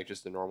in like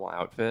just a normal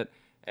outfit.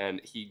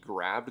 and he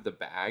grabbed the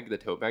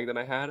tote bag that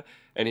I had,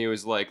 and he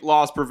was like,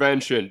 "Loss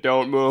prevention,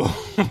 don't move."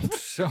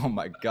 Oh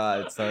my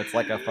god! So it's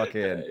like a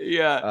fucking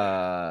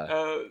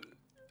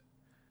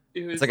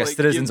it's like a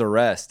citizen's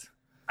arrest.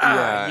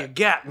 You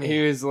got me.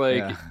 He was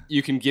like,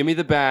 "You can give me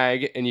the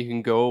bag, and you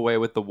can go away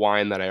with the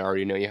wine that I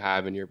already know you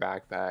have in your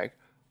backpack,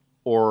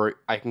 or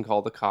I can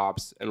call the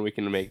cops, and we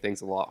can make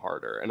things a lot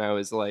harder." And I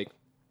was like,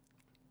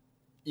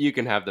 "You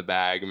can have the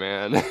bag,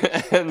 man."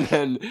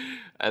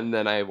 and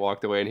then I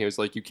walked away, and he was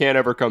like, "You can't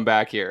ever come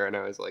back here." And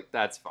I was like,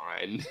 "That's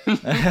fine."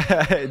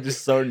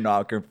 Just so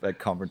not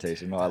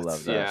confrontational. I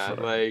love that.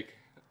 Yeah, like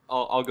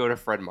I'll go to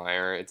Fred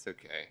Meyer. It's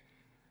okay.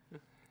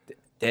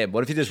 Damn,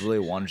 what if he just really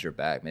wanted your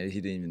bag? Maybe he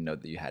didn't even know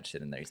that you had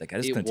shit in there. He's like, I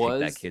just couldn't take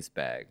that kid's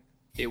bag.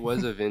 It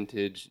was a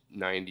vintage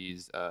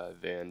 90s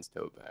Vans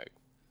tote bag.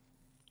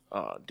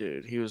 Oh,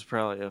 dude, he was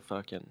probably a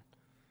fucking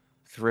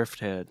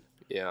thrift head.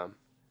 Yeah.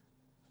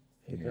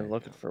 He'd been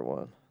looking for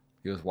one.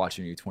 He was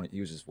watching you. He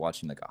was just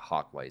watching like a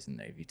hawk while he's in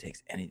there. If he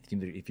takes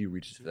anything, if he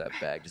reaches for that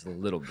bag just a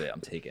little bit, I'm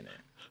taking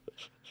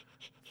it.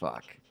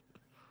 Fuck.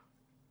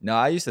 No,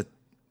 I used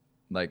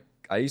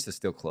to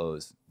steal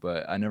clothes,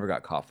 but I never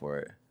got caught for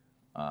it.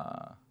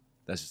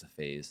 That's just a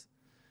phase.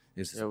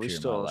 We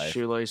stole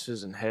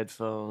shoelaces and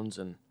headphones,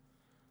 and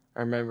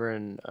I remember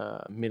in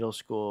middle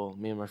school,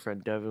 me and my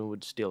friend Devin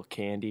would steal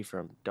candy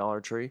from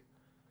Dollar Tree,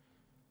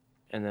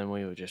 and then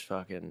we would just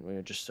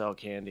sell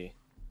candy.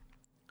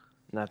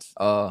 And that's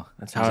how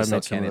I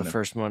made some of the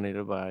first money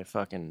to buy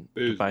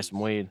some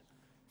weed.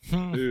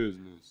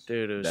 Business.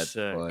 Dude, it was That's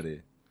sick.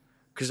 funny.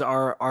 Because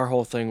our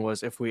whole thing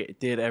was, if we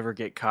did ever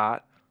get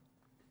caught,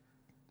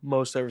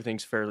 most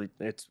everything's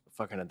it's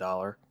fucking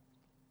 $1.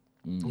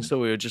 Mm-hmm. So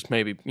we would just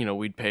maybe,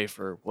 we'd pay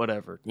for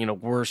whatever,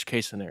 worst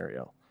case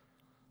scenario.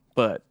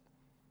 But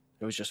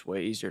it was just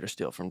way easier to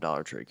steal from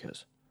Dollar Tree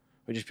because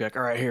we'd just be like,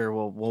 all right, here,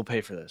 we'll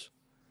pay for this.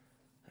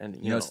 And,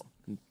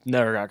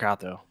 never got caught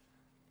though.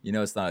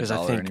 It's not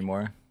 $1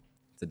 anymore.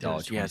 It's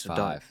 $1.25. Yeah, it's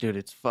 $1. Dude,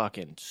 it's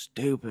fucking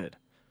stupid.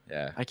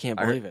 Yeah. I can't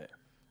believe it.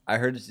 I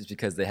heard it's just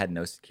because they had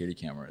no security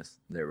cameras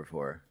there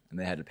before, and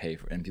they had to pay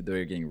for it, and people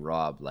were getting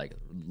robbed like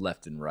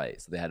left and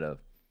right. So they had to.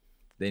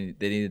 They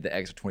needed the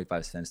extra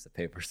 25 cents to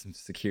pay for some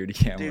security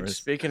cameras. Dude,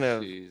 speaking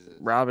of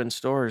robbing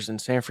stores in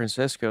San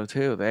Francisco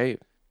too,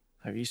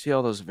 have you seen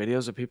all those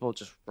videos of people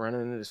just running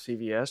into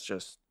CVS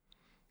just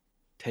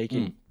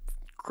taking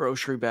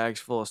grocery bags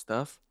full of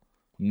stuff?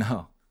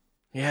 No.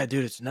 Yeah,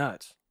 dude, it's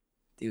nuts.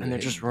 Dude, and they're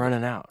just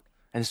running out,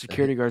 and the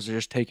security guards are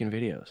just taking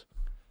videos.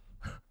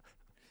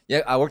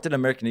 Yeah, I worked at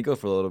American Eagle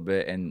for a little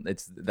bit, and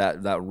it's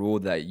that rule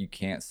that you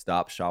can't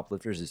stop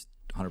shoplifters is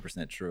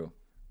 100% true.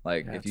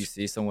 Like, if you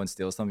see someone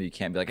steal something, you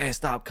can't be like, hey,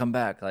 stop, come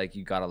back. Like,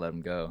 you got to let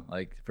them go.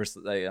 Like, first,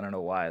 I don't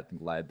know why. I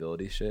think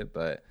liability shit.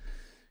 But,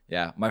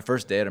 yeah, my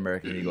first day at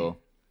American Eagle,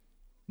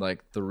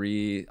 like,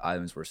 3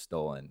 items were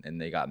stolen, and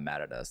they got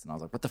mad at us. And I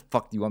was like, what the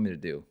fuck do you want me to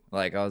do?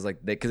 Like, I was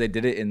like, because they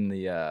did it in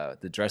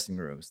the dressing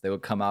rooms. They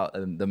would come out,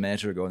 and the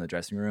manager would go in the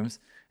dressing rooms,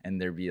 and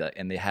there'd be like,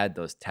 and they had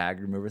those tag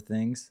remover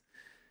things.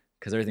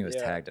 Because everything was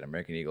tagged at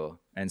American Eagle.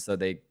 And so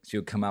she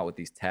would come out with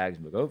these tags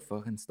and be like, oh,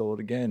 fucking stole it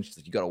again. She's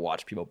like, you got to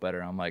watch people better.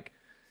 And I'm like,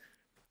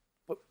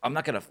 I'm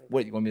not gonna.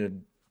 What, you want me to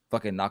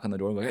fucking knock on the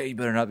door? I'm like, hey, you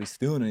better not be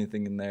stealing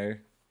anything in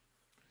there.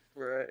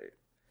 Right.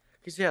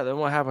 Because then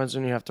what happens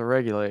when you have to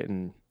regulate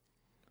and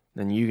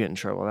then you get in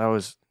trouble?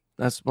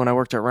 That's when I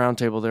worked at Round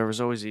Table. There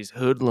was always these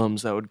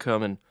hoodlums that would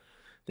come and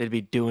they'd be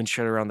doing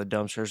shit around the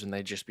dumpsters and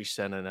they'd just be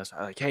sending us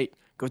like, hey,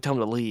 go tell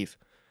them to leave.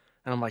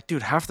 And I'm like,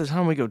 dude, half the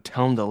time we go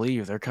tell them to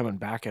leave, they're coming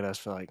back at us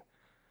for like,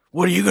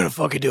 what are you gonna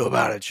fucking do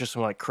about it? It's just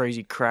some like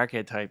crazy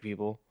crackhead type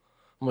people.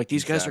 I'm like,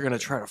 these guys are gonna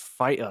try to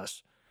fight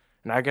us.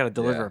 And I got to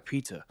deliver a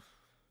pizza.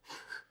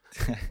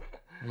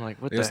 I'm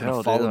like, what the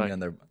hell, dude?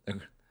 They're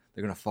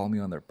going to follow me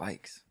on their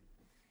bikes.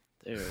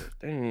 Dude,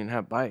 they didn't even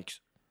have bikes.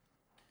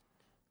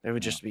 They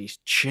would just be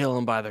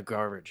chilling by the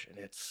garbage. And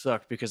it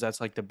sucked because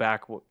that's like the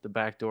back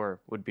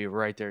door would be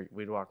right there.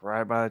 We'd walk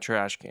right by the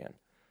trash can.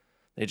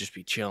 They'd just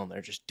be chilling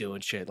there, just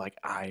doing shit, like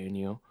eyeing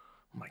you.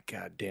 I'm like,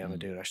 God damn it,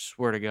 dude. I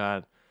swear to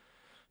God,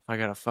 if I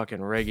got to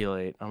fucking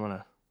regulate, I'm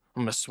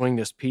gonna swing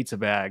this pizza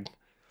bag.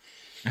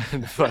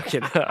 And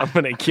fucking, I'm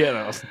gonna get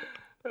him.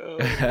 Oh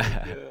my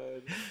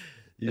God.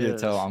 You didn't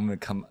tell him I'm gonna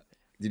come.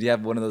 Did you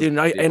have one of those? Dude,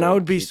 I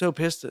would be so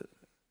pissed.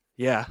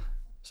 Yeah,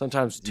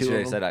 sometimes two.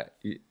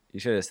 You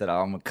should have said,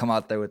 I'm gonna come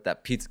out there with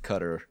that pizza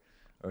cutter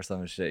or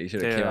some shit. You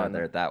should have came out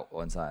there at that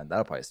one time.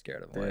 That'll probably scare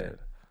them away.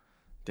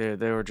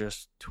 Dude, they were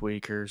just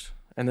tweakers.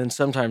 And then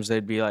sometimes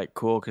they'd be like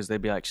cool because they'd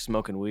be like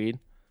smoking weed.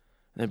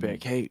 And they'd be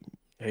like, hey,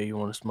 you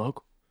want to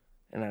smoke?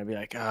 And I'd be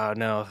like, oh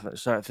no,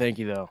 sorry, thank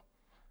you though.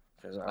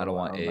 I don't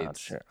want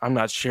AIDS. I'm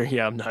not sure.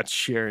 Yeah, I'm not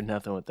sharing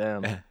nothing with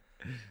them. I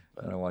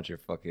don't want your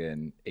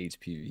fucking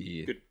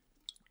HPV.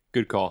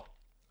 Good call.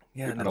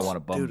 Yeah, I don't want a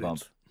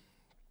bump.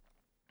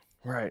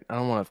 Right. I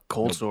don't want a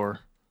cold sore.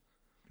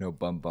 No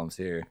bumps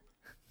here.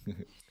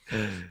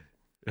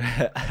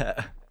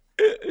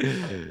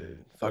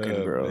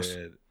 Fucking gross.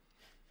 Man.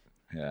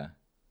 Yeah.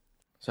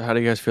 So how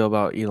do you guys feel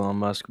about Elon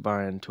Musk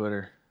buying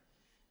Twitter?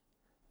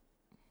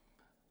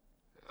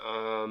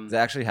 Is it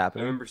actually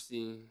happening? I remember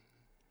seeing.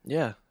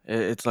 Yeah,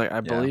 it's like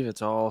I believe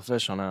it's all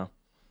official now.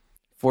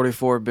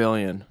 44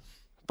 billion,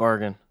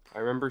 bargain. I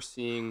remember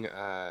seeing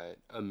a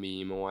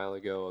meme a while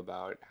ago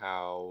about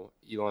how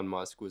Elon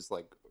Musk was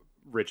like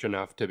rich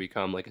enough to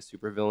become like a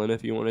supervillain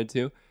if he wanted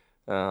to.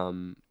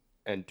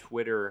 And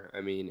Twitter,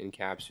 I mean,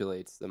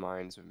 encapsulates the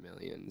minds of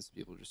millions.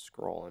 People just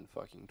scroll on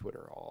fucking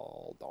Twitter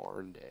all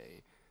darn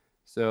day.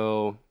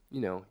 So,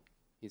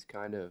 he's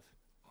kind of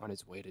on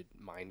his way to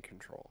mind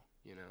control,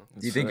 Do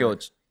you think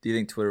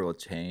Twitter will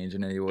change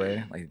in any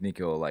way? Like, you think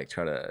it'll like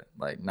try to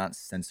like not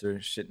censor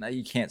shit? Now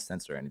you can't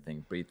censor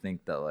anything, but you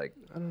think that like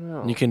I don't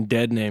know. You can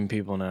dead name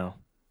people now.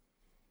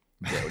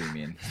 Yeah, what do you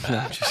mean? No,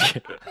 I'm just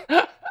kidding.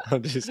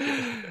 I'm just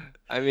kidding.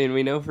 I mean,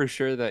 we know for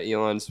sure that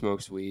Elon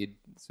smokes weed,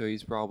 so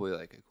he's probably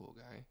like a cool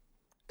guy.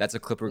 That's a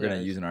clip we're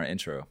gonna use in our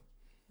intro.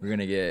 We're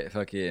gonna get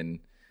fucking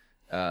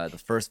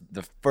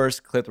the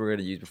first clip we're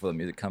gonna use before the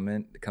music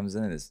comes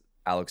in is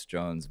Alex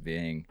Jones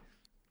being,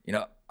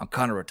 I'm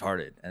kind of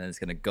retarded, and then it's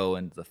gonna go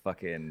into the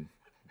fucking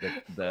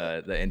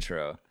the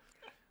intro.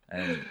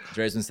 And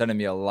Dre's been sending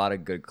me a lot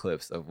of good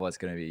clips of what's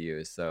gonna be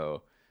used.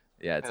 So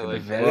yeah, it's gonna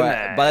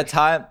be by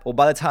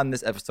the time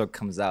this episode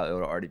comes out,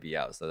 it'll already be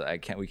out. So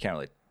we can't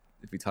really,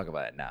 if we talk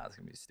about it now, it's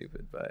gonna be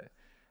stupid. But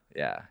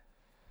yeah,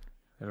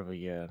 it'll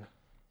be good.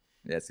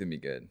 Yeah, it's gonna be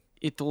good.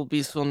 It will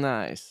be so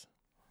nice.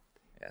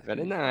 Yeah,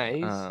 very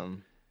nice.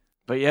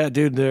 But yeah,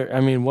 dude,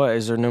 what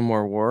is there no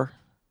more war?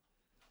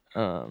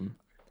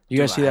 You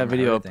guys see that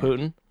video of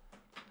Putin?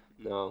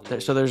 No.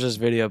 So there's this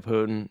video of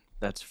Putin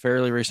that's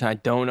fairly recent. I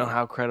don't know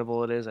how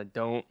credible it is. I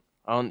don't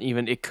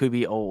even. It could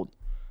be old,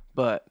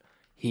 but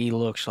he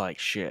looks like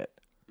shit.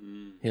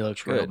 He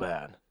looks real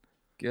bad.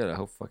 Good. I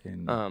hope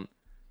fucking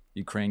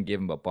Ukraine gave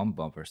him a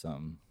bump or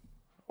something.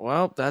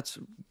 Well, that's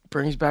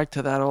brings back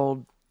to that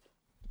old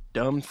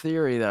dumb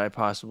theory that I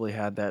possibly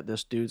had that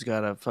this dude's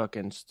got a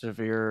fucking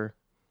severe,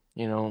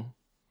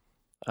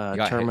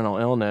 terminal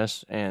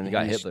illness, and he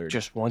got Hitler.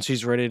 Just once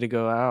he's ready to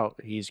go out,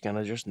 he's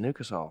gonna just nuke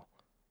us all.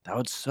 That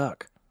would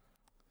suck.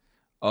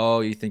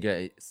 Oh, you think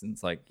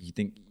since like you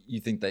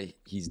think that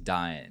he's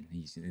dying,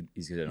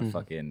 he's gonna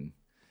fucking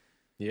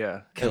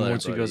kill everybody.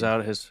 Once he goes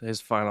out,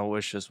 his final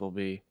wishes will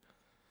be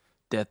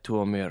death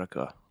to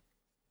America.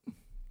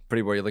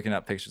 Pretty boy, you're looking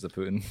at pictures of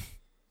Putin.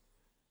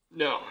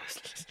 No.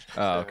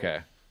 Oh, okay.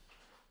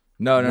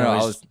 No. I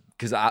was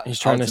because he's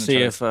trying to see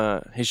if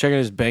he's checking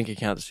his bank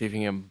account to see if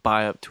he can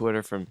buy up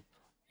Twitter from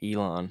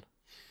Elon.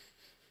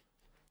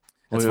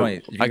 That's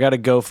funny. I got a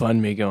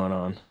GoFundMe going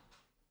on.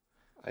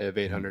 I have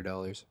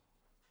 $800.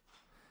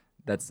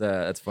 That's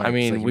funny. I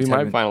mean, we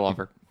might final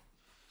offer.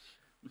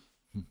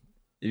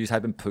 If you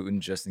type in Putin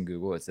just in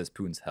Google, it says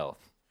Putin's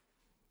health.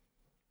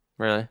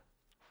 Really?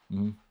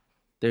 Mm-hmm.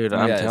 Dude,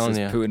 I'm telling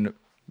you.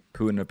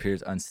 Putin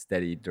appears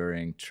unsteady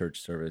during church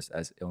service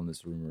as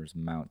illness rumors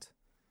mount.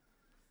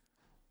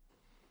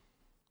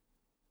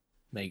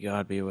 May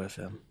God be with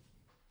him.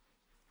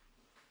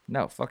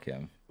 No, fuck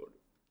him.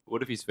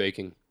 What if he's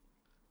faking?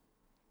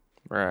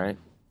 Right.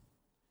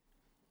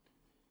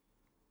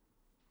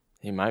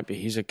 He might be.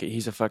 He's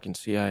a fucking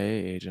CIA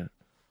agent.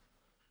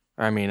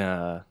 I mean,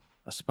 a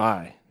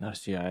spy, not a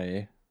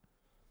CIA.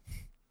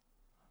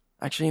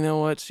 Actually, you know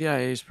what?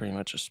 CIA is pretty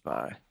much a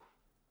spy.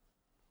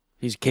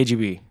 He's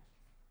KGB.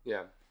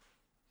 Yeah.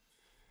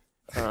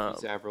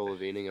 He's Avril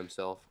Lavigne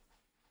himself.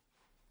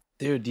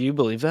 Dude, do you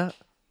believe that?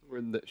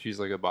 She's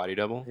like a body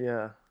double?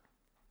 Yeah.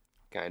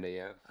 Kinda,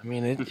 yeah. I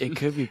mean, it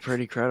could be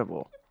pretty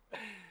credible.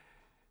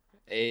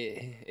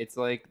 It's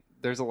like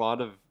there's a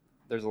lot of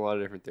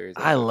different theories.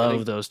 I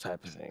love those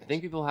type of things. I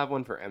think people have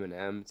one for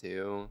Eminem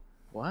too.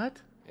 What?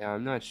 Yeah,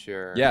 I'm not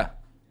sure. Yeah,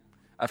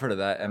 I've heard of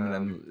that.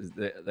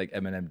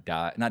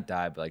 Eminem not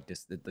died, but like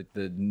just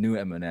the new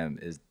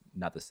Eminem is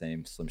not the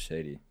same Slim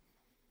Shady.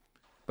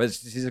 But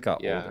he's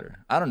got older.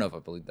 I don't know if I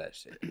believe that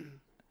shit.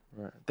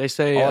 Right. They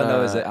say all I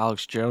know is that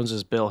Alex Jones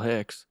is Bill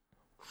Hicks.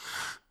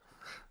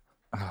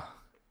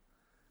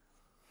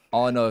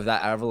 All I know is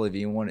that Avril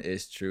Lavigne one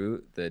is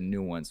true. The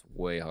new one's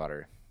way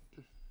hotter.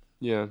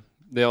 Yeah.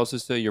 They also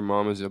say your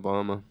mom is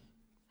Obama.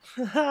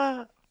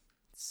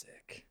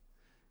 Sick.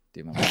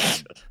 Dude,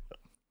 my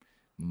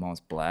mom's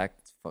black.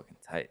 It's fucking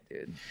tight,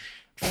 dude.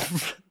 I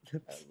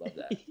love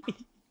that.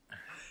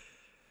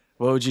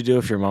 What would you do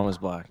if your mom was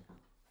black?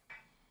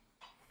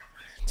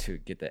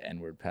 Dude, get the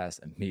N-word pass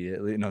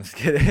immediately. No, I'm just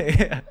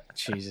kidding.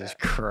 Jesus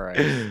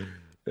Christ.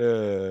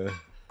 I'd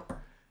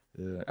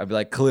be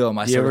like, Khalil, am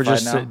I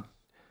certified now?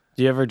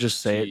 Do you ever just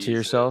say it to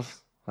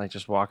yourself? Like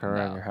just walking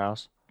around your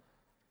house?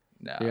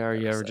 No. Yeah, are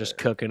you ever just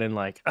cooking and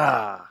like,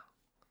 No,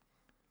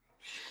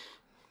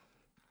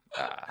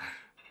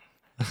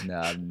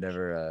 I've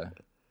never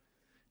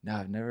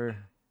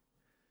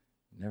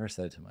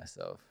said it to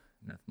myself.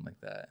 Nothing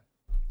like that.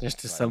 Just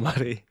to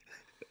somebody.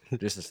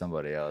 Just to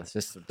somebody else.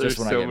 Just there's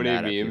when so I get many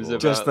mad memes at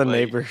about just the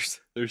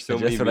neighbors. There's so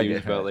many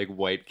memes about like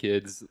white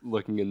kids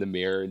looking in the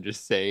mirror and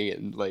just saying it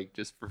and like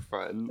just for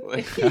fun.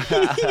 Like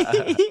fuck.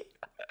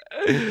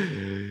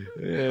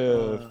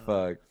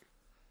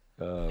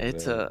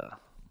 It's a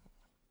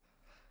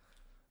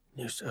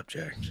new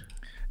subject.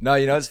 No,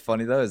 you know what's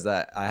funny though is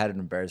that I had an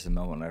embarrassing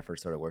moment when I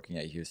first started working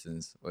at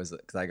Houston's. Was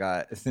because I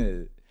got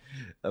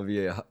I'll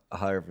be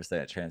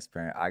 100%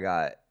 transparent. I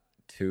got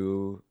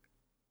two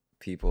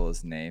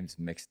people's names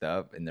mixed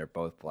up, and they're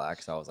both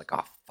black. So I was like,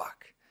 oh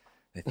fuck.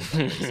 They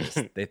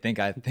think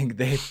I'm racist. I think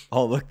they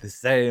all look the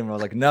same. I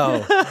was like,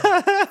 no,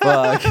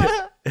 fuck.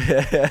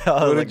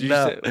 What did you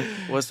say?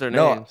 What's their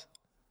names?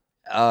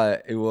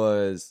 It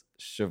was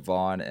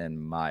Siobhan and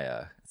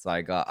Maya. So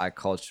I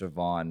called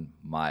Siobhan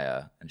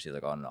Maya, and she's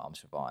like, "Oh no, I'm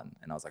Siobhan,"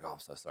 and I was like, "Oh, I'm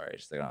so sorry."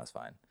 She's like, "No, it's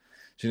fine."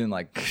 She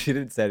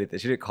didn't say anything.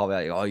 She didn't call me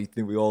out. Like, "Oh, you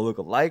think we all look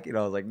alike?" You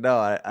know, I was like, "No,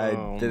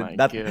 I didn't.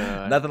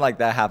 Nothing like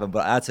that happened."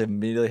 But that's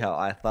immediately how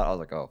I thought. I was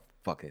like, "Oh,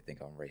 fuck, they think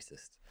I'm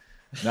racist."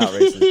 Not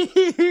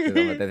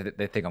racist.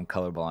 They think I'm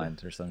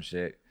colorblind or some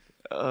shit.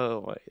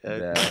 Oh my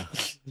god! Yeah.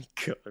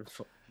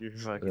 You're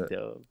fucking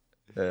dumb.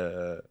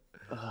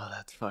 Oh,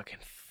 that's fucking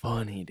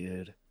funny,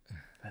 dude.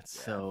 That's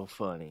so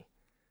funny.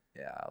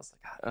 Yeah, I was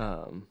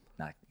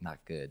like, not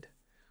good.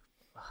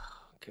 Oh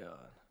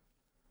god.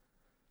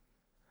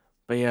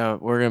 But yeah,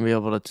 we're gonna be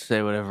able to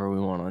say whatever we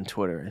want on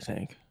Twitter, I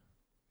think.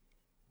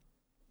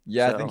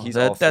 Yeah, so I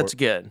think that's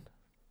good.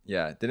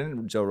 Yeah,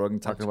 didn't Joe Rogan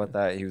talk about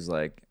that? He was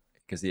like,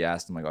 because he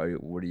asked him like,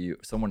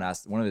 someone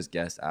asked, one of his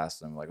guests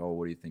asked him like, oh,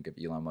 what do you think of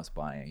Elon Musk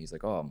buying it? He's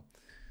like, oh,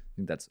 I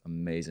think that's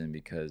amazing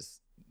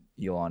because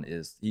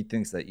he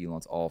thinks that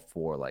Elon's all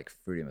for like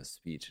freedom of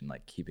speech and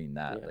like keeping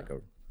that like a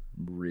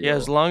real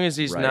as long as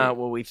he's not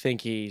what we think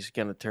he's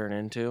gonna turn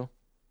into.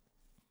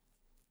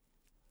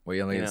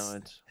 Well,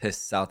 his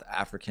South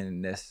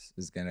Africanness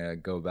is gonna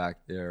go back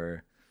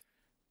there,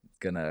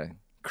 gonna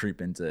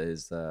creep into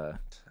his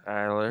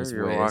Tyler,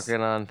 you're ways.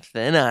 Walking on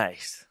thin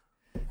ice.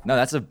 No,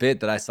 that's a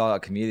bit that I saw a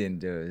comedian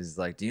do. He's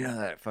like, do you know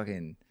that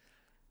fucking?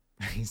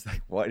 He's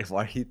like, what?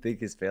 Why do you think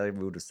his family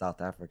moved to South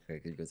Africa?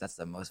 He goes, that's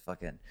the most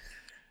fucking.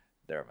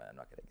 Never mind, I'm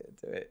not gonna get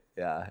into it.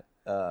 Yeah.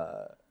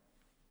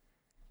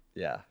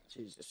 Yeah.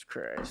 Jesus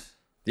Christ.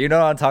 Do you know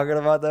what I'm talking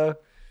about though?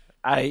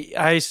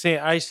 I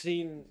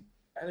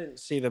didn't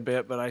see the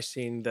bit, but I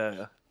seen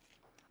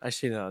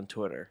it on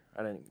Twitter.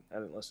 I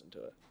didn't listen to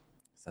it.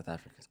 South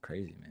Africa's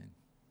crazy,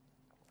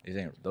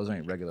 man. Those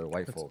ain't regular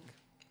white folk.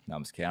 No,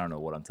 I'm just kidding. I don't know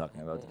what I'm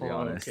talking about, to be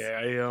honest.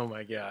 Okay. Oh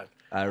my god.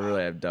 I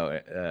really have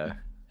don't.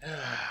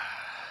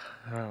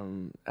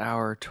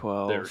 Hour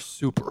 12. They're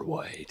super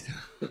white.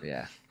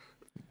 Yeah.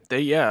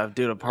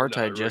 Dude,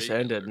 apartheid just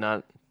ended.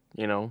 Not,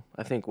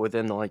 I think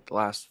within the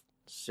last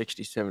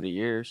 60, 70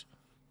 years.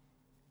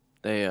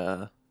 They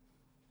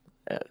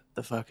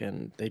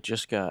they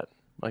just got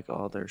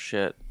all their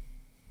shit.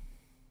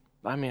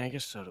 I mean, I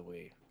guess so do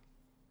we.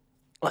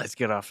 Let's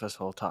get off this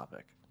whole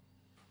topic.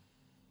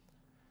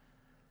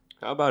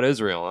 How about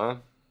Israel,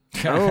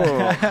 huh?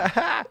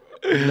 Oh,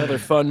 another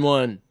fun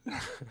one.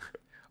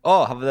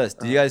 Oh, how about this?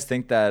 Do you guys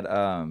think that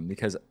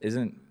because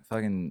isn't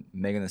fucking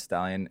Megan Thee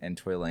Stallion and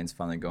Tory Lanez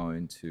finally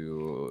going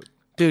to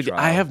Dude, trial?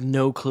 I have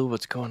no clue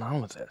what's going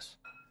on with this.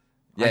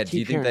 Yeah, do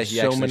you think that he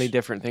so many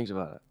different things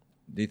about it?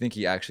 Do you think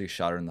he actually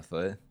shot her in the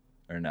foot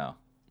or no?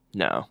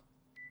 No.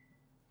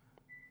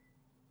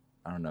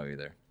 I don't know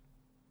either.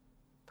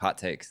 Hot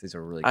takes. These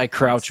are really. I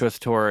crouch with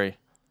Tory.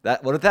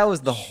 What if that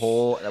was the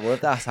whole? What if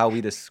that's how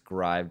we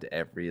described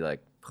every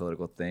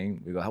political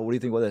thing? We go, what do you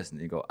think about this? And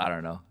you go, I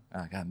don't know.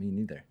 Oh, God, me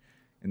neither.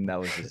 And that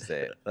was just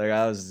it.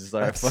 I was just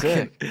like,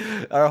 fucking.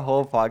 Our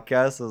whole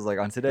podcast was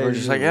on today. We're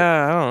just I don't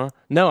know.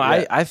 No,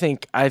 yeah. I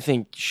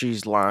think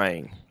she's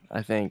lying.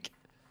 I think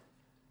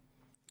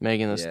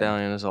Megan Thee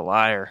Stallion is a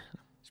liar.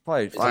 She's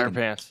probably liar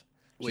pants.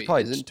 Wait,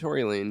 isn't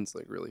Tory Lanez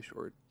really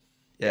short?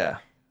 Yeah,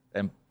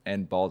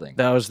 and balding.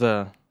 That was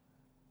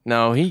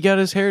No, he got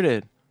his hair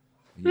did.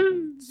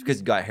 Just because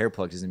you got hair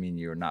plugs doesn't mean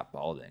you're not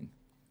balding.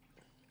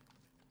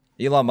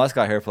 Elon Musk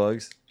got hair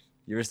plugs.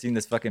 You ever seen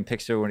this fucking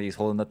picture when he's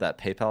holding up that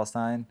PayPal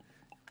sign?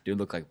 Dude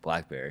looked like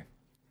BlackBerry.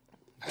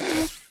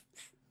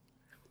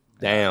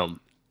 Damn.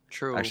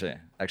 True.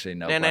 Actually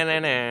no.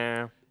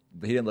 Nah.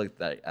 But he didn't look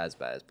as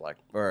bad as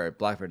BlackBerry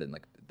didn't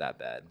look that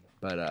bad.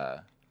 But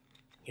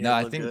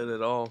I think good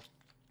at all.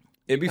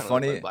 It'd be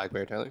funny. Like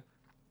BlackBerry, Tyler.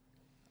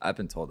 I've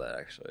been told that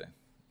actually.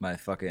 My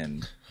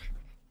fucking.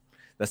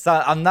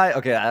 I'm not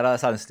okay. I know that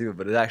sounds stupid,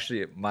 but it's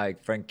actually my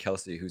friend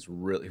Kelsey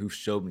who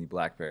showed me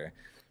BlackBerry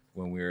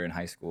when we were in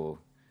high school.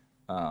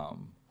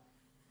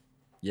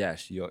 Yeah,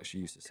 she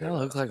used to say. That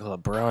looks like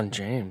LeBron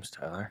James,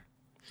 Tyler.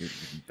 Even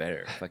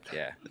better. Fuck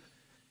yeah.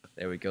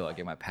 There we go. I'll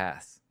get my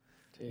pass.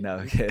 Dude, no,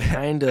 okay.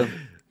 Kind of.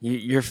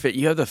 You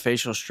have the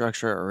facial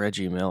structure of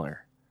Reggie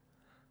Miller.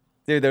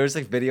 Dude, there was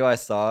video I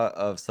saw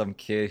of some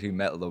kid who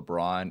met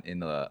LeBron in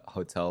the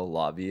hotel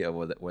lobby of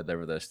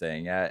whatever they're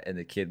staying at, and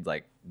the kid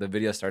the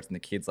video starts and the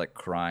kid's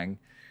crying,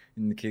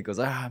 and the kid goes,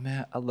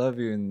 man, I love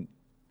you, and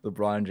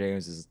LeBron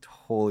James is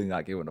totally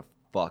not giving a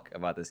fuck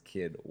about this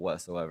kid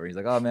whatsoever. He's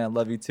like, oh man, I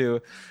love you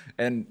too,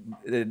 and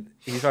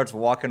he starts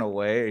walking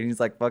away, and he's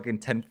fucking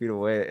 10 feet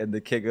away, and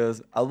the kid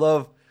goes, I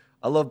love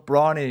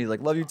Bronny. He's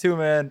like, love you too,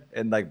 man,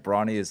 and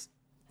Bronny is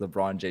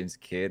LeBron James'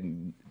 kid,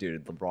 and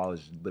dude, LeBron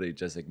was literally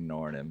just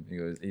ignoring him.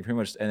 He pretty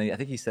much, and I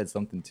think he said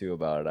something too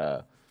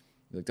about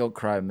Like, don't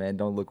cry, man.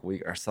 Don't look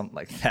weak, or something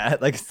like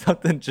that. Like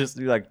something just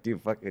be like,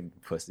 dude, fucking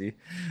pussy.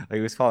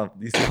 Like he's calling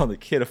the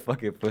kid a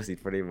fucking pussy,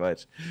 pretty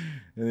much.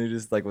 And he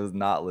just like was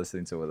not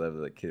listening to whatever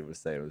the kid was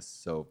saying. It was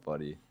so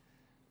funny.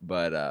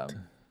 But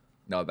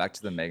no, back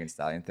to the Megan Thee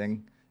Stallion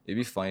thing. It'd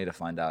be funny to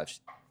find out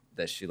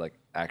that she like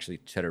actually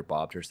cheddar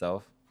bobbed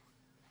herself.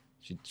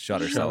 She shot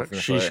herself in the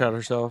foot. She shot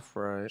herself,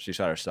 right? She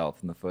shot herself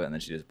in the foot, and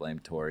then she just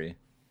blamed Tori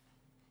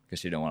because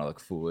she didn't want to look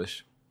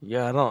foolish.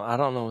 Yeah, I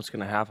don't know what's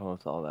gonna happen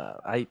with all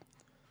that.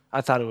 I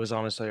thought it was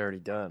honestly already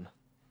done.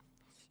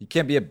 You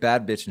can't be a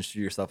bad bitch and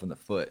shoot yourself in the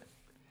foot.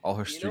 All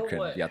her street cred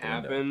would be out the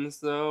window. What happens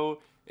though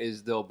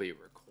is they'll be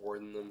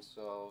recording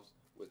themselves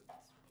with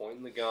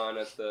pointing the gun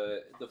at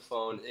the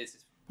phone. It's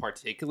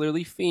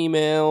particularly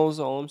females.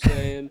 All I'm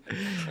saying.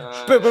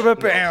 No,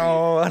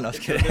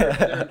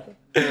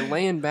 they're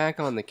laying back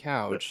on the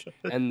couch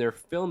and they're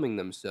filming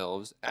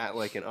themselves at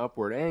like an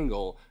upward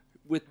angle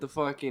with the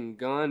fucking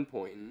gun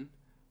pointing.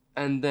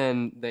 And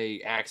then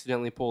they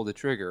accidentally pull the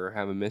trigger or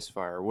have a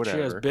misfire or whatever.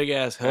 She has big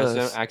ass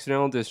hoods.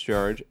 Accidental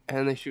discharge,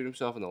 and they shoot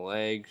himself in the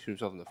leg, shoot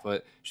himself in the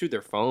foot, shoot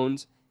their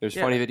phones. There's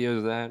funny videos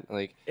of that,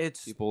 like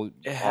people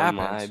on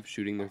live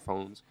shooting their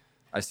phones.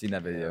 I've seen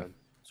that video.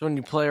 It's when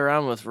you play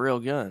around with real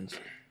guns.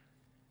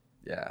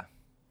 Yeah.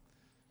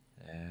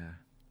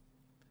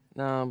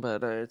 No,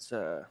 but it's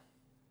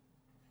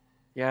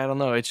yeah, I don't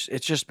know. It's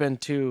just been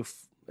too.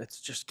 It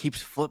just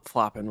keeps flip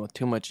flopping with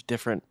too much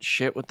different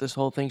shit with this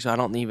whole thing, so I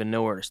don't even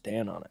know where to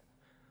stand on it.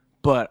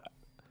 But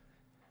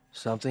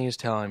something is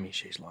telling me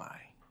she's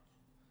lying.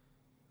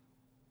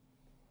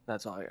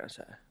 That's all I gotta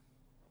say.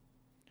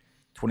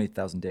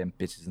 20,000 damn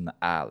bitches in the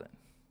island.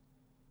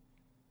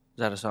 Is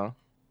that a song?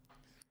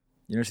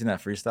 You ever seen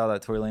that freestyle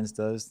that Tory Lanez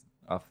does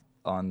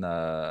on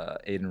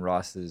Aiden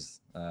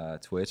Ross's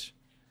Twitch?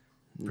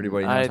 Pretty boy,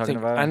 you know what I'm talking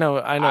about? I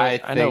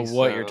know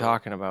what you're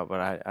talking about, but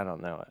I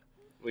don't know it.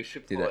 We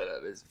should pull it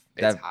up.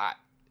 It's hot.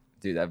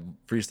 Dude, that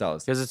freestyle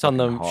is because it's on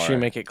the hard. She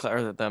Make It Clap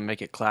or the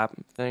Make It Clap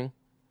thing.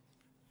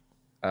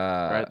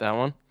 Right, that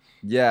one?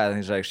 Yeah, I think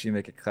it's like She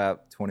Make It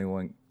Clap,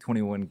 21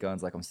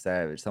 guns like I'm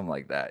savage, something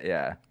like that.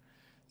 Yeah.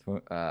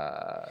 Freestyle.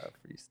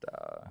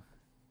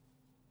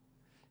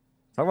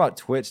 Talk about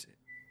Twitch.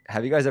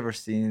 Have you guys ever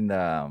seen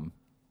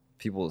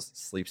people's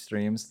sleep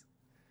streams?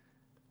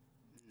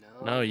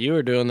 No, you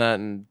were doing that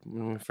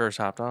when we first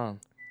hopped on.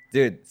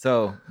 Dude,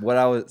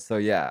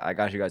 yeah, I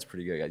got you guys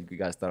pretty good. You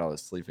guys thought I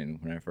was sleeping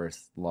when I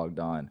first logged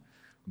on.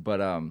 But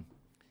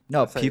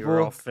no, people you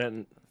were all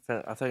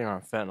I thought you were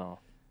on fentanyl.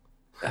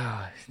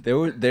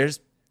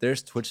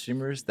 There's Twitch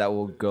streamers that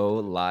will go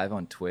live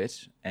on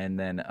Twitch and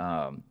then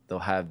they'll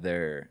have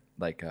their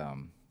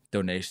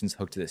donations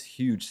hooked to this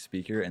huge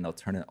speaker and they'll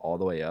turn it all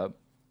the way up.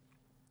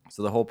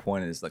 So the whole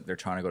point is like they're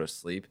trying to go to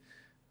sleep,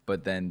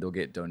 but then they'll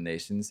get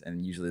donations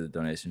and usually the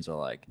donations are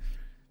like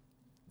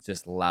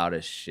just loud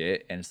as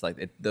shit, and it's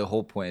like the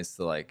whole point is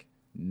to like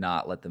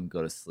not let them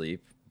go to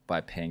sleep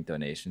by paying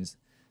donations.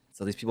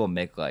 So these people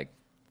make like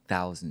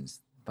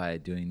thousands by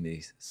doing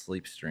these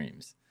sleep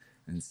streams,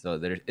 and so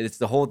it's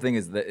the whole thing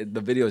is that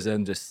the video is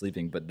them just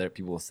sleeping, but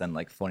people will send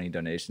like funny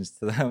donations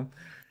to them.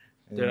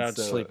 Dude, I'd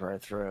sleep right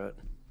through it.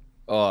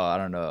 Oh, I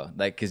don't know,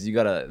 like because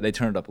they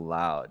turn it up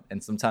loud,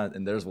 and sometimes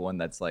there's one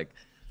that's like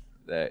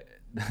the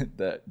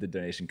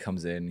donation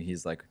comes in,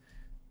 he's like,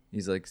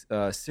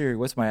 Siri,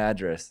 what's my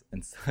address?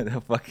 And so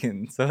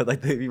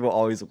the people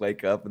always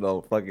wake up and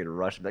they'll fucking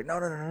rush and be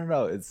like,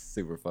 no. It's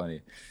super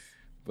funny.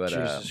 But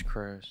Jesus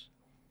Christ.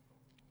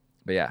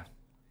 But yeah.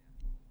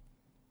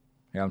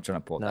 I'm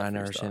trying to pull up that I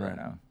never seen right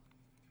that. now.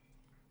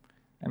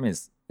 I mean,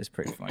 it's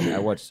pretty funny.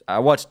 I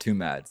watched Two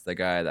Mads, the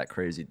guy, that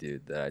crazy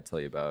dude that I tell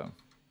you about.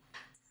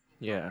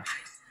 Yeah.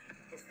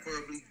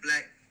 Preferably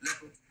black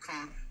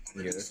leprechaun.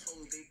 You get this?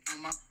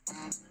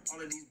 All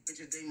of these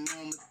bitches, they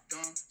know I'm a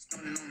dumb.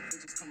 Stunning on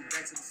bitches, coming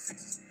back to the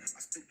sixes. I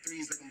spit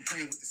threes like I'm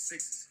playing with the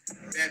sixes.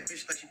 Bad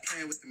bitch like she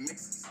playing with the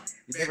mixes.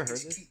 You've never heard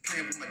this? Keep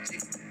playing with my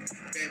jigs.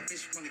 Bad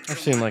bitch wanna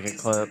I've seen like a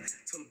clip.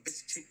 Told a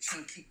bitch chick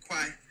trying to keep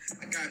quiet.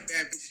 I got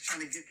bad bitches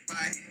trying to get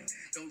by.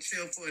 Don't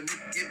chill for a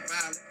nigga get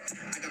violent.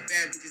 I got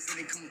bad bitches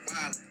and they come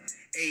wild.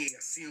 Hey,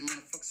 I see them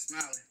motherfuckers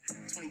smiling.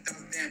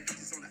 20,000 damn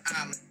bitches on the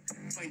island.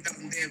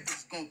 20,000 damn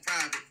bitches going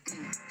private.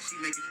 She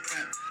make it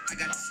clap. I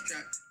got the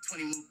strap.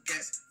 20 more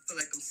gats. Feel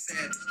like I'm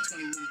savage.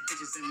 20 more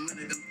bitches and none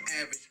of them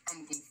average.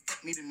 I'm gonna fuck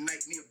me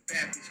tonight, me a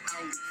bad bitch.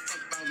 I don't give a fuck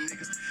about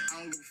niggas. I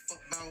don't give a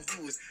fuck about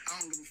hoes. I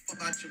don't give a fuck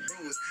about your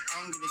bros. I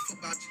don't give a fuck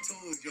about your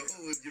toes, your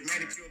hoes, your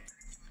manicure.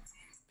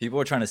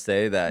 People are trying to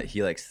say that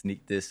he like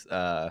sneaked this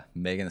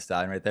Megan Thee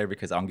Stallion right there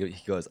because I don't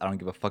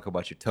give a fuck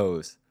about your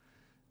toes.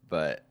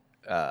 But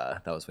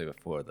that was way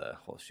before the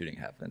whole shooting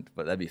happened.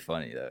 But that'd be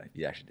funny though if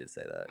he actually did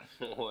say that.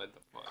 What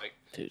the fuck?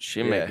 Dude,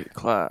 she make it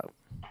clap.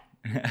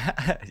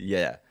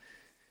 Yeah.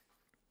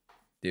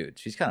 Dude,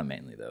 she's kind of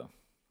manly though.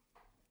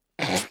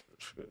 Not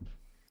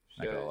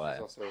gonna lie.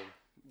 She's also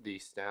the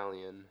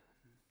stallion.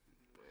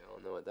 I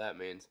don't know what that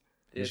means.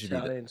 The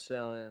Italian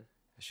stallion.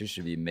 She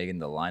should be Megan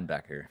the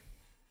linebacker.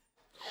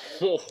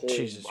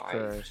 Jesus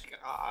Christ.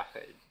 God.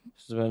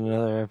 This has been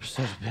another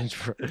episode of Bench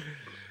Press.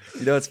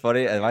 You know what's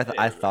funny?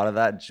 I thought of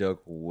that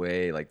joke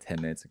way like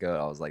 10 minutes ago.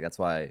 I was like, that's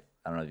why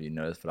I don't know if you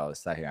noticed, but I was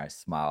sat here and I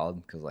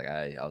smiled because like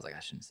I was like I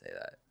shouldn't say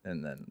that.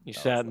 And then you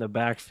sat in the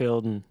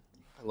backfield and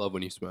I love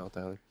when you smile,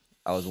 Tyler.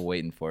 I was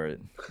waiting for it.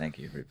 Thank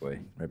you, Free Boy.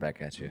 Right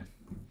back at you.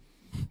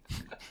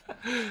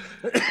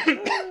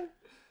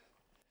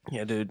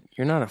 yeah, dude,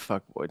 you're not a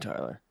fuckboy,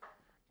 Tyler.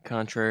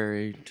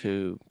 Contrary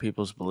to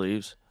people's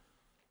beliefs.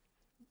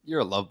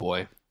 You're a love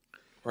boy.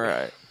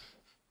 Right.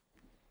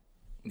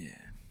 Yeah.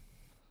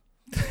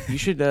 You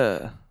should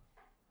do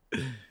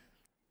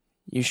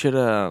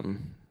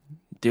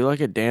like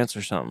a dance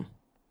or something.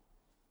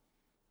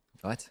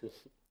 What?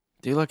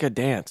 Do like a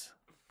dance.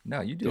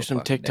 No, you do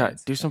some TikTok.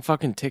 Dance. Do some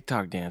fucking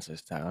TikTok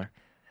dances, Tyler.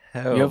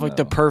 Hell you have like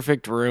the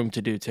perfect room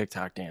to do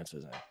TikTok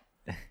dances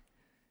in.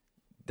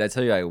 Did I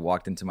tell you I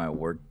walked into my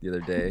work the other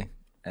day,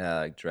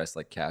 dressed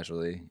like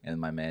casually, and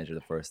my manager,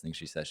 the first thing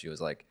she said, she was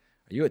like,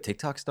 "Are you a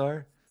TikTok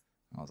star?"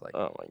 I was like,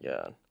 "Oh my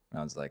god!" And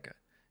I was like, "Are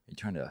you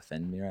trying to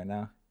offend me right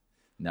now?"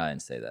 No, I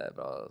didn't say that,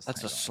 but I was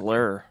that's a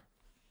slur.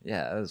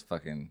 Yeah, that was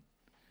fucking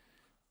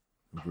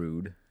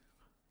rude.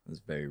 It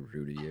was very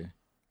rude of you.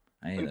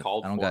 I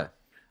don't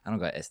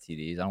got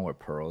STDs. I don't wear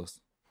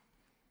pearls.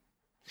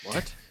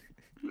 What?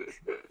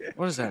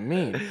 What does that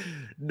mean?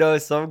 No,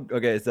 so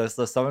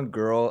some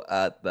girl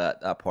at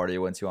that party I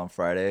went to on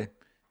Friday,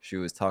 she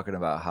was talking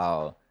about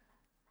how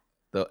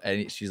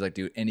she's like,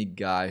 dude, any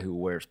guy who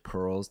wears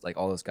pearls, like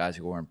all those guys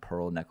who are wearing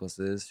pearl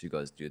necklaces, she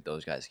goes, dude,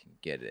 those guys can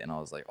get it. And I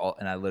was like,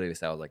 and I literally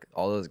said, I was like,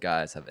 all those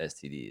guys have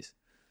STDs.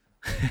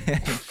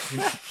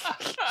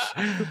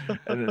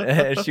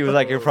 and she was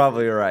like, you're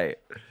probably right.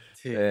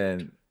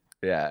 And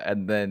yeah,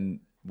 and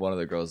then one of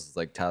the girls was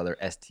like, Tyler,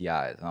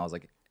 STIs. And I was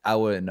like, I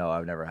wouldn't know.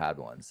 I've never had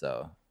one,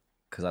 so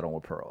because I don't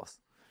wear pearls.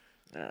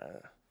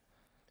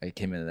 I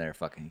came in there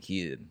fucking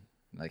heated.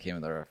 I came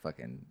in there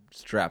fucking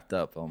strapped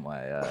up on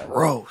my.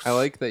 Gross. I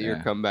like that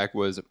your comeback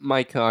was,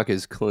 my cock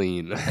is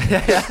clean.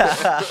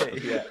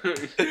 Yeah.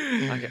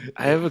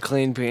 I have a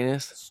clean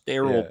penis.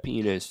 Sterile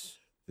penis.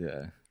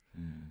 Yeah.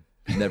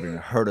 Never even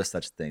heard of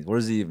such things. What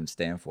does it even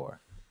stand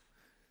for?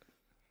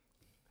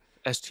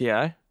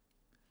 STI?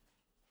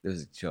 It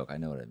was a joke. I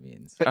know what it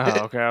means.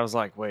 Oh, okay. I was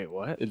like, wait,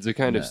 what? It's a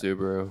kind of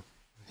Subaru.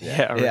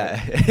 Yeah. Right.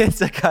 Yeah. It's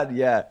a kind.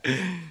 Yeah.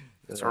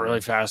 It's a really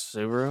fast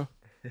Subaru.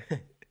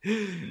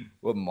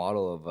 What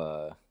model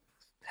of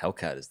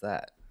Hellcat is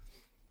that?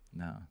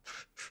 No.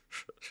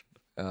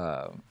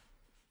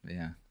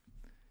 Yeah.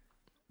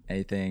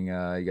 Anything?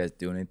 You guys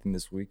doing anything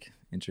this week?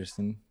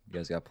 Interesting? You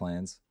guys got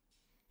plans?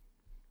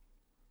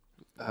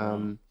 I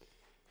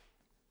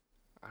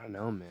don't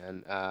know,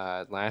 man.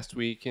 Last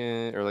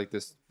weekend or like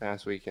this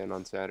past weekend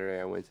on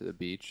Saturday, I went to the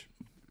beach.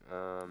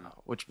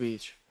 Which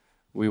beach?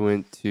 We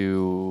went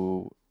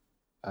to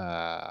we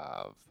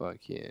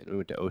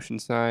went to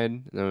Oceanside,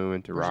 and then we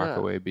went to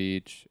Rockaway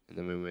Beach, and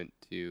then we went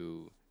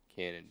to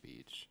Cannon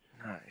Beach.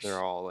 Nice. They're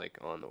all like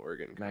on the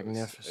Oregon coast.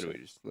 Magnificent. And we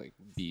just like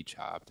beach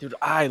hopped. Dude,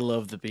 I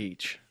love the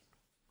beach.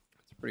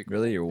 It's pretty cool.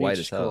 Really? You're white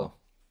as hell. Cool.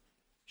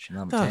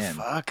 Shut the tan.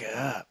 Fuck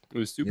up. It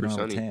was super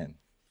sunny. Tan.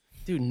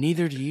 Dude,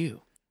 neither do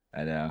you.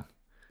 I know.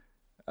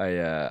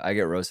 I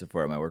get roasted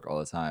for it at my work all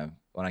the time.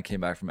 When I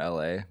came back from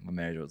LA, my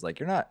manager was like,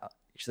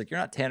 she's like, you're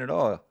not tan at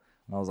all.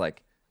 And I was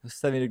like, it's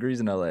 70 degrees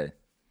in LA. And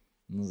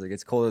I was like,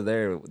 it's colder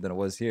there than it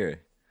was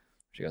here.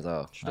 She goes,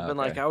 oh. Should have been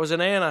like, I was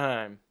in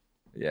Anaheim.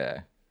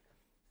 Yeah.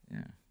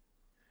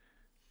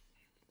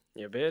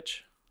 Yeah,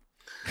 bitch.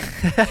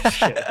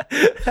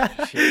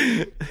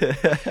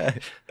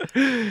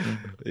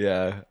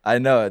 Yeah, I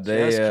know.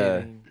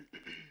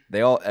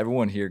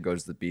 Everyone here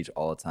goes to the beach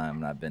all the time,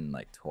 and I've been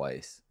like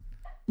twice.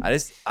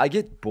 I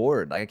get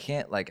bored. Like I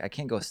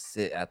can't go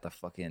sit at the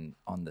fucking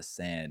on the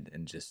sand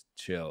and just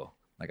chill.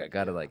 Like I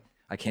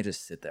can't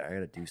just sit there. I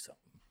gotta do something.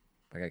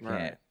 Like I can't.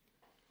 Right.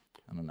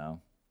 I don't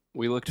know.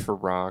 We looked for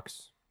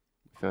rocks.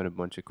 We found a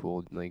bunch of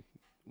cool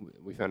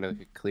we found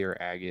like a clear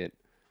agate.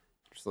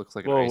 Just looks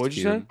like an ice what'd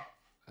cube.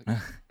 You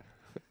say?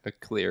 A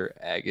clear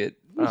agate.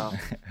 Oh.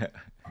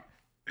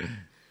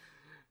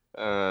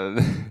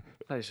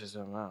 That's just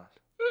so nice.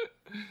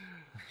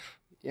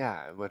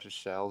 Yeah, a bunch of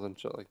shells and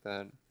shit like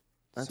that.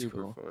 That's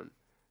super cool. fun.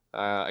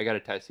 I got a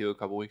tattoo a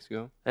couple weeks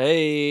ago.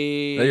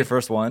 Hey. Is that your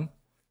first one?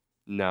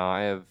 No,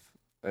 I have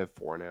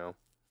 4 now.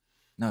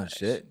 No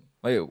shit.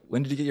 Wait,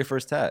 when did you get your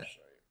first tat?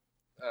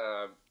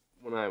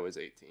 When I was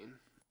 18.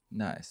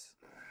 Nice.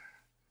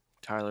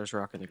 Tyler's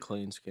rocking the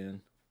clean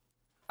skin.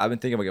 I've been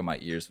thinking about getting my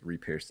ears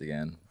re-pierced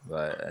again,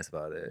 but that's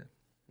about it.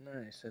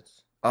 Nice.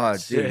 That's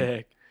sick.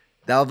 Dude.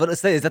 That I was about to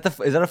say, is that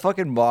a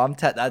fucking mom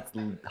tat? That's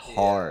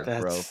hard,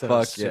 that's bro. So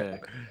Fuck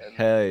sick. yeah.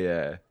 Hell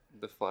yeah.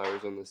 The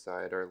flowers on the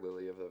side are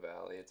lily of the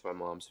valley. It's my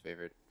mom's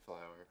favorite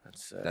flower.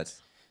 That's sick.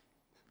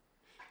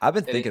 I've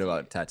been thinking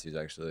about tattoos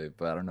actually,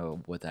 but I don't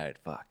know what that.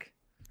 Fuck.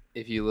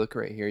 If you look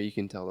right here, you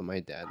can tell that my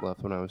dad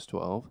left when I was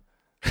 12.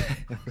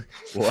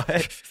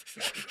 What?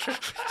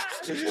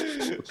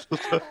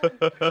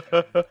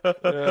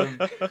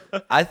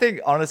 I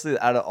think honestly,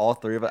 out of all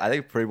three of us, I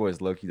think Pretty Boy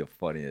is low-key the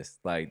funniest.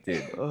 Like,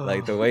 dude,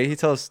 like the way he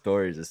tells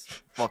stories is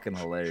fucking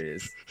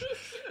hilarious.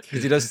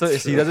 Because he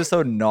does it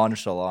so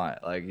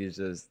nonchalant. Like he's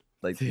just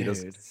like he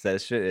just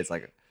says shit. It's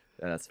like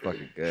that's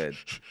fucking good.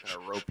 Gotta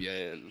rope you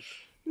in.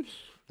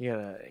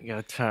 You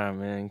gotta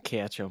time, man,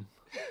 catch him.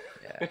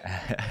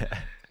 Yeah.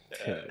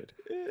 Dude.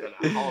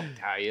 I'll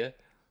tie you. And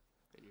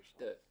you're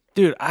stuck.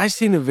 Dude, I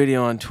seen a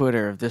video on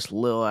Twitter of this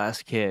little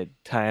ass kid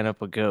tying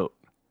up a goat.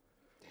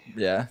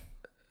 Yeah.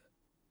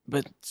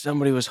 But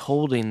somebody was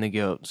holding the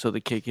goat so the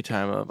kid could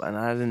tie him up, and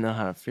I didn't know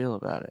how to feel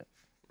about it.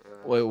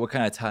 Wait, what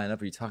kind of tying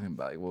up are you talking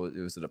about?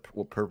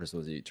 What purpose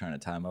was he trying to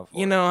tie him up for?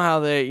 You know how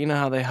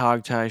they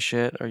hog tie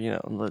shit, or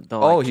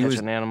they'll catch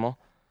an animal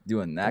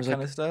doing that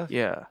kind of stuff.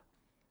 Yeah.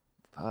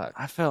 Fuck.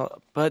 I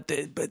felt, but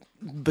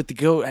the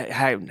goat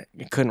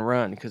it couldn't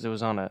run because it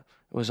was on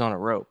a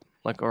rope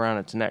like around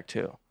its neck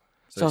too.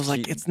 So I was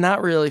like, it's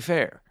not really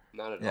fair.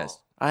 Not at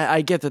all.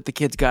 I get that the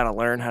kid's got to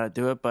learn how to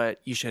do it,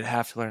 but you should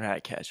have to learn how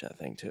to catch that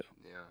thing too.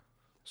 Yeah.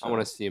 So, I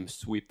want to see him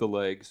sweep the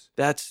legs.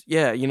 That's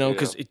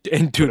because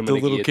dude, the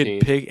little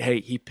kid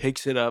he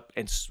picks it up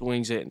and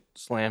swings it and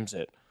slams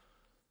it.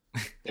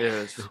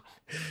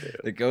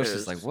 The ghost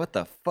is like, what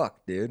the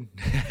fuck, dude?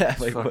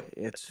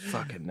 It's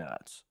fucking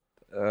nuts.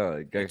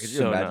 Oh, God, could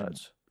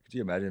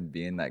you imagine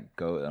being that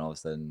goat and all of a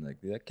sudden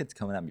like that kid's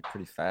coming at me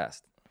pretty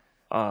fast?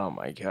 Oh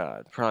my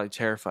God, probably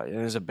terrified. And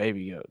there's a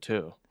baby goat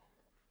too.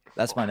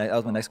 That was my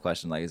next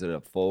question. Like, is it a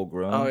full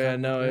grown? Oh yeah,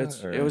 no,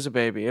 it was a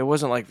baby. It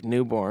wasn't like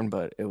newborn,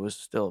 but it was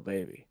still a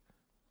baby.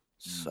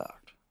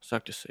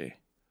 Sucked to see.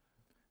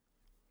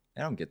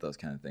 I don't get those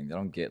kind of things. I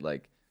don't get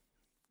like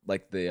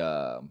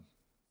the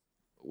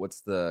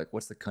what's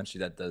the country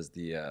that does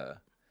the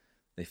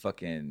they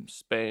fucking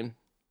Spain.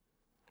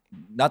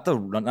 Not the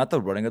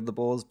running of the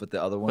bulls, but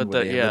the other one.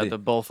 But the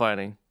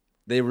bullfighting.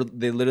 They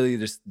literally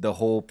just the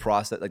whole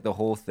process, like the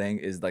whole thing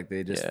is like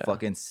they just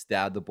fucking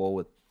stab the bull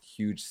with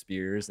huge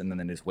spears and then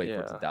they just wait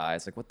for it to die.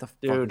 It's like what the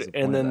fuck is the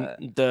point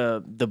of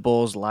that? the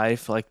bull's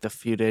life, like the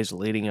few days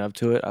leading up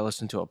to it, I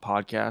listened to a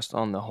podcast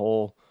on the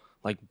whole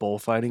like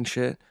bullfighting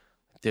shit.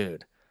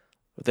 Dude,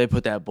 they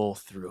put that bull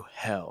through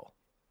hell.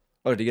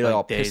 Oh, did you get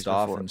all pissed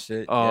off and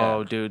shit?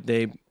 Oh, dude,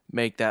 they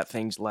make that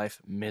thing's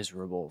life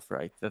miserable for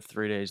like the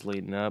 3 days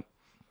leading up.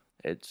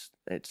 It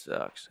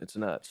sucks. It's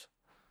nuts.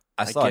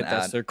 I saw an ad.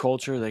 That's their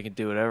culture. They can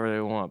do whatever they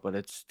want, but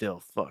it's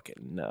still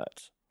fucking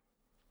nuts.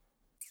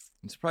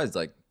 I'm surprised,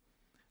 like,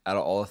 out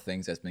of all the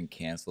things that's been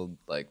canceled,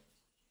 like,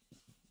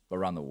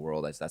 around the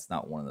world, that's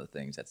not one of the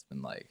things that's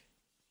been like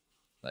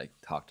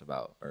talked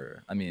about.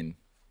 Or, I mean,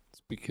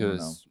 it's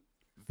because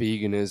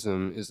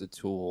veganism is a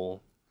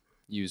tool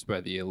used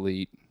by the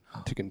elite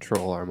to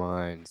control our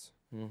minds.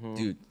 Mm-hmm.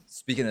 Dude,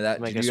 speaking of that,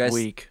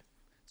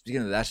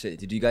 speaking of that shit,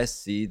 did you guys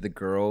see the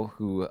girl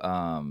who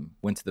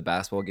went to the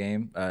basketball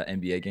game,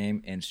 NBA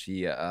game, and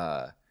she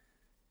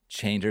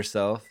chained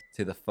herself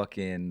to the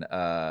fucking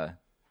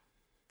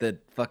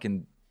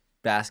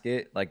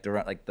basket, like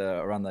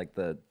around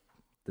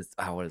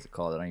what is it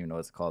called? I don't even know what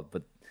it's called,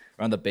 but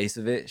around the base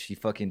of it, she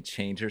fucking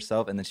chained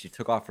herself, and then she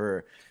took off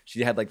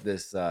she had like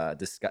this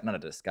not a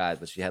disguise,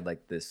 but she had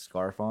like this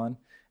scarf on.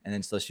 And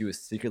then so she was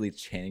secretly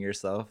chaining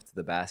herself to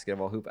the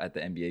basketball hoop at the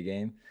NBA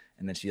game.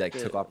 And then she like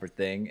took off her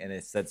thing and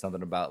it said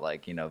something about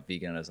like,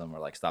 veganism or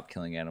like stop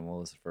killing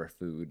animals for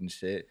food and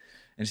shit.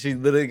 And she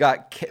literally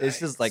it's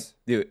just like,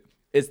 dude,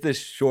 it's this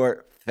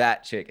short,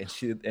 fat chick.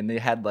 And they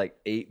had like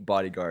 8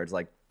 bodyguards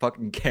like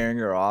fucking carrying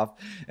her off.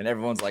 And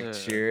everyone's like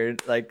cheering,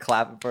 like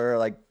clapping for her,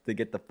 like to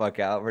get the fuck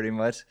out pretty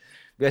much.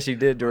 But yeah, she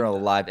did it during a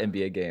live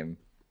NBA game.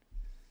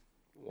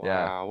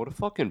 Wow, what a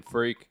fucking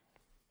freak.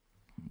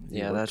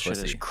 Yeah, that shit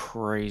is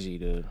crazy,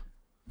 dude.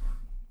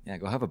 Yeah,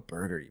 go have a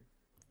burger, you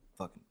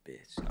fucking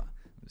bitch. No,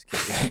 I'm just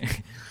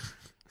kidding.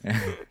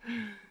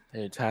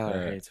 Hey,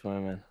 Tyler hates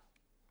women.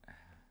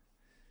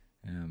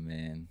 Oh,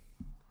 man.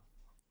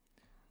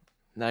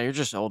 No, you're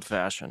just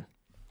old-fashioned.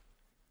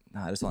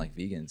 No, I just don't like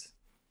vegans.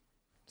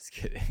 Just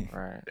kidding.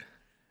 Right.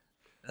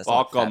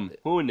 Fuck them.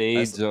 Who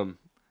needs them?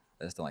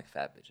 I just don't like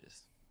fat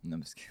bitches. No,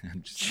 I'm just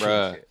kidding.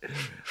 Bruh.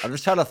 I'm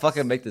just trying to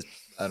fucking make this.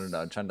 I don't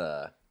know. I'm trying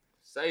to.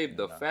 Save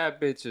the fat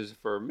bitches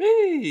for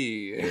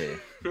me.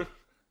 Yeah.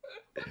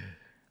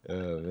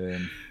 Oh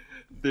man,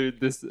 dude,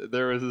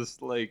 there was this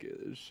like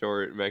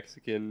short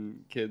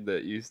Mexican kid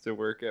that used to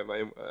work at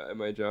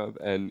my job,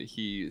 and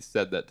he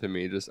said that to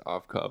me just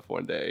off cuff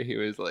one day. He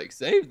was like,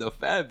 "Save the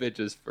fat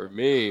bitches for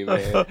me,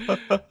 man."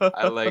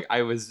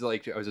 I was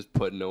just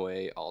putting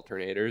away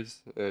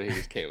alternators, and he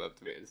just came up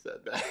to me and said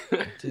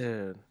that.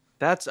 Dude,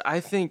 I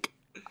think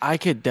I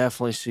could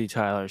definitely see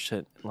Tyler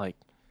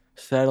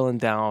settling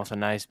down with a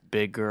nice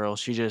big girl.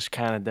 She just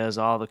kind of does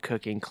all the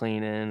cooking,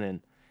 cleaning, and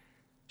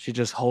she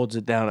just holds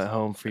it down at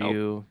home for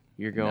you.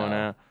 You're going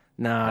out.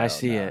 No, I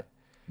see it.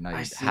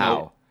 No,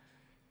 how?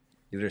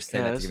 You're just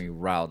saying that to get me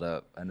riled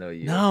up. I know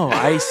you. No,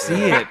 I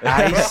see it.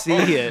 I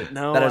see it.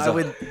 No,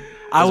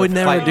 I would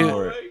never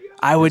do.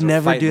 I would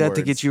never do that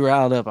to get you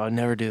riled up. I would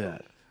never do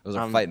that. Those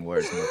are fighting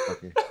words,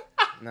 motherfucker.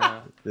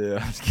 No. Yeah,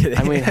 I'm just kidding.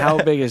 I mean, how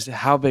big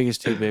is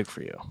too big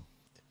for you?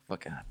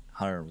 Fucking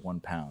 101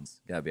 pounds.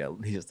 Gotta be at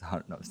least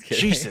 100. No, I'm just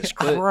kidding. Jesus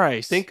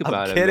Christ. Think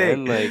about I'm it,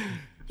 kidding. man. Like,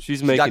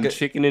 she's got making good-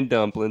 chicken and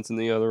dumplings in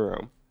the other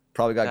room.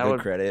 Probably got That good would-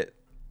 credit.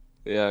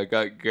 Yeah, I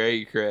got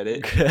great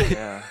credit.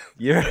 Yeah.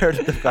 You ever heard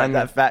of the fact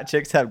that fat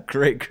chicks have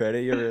great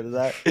credit? You ever heard of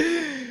that?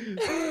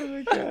 Oh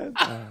my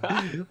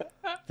god.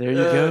 There you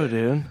go,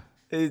 dude.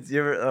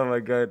 Oh my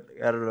god.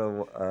 I don't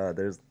know.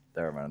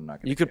 Never mind. I'm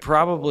not gonna. You could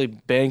probably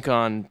bank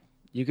on.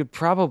 You could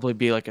probably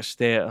be like a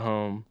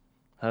stay-at-home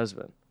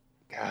husband.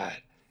 God.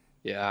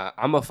 Yeah,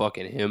 I'm a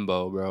fucking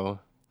himbo, bro.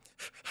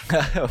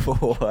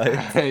 What?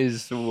 I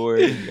swear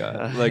to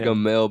God. Like a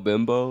male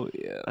bimbo?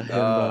 Yeah.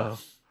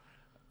 Himbo.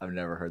 I've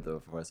never heard that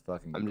before. It's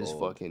fucking. I'm just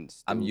gold. fucking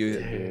stupid. I'm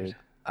using. Dude.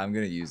 I'm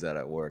gonna use that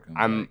at work.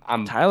 I'm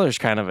Tyler's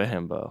kind of a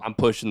himbo. I'm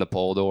pushing the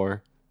pull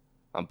door.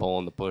 I'm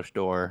pulling the push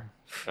door.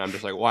 And I'm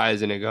just like, why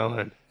isn't it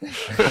going?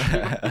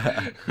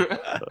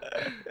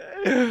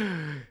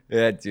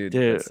 Yeah, dude.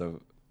 Dude.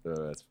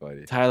 That's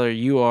funny. Tyler,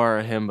 you are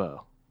a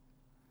himbo.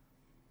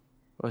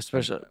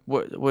 Especially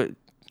what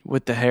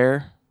with the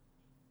hair.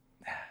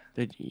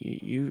 That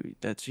you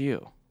that's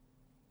you.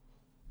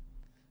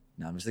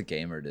 No, I'm just a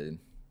gamer, dude.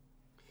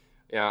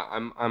 Yeah,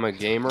 I'm a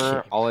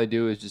gamer. All I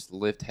do is just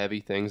lift heavy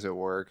things at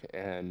work,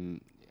 and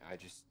I'm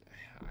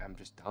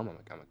just dumb.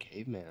 I'm a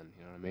caveman.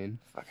 You know what I mean?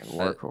 Fucking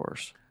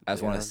workhorse. I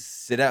just want to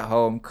sit at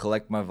home,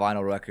 collect my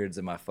vinyl records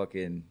and my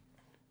fucking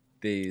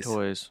these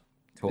Toys.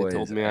 They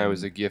told me I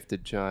was a and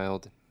gifted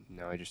child.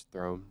 Now I just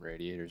throw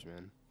radiators,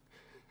 man.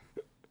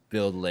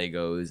 build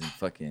Legos and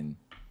fucking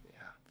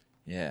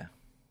yeah.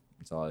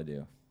 That's all I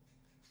do.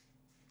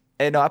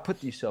 Hey, no, I put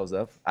these shelves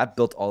up. I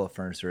built all the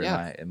furniture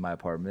in my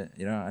apartment.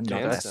 You know, I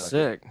know That's stuff.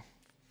 sick.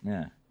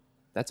 Yeah,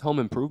 That's home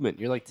improvement.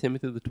 You're like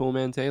Timothy the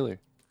Toolman Taylor.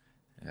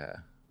 yeah.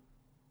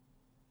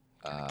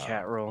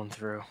 Cat rolling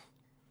through.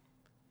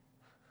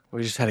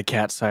 We just had a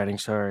cat sighting.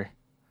 Sorry,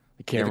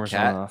 the You have a camera's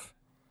cat? went off.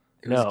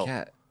 It was No. a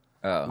cat.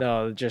 Oh,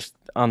 No, just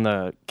on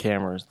the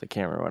cameras. The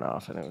camera went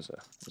off, and it was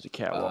a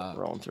cat Oh.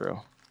 rolling through.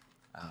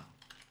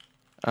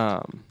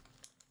 Oh.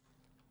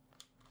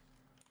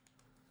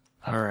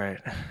 All right.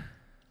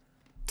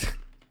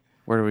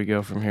 Where do we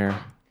go from here?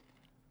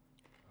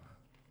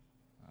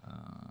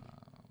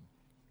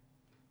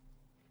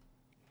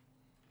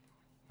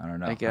 I don't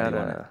know. I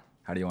gotta.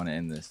 How do you want to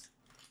end this?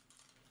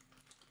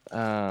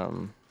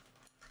 All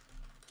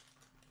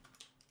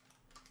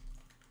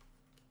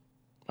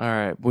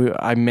right.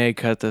 I may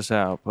cut this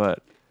out,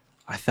 but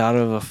I thought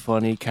of a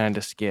funny kind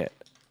of skit.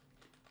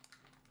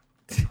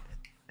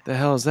 The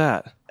hell is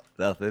that?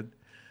 Nothing.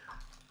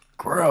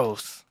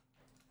 Gross.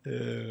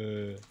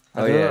 Oh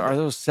yeah. Are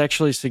those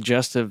sexually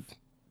suggestive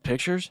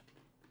pictures?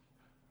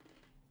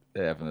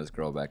 Yeah, from this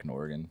girl back in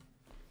Oregon.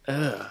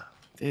 Ugh,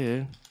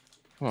 dude.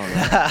 Come on,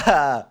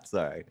 man.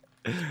 Sorry.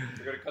 You're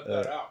gonna cut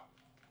that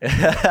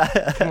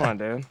out. Come on,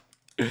 dude.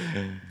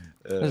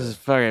 This is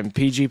fucking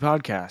PG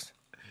podcast.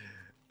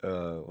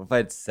 What if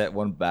I'd set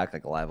one back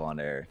like live on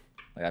air?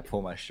 Like I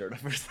pull my shirt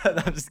up or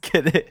something. I'm just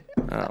kidding.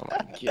 Oh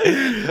my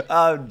god.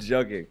 I'm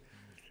joking.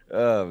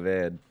 Oh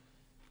man.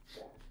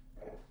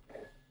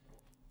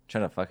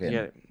 Trying to fucking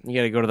You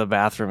gotta go to the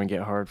bathroom and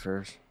get hard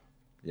first.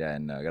 yeah,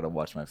 and I gotta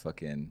watch my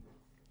fucking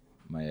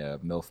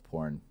MILF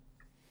porn.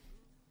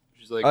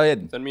 She's like, Oh, yeah.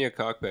 send me a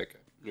cockpick.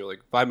 You're like,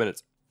 5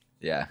 minutes.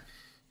 Yeah.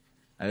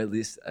 I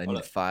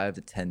need 5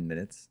 to 10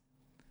 minutes.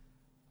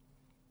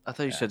 I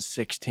thought you said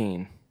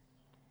 16.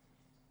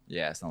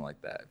 Yeah, something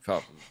like that.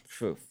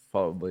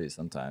 Probably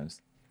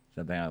sometimes,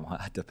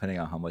 depending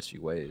on how much she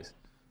weighs.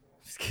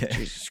 Just kidding.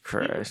 Jesus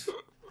Christ.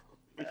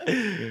 Oh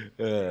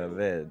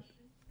man.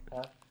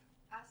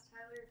 Ask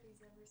Tyler if he's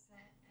ever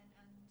sent an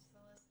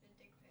unsolicited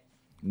dick pic.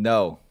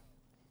 No.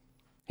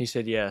 He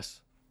said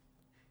yes.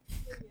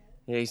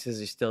 Yeah, he says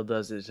he still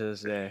does it to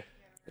this day.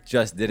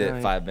 Just did it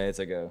Right. 5 minutes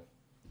ago.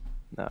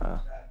 Nah.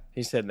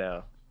 He said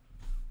no.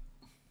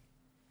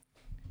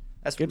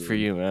 That's Good rude. for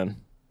you, man.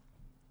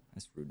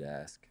 That's rude to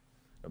ask.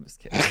 I'm just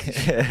kidding.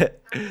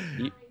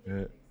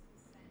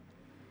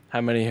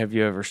 How many have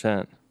you ever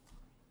sent?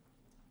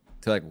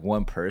 To like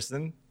one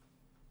person?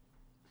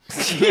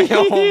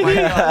 Oh my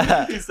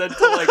god. You said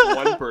to like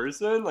one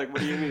person? Like,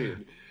 what do you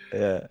mean?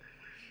 Yeah.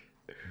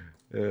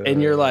 In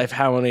your life,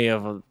 how many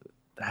of them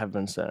have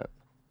been sent?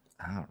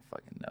 I don't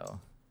fucking know.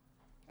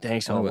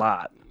 Thanks a Oh,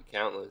 lot.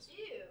 Countless.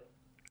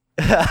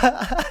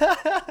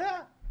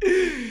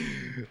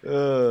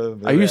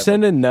 Are you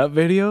sending nut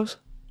videos?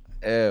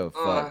 Ew,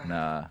 fuck,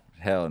 nah.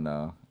 Hell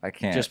no. I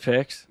can't. Just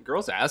pics?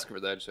 Girls ask for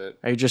that shit.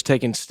 Are you just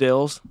taking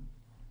stills?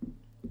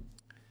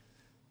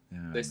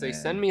 Oh, They say,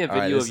 man. send me a All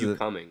right, video this of you is-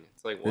 coming.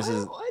 It's like, what? This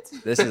is What?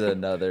 this has been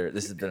another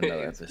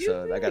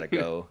episode. I gotta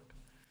go.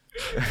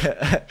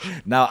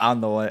 Now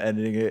I'm the one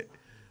ending it.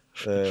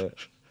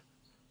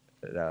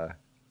 Nah.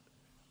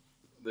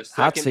 The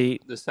Hot second,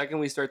 seat. The second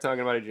we start talking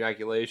about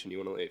ejaculation, you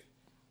want to leave.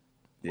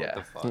 Yeah. What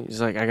the fuck?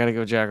 He's like, I gotta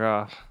go jack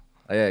off.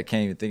 Oh, yeah, I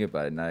can't even think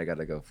about it. Now I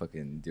gotta go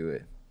fucking do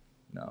it.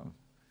 No.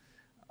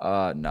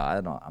 No,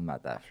 I don't. I'm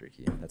not that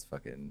freaky.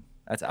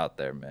 That's out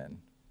there, man.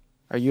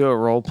 Are you a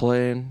role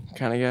playing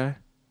kind of guy?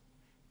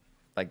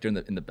 Like in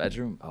the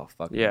bedroom? Oh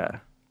fuck. Yeah.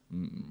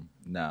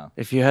 No.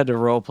 If you had to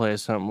role play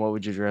something, what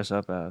would you dress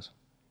up as?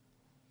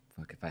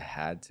 Fuck, if I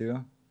had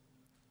to,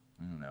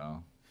 I don't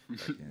know.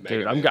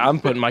 Dude, I'm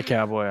putting my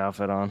cowboy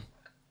outfit on.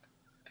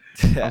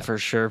 I'm for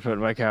sure putting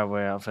my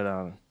cowboy outfit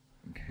on.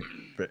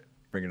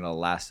 Bringing a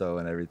lasso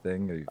and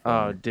everything.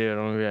 Oh, dude, I'm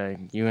gonna be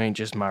like, you ain't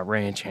just my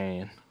ranch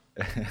hand.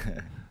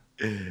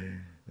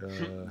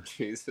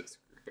 Jesus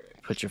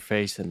Christ. Put your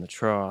face in the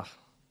trough.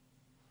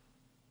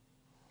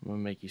 I'm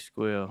gonna make you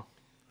squeal.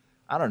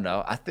 I don't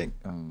know. I think.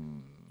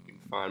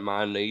 Find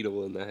my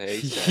needle in the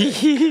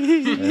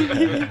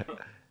haystack.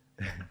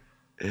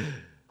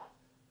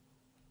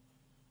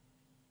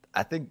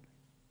 I think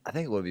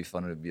it would be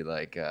fun to be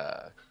like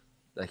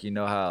you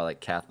know how like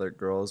Catholic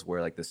girls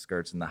wear like the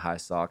skirts and the high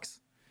socks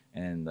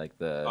and like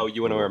the. Oh,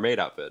 you want to wear a maid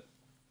outfit?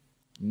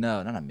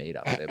 No, not a maid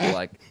outfit, but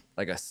like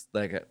a.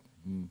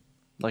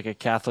 Like a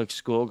Catholic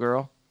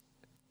schoolgirl.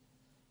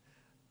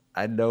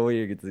 I know what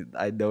you're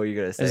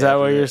gonna say. Is that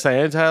what you're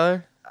saying,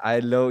 Tyler? I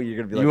know you're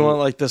gonna be like. You want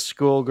like the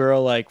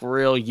schoolgirl, like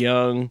real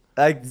young.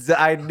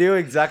 I knew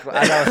exactly.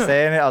 As I was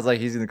saying it, I was like,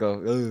 he's gonna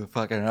go, oh,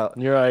 fucking hell.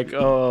 You're like,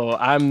 oh,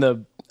 I'm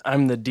the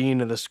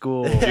dean of the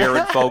school.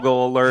 Jared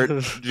Fogle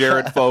alert.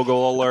 Jared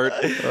Fogle alert.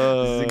 This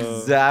is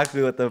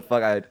exactly what the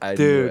fuck I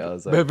dude, knew. I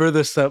was like, remember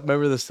the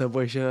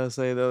Subway shit I was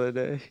saying the other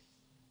day?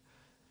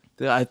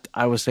 Dude,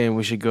 I was saying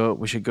we should go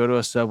to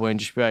a Subway and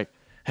just be like,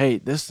 hey,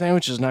 this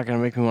sandwich is not gonna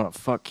make me want to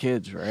fuck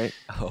kids, right?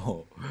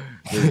 oh,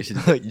 dude, you should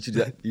definitely do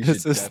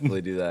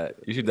that.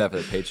 You should do that for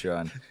the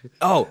Patreon.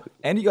 Oh,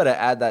 and you gotta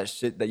add that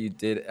shit that you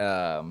did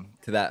to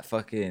that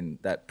fucking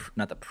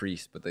not the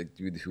priest, but the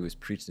dude who was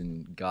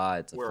preaching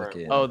God to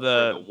fucking. Oh, where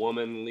the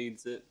woman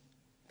leads it.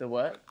 The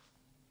what?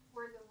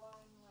 Where the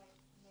woman like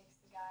makes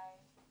the guy.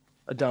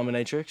 A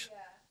dominatrix?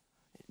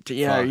 Yeah.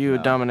 Yeah, Fuck are you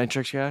no. a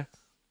dominatrix guy?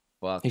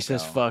 Fuck He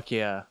says, no. fuck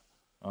yeah.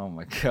 Oh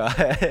my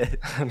god.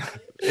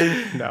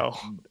 No.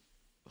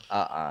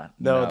 No,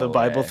 No, the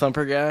Bible way.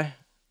 thumper guy?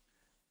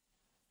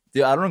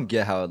 Dude, I don't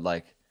get how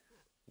like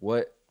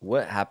what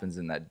happens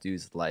in that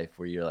dude's life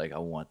where you're like, I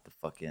want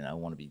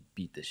to be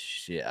beat the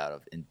shit out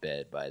of in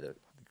bed by the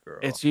girl.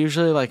 It's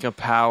usually like a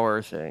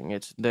power thing.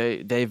 It's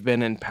they've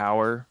been in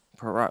power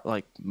for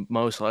like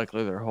most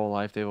likely their whole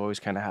life. They've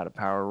always kind of had a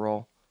power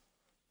role,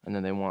 and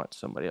then they want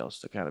somebody else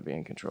to kind of be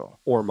in control.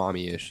 Or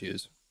mommy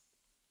issues.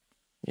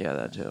 Yeah,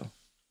 that too.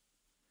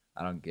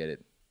 I don't get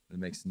it. It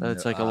makes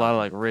It's like a lot of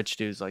like rich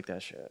dudes like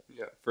that shit.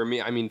 Yeah. For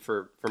me, I mean,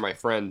 for my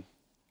friend,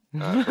 for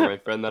my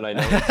friend that I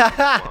know,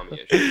 it's mommy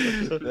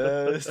issues.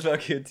 That's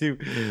fucking too.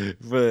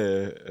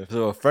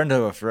 So a friend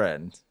of a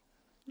friend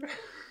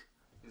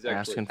He's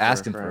actually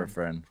Asking for a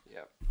friend. Yeah.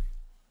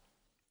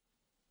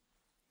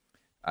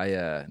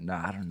 I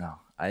don't know.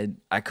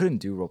 I couldn't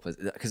do role plays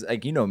because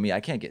like you know me, I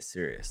can't get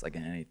serious like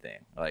in anything.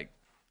 Like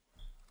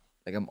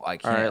I can't. All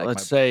right, like,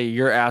 let's say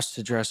you're asked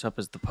to dress up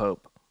as the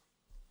Pope.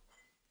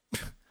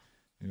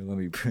 Let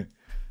me.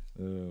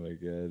 Oh my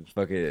god!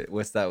 Fuck it.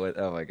 What's that?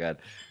 Oh my god!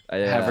 I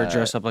Have her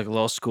dress up like a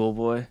little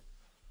schoolboy.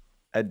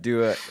 I'd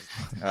do it.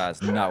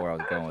 That's not where I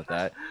was going with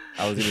that.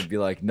 I was gonna be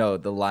like, no,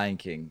 the Lion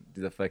King.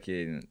 Do the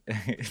fucking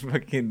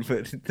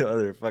put the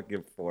other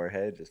fucking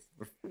forehead just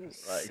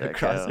like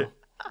across it.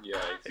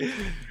 Yeah.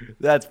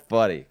 That's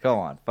funny. Come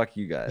on, fuck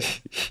you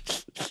guys.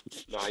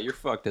 Nah, you're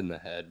fucked in the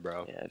head,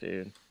 bro. Yeah,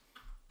 dude.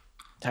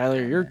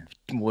 Tyler, you're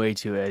way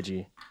too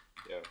edgy.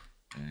 Yeah.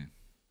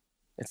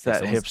 It's that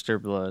Someone's-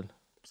 hipster blood.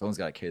 Someone's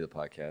got to carry the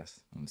podcast.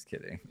 I'm just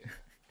kidding.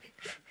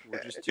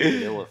 We're just too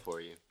vanilla for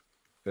you.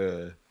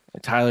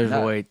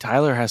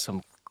 Tyler has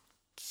some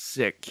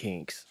sick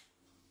kinks.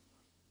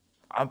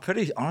 I'm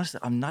pretty honestly.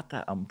 I'm not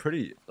that. I'm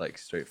pretty like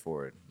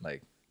straightforward.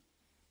 Like,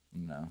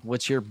 you know,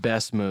 What's your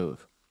best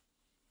move?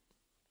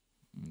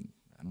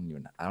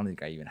 I don't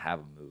think I even have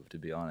a move to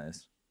be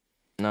honest.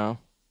 No,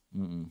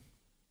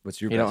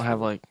 What's your? you best don't have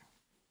move? like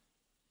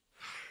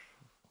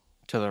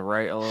to the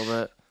right a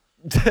little bit.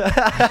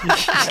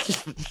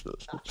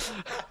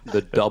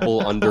 The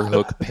double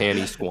underhook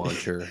panty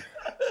squancher.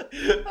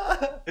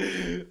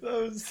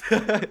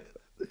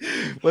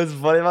 What's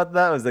funny about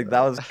that was like that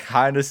was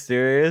kind of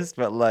serious,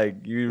 but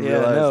like you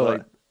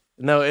realize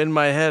no. In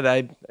my head,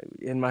 I'm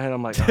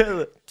like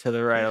oh, to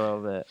the right a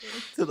little bit.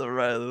 to the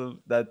right.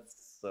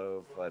 That's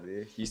so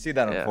funny. You see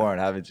that on porn,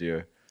 haven't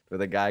you? Where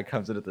the guy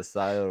comes in at the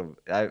side of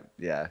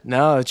yeah.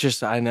 No, it's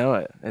just I know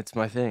it. It's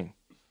my thing.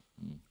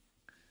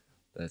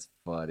 That's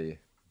funny.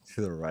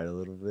 To the right a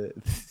little bit.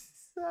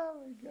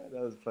 Oh my god,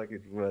 that was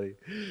fucking funny.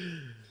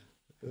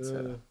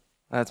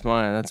 That's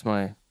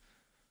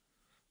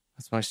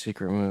my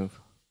secret move.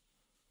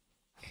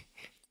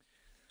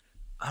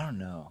 I don't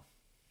know.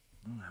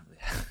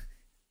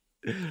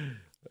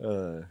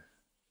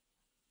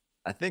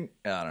 I think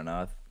I don't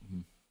know.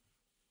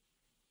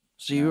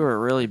 So you were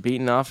really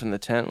beaten off in the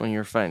tent when you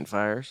were fighting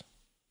fires?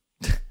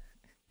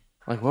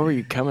 Like, what were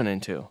you coming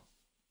into?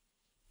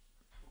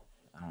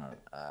 I don't know,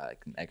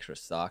 like an extra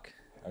sock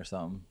or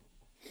something.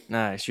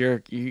 Nice.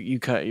 You're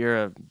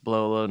a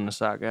blow load and a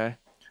sock guy.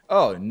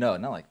 Oh no,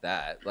 not like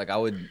that. Like I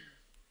would,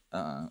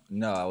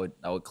 no,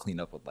 I would clean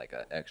up with like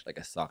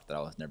a sock that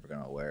I was never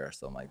gonna wear or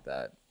something like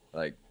that.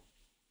 Like,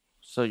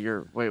 so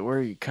wait, where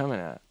are you coming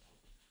at?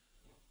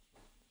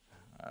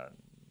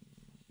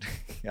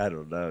 I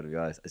don't know, to be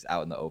honest. It's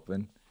out in the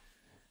open.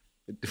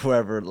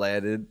 Whoever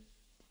landed.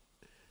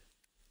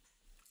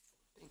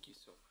 Thank you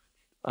so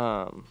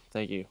much.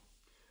 Thank you.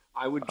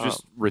 I would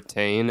just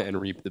retain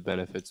and reap the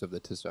benefits of the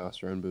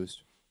testosterone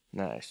boost.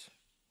 Nice.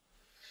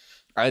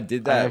 I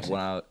did that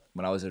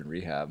when I was in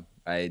rehab.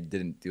 I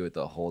didn't do it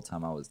the whole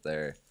time I was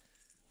there,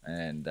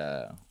 and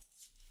that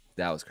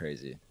was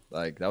crazy.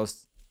 Like that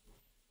was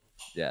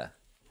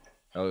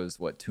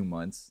what, 2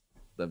 months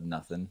of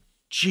nothing.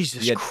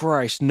 Jesus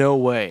Christ, no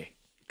way.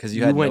 Because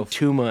you went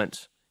 2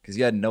 months. Because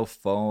you had no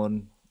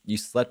phone. You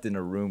slept in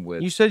a room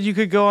with. You said you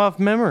could go off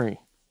memory.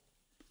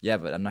 Yeah,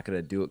 but I'm not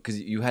gonna do it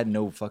because you had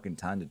no fucking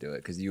time to do it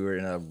because you were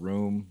in a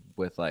room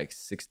with like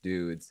 6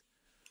 dudes,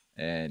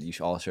 and you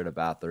all shared a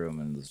bathroom,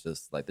 and it was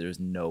just like there's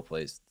no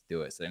place to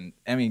do it. So, and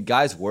I mean,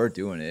 guys were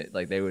doing it.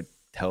 Like they would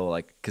tell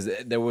because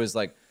there was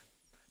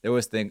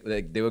things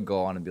like they would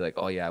go on and be like,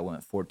 oh yeah, I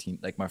went 14,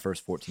 like my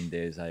first 14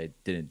 days I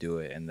didn't do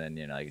it, and then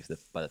like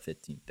by the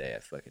 15th day I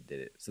fucking did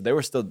it. So they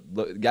were still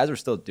guys were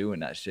still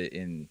doing that shit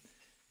in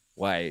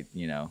there's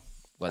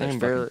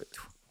fucking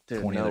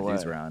 20 other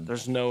dudes around.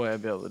 There's no way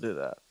I'd be able to do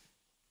that.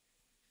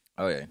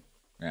 Oh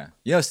yeah.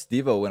 You know,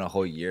 Steve-O went a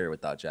whole year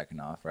without jacking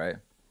off, right?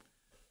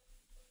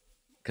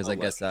 Because I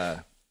guess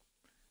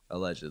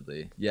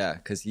allegedly, yeah,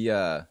 because he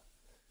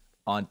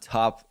on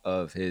top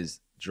of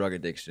his drug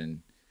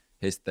addiction,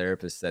 his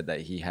therapist said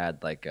that he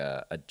had like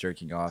a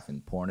jerking off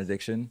and porn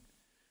addiction.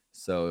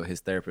 So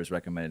his therapist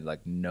recommended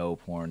like no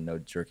porn, no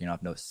jerking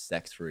off, no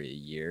sex for a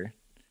year.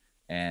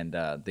 And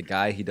the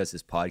guy he does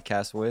his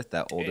podcast with,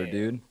 that older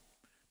dude,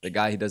 the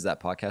guy he does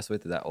that podcast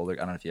with, that older. I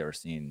don't know if you ever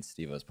seen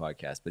Steve-O's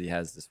podcast, but he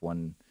has this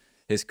one.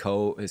 His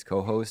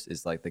co-host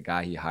is like the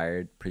guy he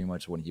hired pretty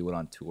much when he went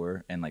on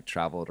tour and like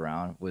traveled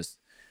around.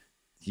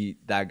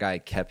 That guy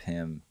kept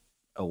him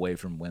away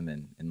from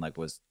women and like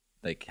was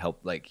like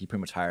helped, like he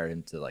pretty much hired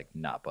him to like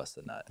not bust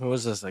a nut. Who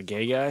was this? A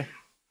gay guy?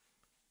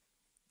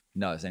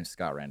 No, his name's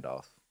Scott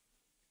Randolph.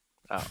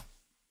 Oh.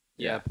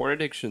 Yeah, porn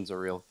addiction's a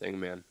real thing,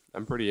 man.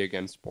 I'm pretty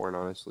against porn,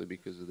 honestly,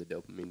 because of the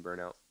dopamine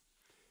burnout.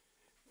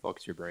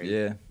 Fucks your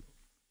brain.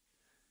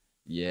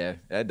 Yeah,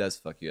 that does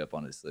fuck you up,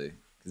 honestly.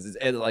 Because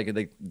it's like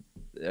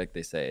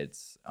they say,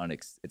 it's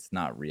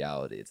not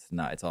reality.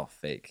 It's all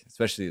fake,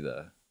 especially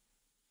the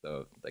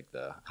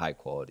high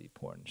quality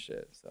porn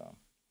shit. So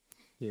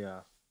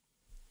yeah,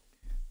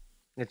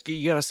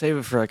 you gotta save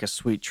it for like a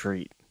sweet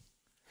treat.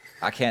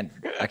 I can't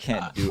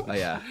do.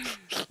 Yeah,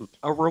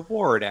 a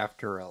reward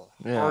after a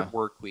hard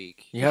work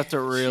week. You have to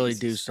really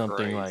do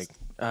something like,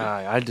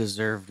 I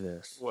deserved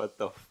this. What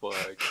the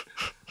fuck?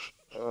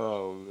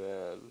 Oh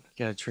man, you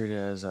gotta treat it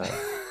as a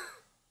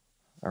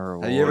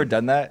reward. Have you ever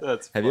done that?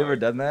 Have you ever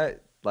done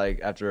that?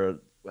 Like has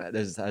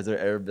there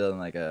ever been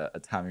like a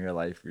time in your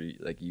life where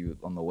you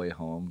on the way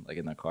home, like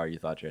in the car, you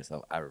thought to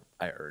yourself, I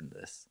earned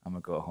this. I'm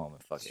gonna go home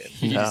and fuck it.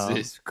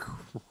 Jesus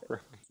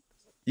Christ.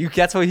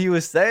 That's what he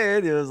was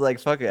saying. It was like,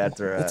 fuck it.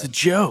 After it's a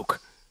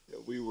joke. Yeah,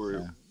 we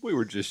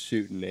were just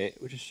shooting it.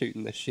 We're just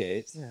shooting the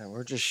shit. Yeah,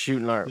 we're just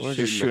shooting our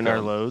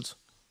loads.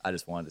 I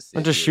just wanted to see.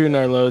 We're just shooting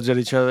our loads at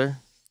each other.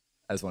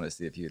 I just wanted to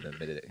see if you'd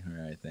admitted it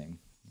or anything.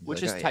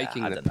 Which is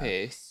taking the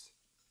piss.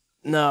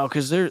 No,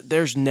 because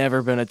there's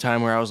never been a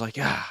time where I was like,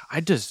 I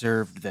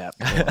deserved that.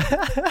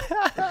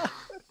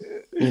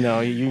 You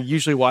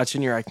usually watch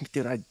and you're like,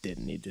 dude, I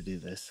didn't need to do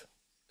this.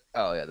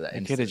 Oh yeah, I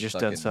could have just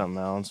done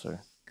something else,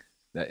 or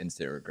that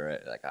instant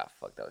regret, like,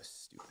 fuck, that was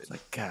stupid. It's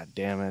like, god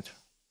damn it.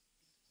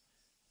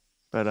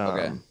 But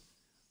okay,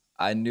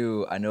 I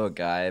know a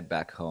guy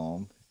back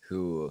home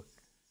who,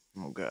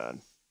 oh god,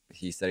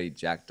 he said he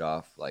jacked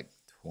off like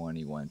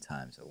 21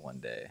 times in one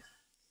day.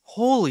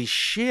 Holy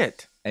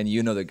shit! And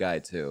you know the guy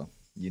too.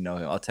 You know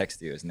him. I'll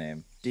text you his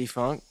name.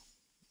 Defunct.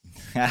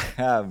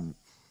 No,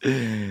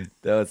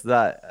 it's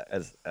not.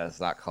 It's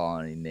not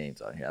calling any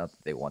names on here. I don't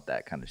think they want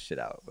that kind of shit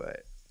out.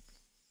 But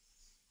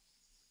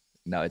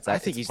no, I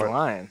think he's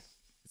lying.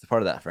 It's a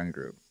part of that friend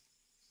group.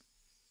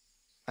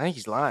 I think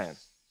he's lying.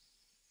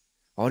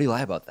 Why would he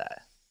lie about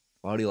that?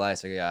 Why would he lie?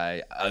 Say,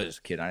 I was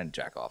just kidding. I didn't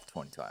jack off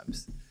 20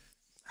 times.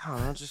 I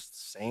don't know.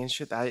 Just saying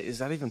shit. Is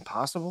that even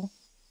possible?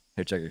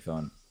 Here, check your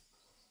phone.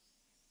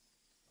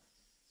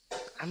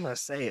 I'm gonna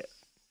say it.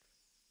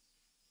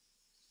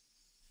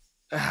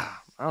 I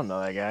don't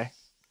know that guy.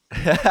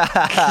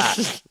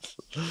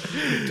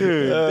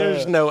 Dude,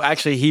 there's no.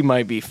 Actually, he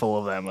might be full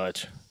of that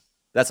much.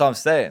 That's what I'm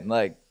saying.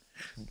 Like,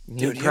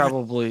 dude,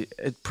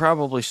 it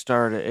probably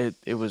started.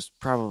 It was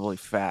probably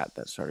fat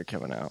that started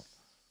coming out.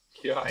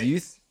 Yeah. Do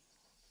you?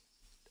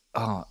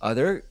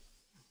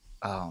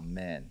 Oh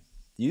man.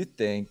 Do you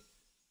think?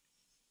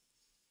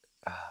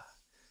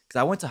 Because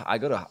I went to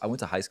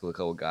high school with a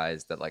couple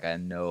guys that like I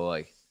know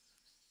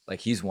like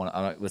he's one.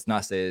 Let's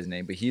not say his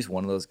name, but he's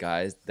one of those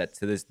guys that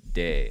to this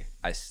day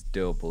I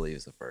still believe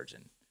is a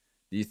virgin.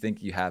 Do you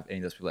think you have any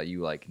of those people that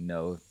you like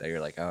know that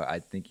you're like, oh, I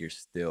think you're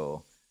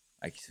still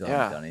like you still Yeah.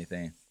 haven't done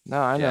anything?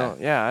 No, I know.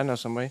 Yeah, I know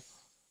somebody.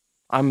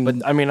 I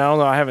mean, I don't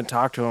know. I haven't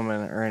talked to him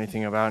or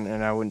anything about it,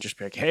 and I wouldn't just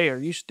be like, hey, are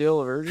you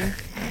still a virgin?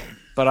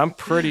 But I'm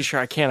pretty sure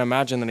I can't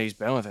imagine that he's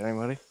been with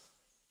anybody.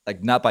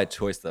 Like not by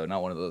choice though,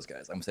 not one of those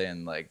guys. I'm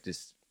saying like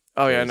just.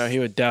 Oh yeah, no, he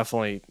would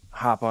definitely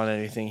hop on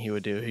anything he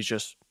would do.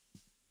 He's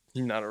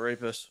not a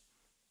rapist.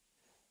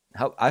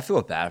 How I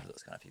feel bad for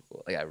those kind of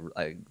people. Like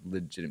I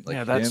legitimately.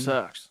 Like that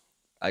sucks.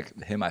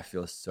 Like him, I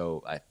feel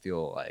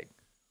like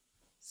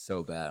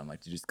so bad. I'm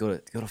like, dude, just go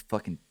to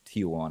fucking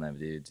Tijuana,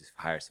 dude. Just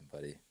hire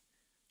somebody.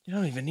 You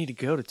don't even need to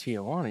go to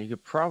Tijuana. You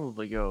could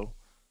probably go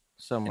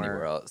somewhere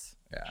anywhere else.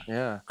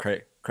 Yeah.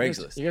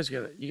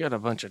 Craigslist. You got a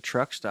bunch of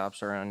truck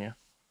stops around you.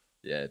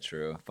 Yeah,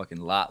 true. Fucking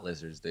lot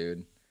lizards,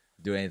 dude.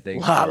 Do anything.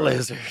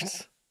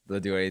 Lizards. They'll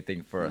do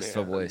anything for a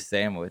Subway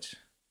sandwich.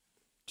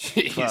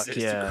 Jesus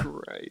yeah.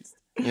 Christ.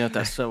 You know what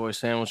that Subway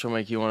sandwich will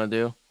make you want to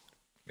do?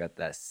 Got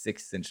that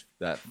 6-inch,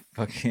 that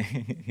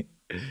fucking.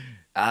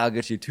 I'll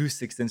get you 2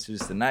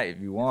 6-inches tonight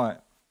if you want.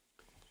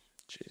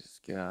 Jesus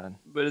God.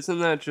 But isn't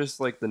that just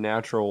like the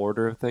natural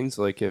order of things?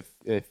 Like if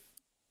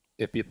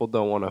people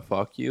don't want to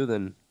fuck you,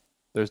 then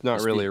there's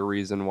not really a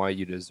reason why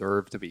you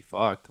deserve to be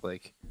fucked.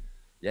 Like,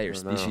 yeah, your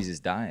species is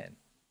dying.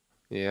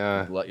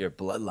 Yeah, your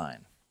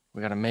bloodline.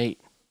 We got a mate.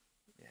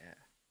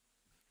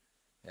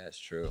 Yeah, it's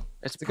true.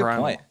 It's a good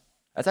point.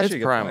 That's actually a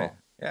good primal. Point.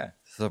 Yeah,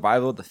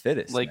 survival of the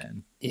fittest. Like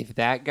man. if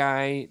that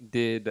guy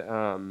did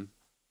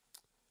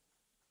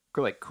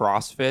like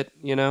CrossFit,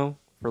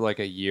 for like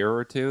a year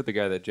or two, the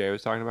guy that Jay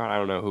was talking about, I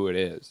don't know who it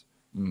is,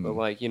 but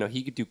like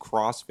he could do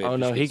CrossFit. Oh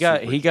no,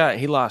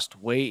 he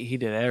lost weight. He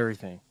did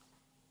everything.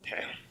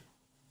 Damn.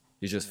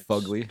 He's just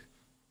fugly.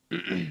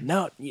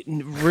 No,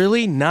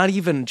 really, not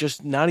even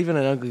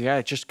an ugly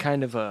guy. Just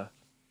kind of a.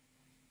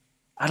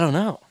 I don't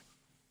know.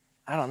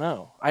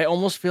 I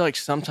almost feel like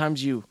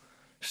sometimes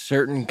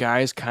certain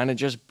guys kind of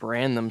just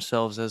brand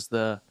themselves as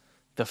the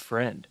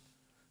friend,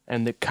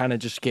 and they kind of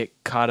just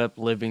get caught up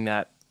living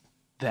that.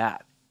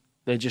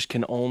 They just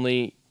can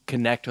only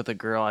connect with a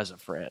girl as a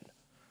friend.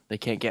 They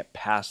can't get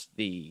past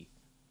the.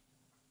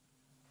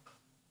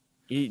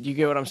 You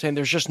get what I'm saying?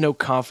 There's just no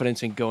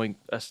confidence in going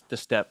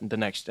the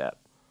next step.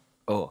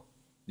 Oh,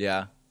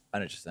 yeah, I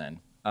know what you're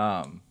saying.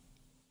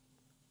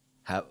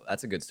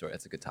 That's a good story.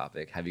 That's a good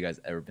topic. Have you guys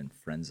ever been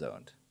friend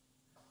zoned?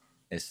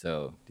 If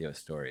so, do you have a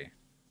story?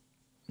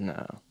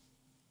 No.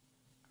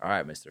 All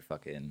right, Mr.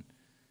 Fucking.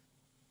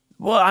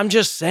 Well, I'm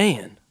just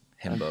saying.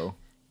 Himbo.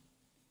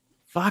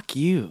 Fuck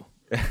you.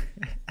 I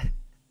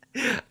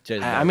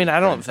mean, I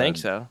don't think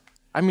so.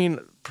 I mean,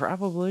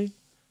 probably.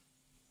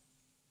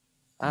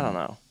 I don't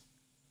know.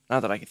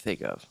 Not that I can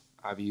think of.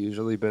 I've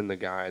usually been the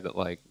guy that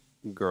like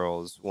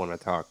girls want to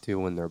talk to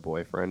when their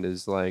boyfriend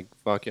is like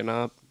fucking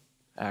up,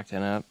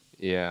 acting up.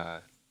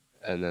 Yeah,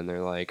 and then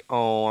they're like,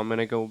 "Oh, I'm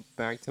gonna go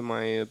back to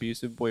my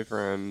abusive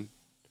boyfriend,"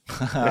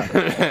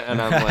 and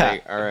I'm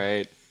like, "All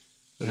right."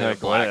 And then a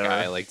black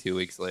guy like 2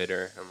 weeks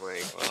later. I'm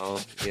like,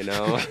 "Well,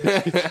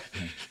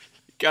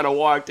 kind of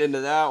walked into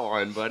that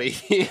one, buddy."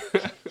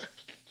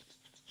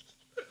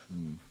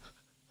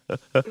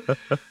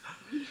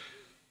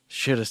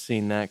 Should have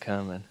seen that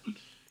coming.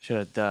 Should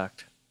have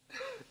ducked.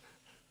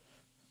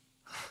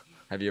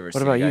 Have you ever?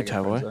 What about you,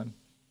 Tyboy?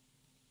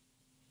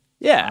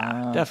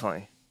 Yeah,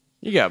 definitely.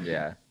 You got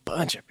a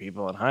bunch of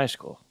people in high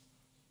school.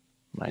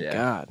 My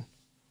God.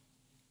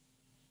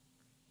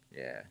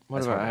 Yeah.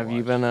 What about have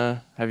you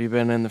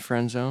been in the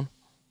friend zone?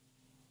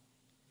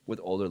 With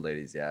older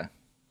ladies, yeah.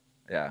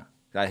 Yeah.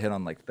 I hit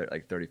on like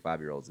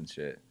 35-year-olds and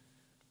shit.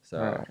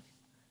 So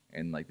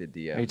and like the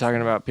DMs. Are you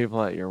talking about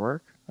people at your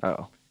work?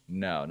 Oh.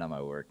 No, not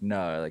my work.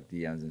 No, like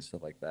DMs and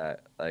stuff like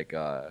that. Like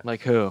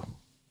who?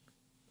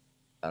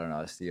 I don't know.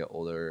 I see an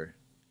older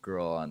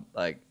girl on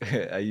like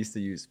I used to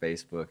use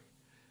Facebook,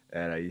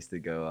 and I used to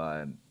go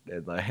on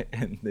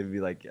and they'd be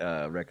like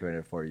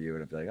recommended for you,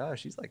 and I'd be like, oh,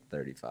 she's like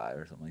 35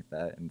 or something like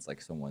that, and it's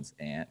like someone's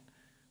aunt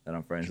that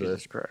I'm friends with.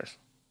 Jesus Christ!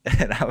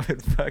 And I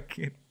would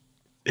fucking,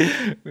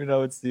 I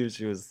would see if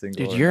she was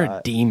single. Dude, you're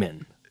a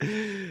demon.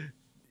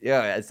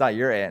 Yeah, it's not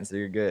your aunt, so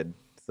you're good.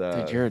 So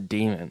dude, you're a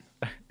demon.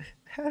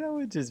 And I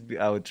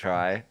would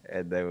try,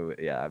 and they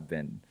would, I've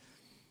been.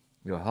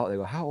 They go,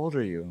 how old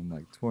are you? I'm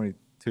like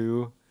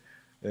 22,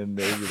 and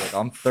they'd be like,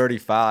 I'm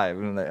 35,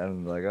 and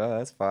I'm like, oh,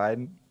 that's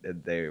fine.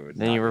 And they would.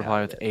 Then you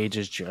reply with age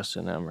is just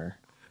a number.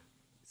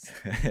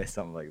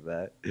 Something like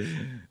that.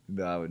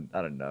 No,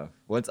 I don't know.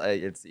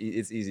 It's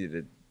easy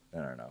to, I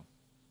don't know.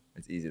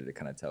 It's easy to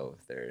kind of tell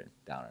if they're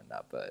down or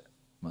not, but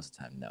most of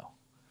the time, no,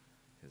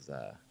 because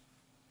I'm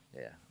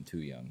too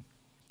young.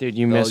 Dude,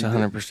 you miss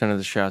 100% of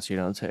the shots you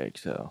don't take.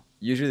 So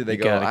usually they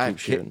go, I keep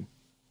shooting.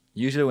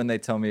 Usually when they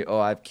tell me, oh,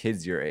 I have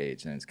kids your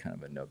age, and it's kind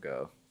of a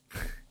no-go.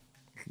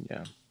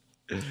 Yeah.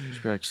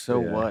 Just be like,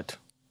 so what?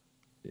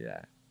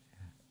 Yeah.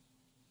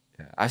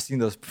 I've seen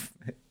those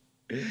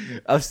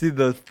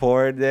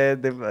porn,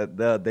 man.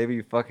 They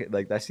be fucking,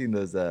 like, I've seen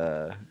those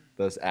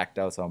act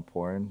outs on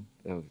porn.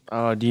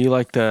 Oh, do you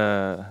like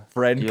the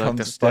friend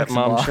comes like the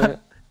stepmom shit?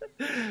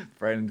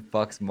 Friend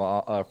fucks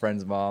mom.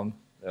 Friend's mom.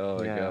 Oh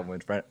my Yeah.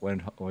 god.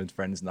 When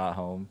friend's not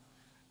home.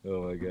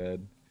 Oh my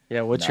god.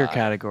 Yeah, what's your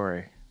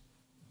category?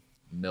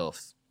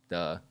 MILFs.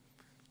 Duh.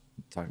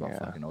 Talking about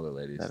fucking older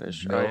ladies. That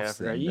is. MILFs, Oh yeah, I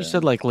forgot. You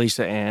said like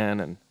Lisa Ann,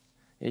 and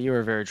you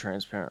were very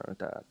transparent with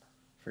that.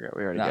 I forgot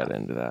we already got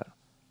into that.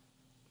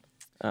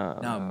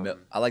 No,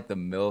 I like the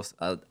MILFs.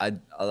 I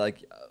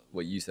like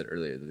what you said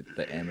earlier,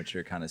 the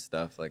amateur kind of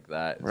stuff like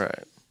that.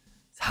 Right.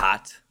 It's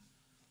hot.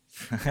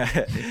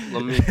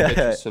 Let me pitch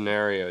a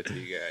scenario to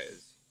you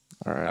guys.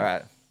 All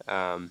right.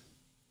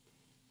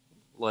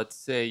 Let's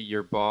say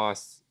your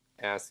boss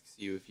asks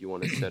you if you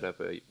want to set up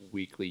a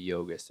weekly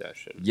yoga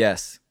session.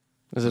 Yes.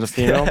 Is it a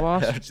female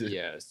boss?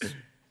 Yes.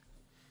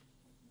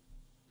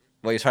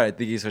 Well, he's going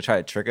to try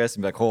to trick us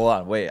and be like, hold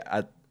on, wait,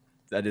 I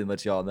didn't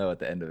let y'all know at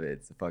the end of it.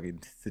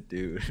 It's a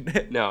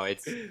dude. No,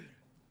 it's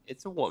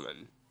a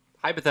woman.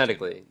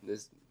 Hypothetically,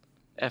 this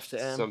F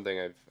to M. Something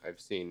I've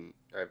seen,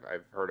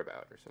 I've heard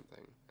about or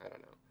something. I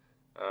don't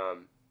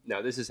know.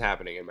 Now this is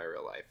happening in my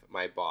real life.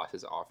 My boss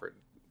has offered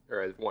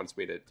or wants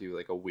me to do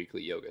like a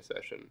weekly yoga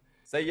session.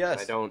 Say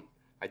yes. And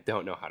I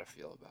don't know how to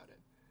feel about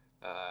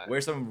it.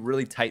 Wear some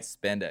really tight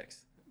spandex.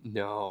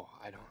 No,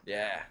 I don't.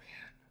 Yeah.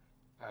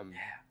 Man.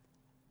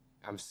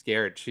 I'm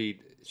scared. She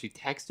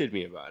texted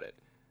me about it.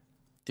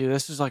 Dude,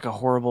 this is like a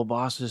horrible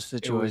boss's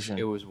situation.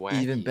 It was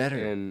wacky. Even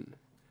better.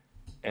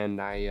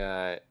 And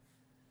I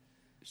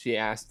she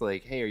asked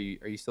like, "Hey,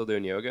 are you still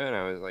doing yoga?" And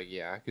I was like,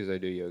 "Yeah, because I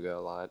do yoga a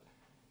lot."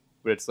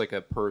 But it's like a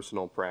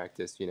personal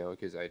practice,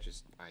 because I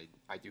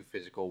do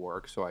physical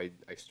work, so I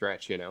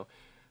stretch, and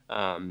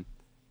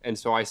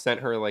so I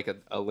sent her like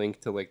a link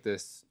to like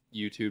this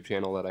YouTube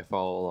channel that I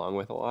follow along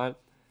with a lot,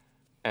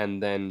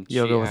 and then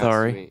Yoga with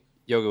Ari,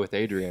 Yoga with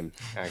Adrian,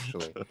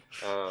 actually,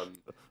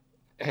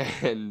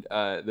 and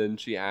then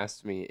she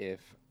asked me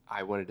if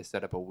I wanted to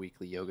set up a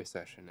weekly yoga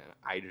session, and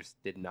I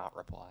just did not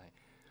reply.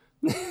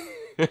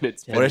 What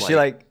if she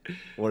like?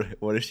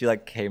 What if she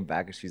like came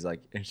back and she's like,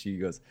 and she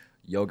goes,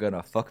 "Yo,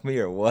 gonna fuck me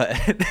or what?"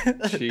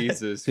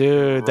 Jesus,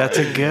 dude, that's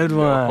a good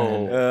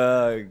one.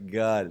 Oh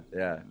god,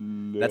 yeah,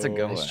 that's a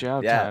good one. Nice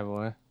job, Ty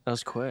boy. That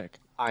was quick.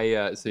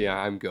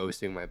 I'm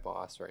ghosting my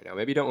boss right now.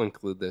 Maybe don't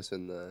include this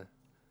in the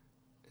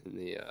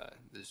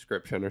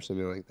description or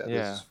something like that.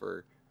 Yeah. This is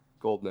for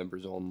gold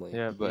members only.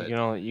 Yeah, but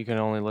you can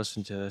only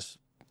listen to this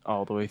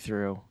all the way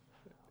through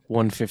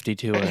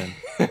 152 in.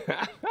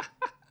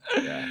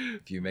 Yeah,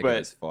 if you make it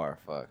this far,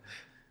 fuck.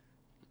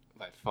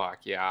 But fuck,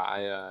 yeah,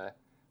 I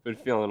been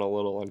feeling a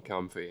little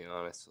uncomfy,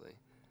 honestly.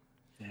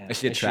 Yeah. Is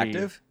she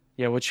attractive?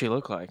 Yeah, what'd she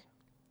look like?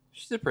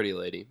 She's a pretty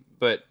lady,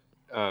 but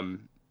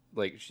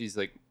like she's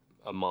like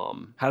a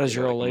mom. How does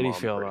your old lady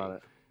feel about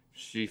it?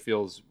 She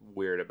feels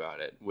weird about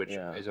it, which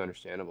is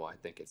understandable. I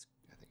think it's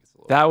a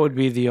little. That would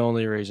be the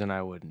only reason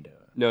I wouldn't do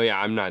it. No, yeah,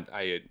 I'm not.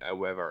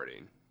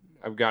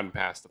 I've gotten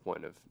past the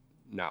point of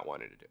not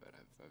wanting to do it.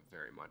 I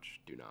very much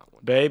do not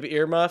want. Babe,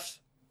 earmuffs.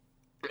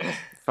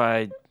 If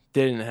I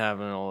didn't have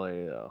an old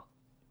lady though.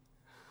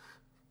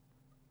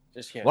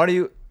 Just kidding. Why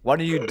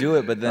do you do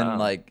it? But then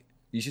like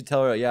you should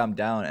tell her, yeah, I'm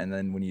down, and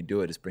then when you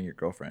do it, just bring your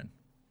girlfriend.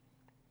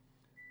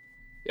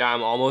 Yeah, I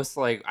almost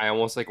like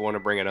want to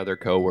bring another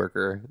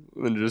coworker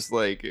and just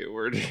like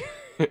we're.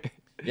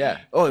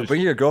 Yeah. Oh,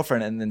 bring your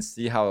girlfriend and then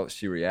see how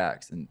she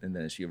reacts, and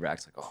then she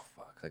reacts like, oh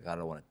fuck, like I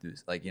don't want to do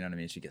this, like you know what I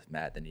mean? She gets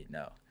mad, then you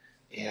know.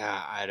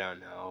 Yeah, I don't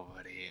know,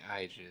 buddy.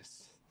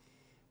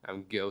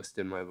 I'm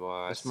ghosting my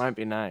boss. This might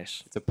be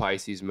nice. It's a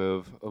Pisces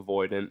move,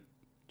 avoidant,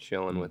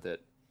 chilling with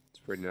it. It's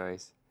pretty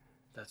nice.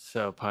 That's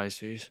so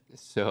Pisces.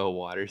 So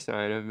water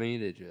sign of me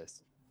to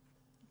just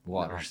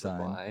Water sign.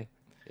 Reply.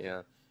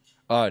 Yeah.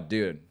 Oh,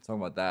 dude, talking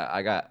about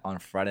that. On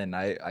Friday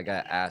night, I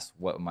got asked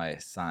what my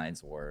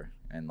signs were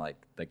and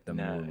like the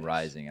moon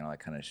rising and all that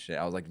kind of shit.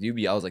 I was like, dude,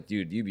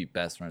 you'd be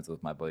best friends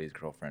with my buddy's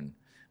girlfriend.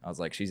 I was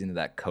like, she's into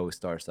that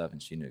co-star stuff,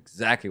 and she knew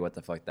exactly what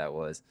the fuck that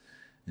was.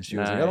 And she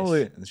was like, I don't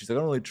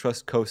really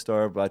trust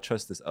co-star, but I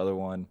trust this other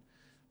one.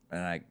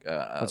 And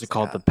what's it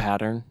called? The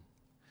Pattern?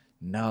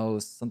 No,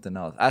 something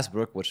else. Ask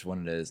Brooke which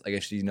one it is. I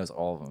guess she knows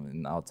all of them,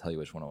 and I'll tell you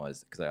which one it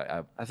was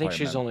because I think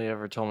she's only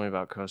ever told me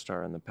about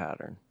co-star and The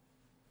Pattern.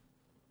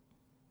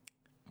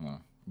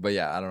 But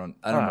yeah, I don't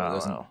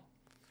know.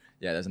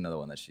 There's another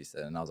one that she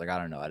said, and I was like, I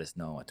don't know. I just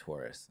know I'm a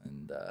Taurus.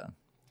 And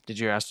did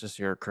you ask to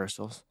see her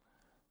crystals?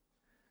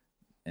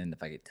 And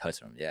if I could touch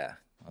them, yeah.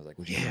 I was like,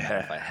 would you be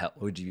mad if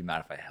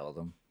I held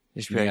them?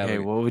 Just be like, hey,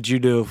 what would you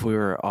do if we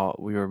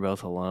were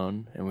both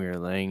alone and we were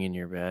laying in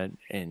your bed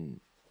and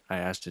I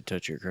asked to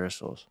touch your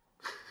crystals?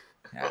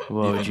 Yeah.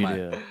 What would you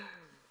do?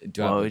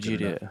 What would you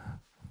do?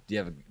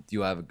 Do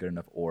you have a good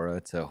enough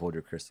aura to hold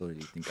your crystal, or do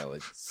you think I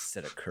would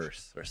set a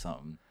curse or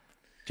something?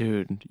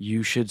 Dude,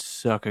 you should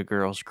suck a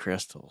girl's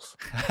crystals.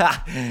 Oh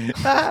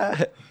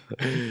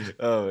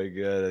my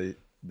god,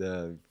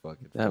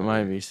 that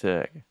might be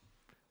sick.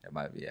 It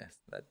might be, yes.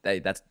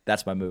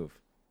 That's my move.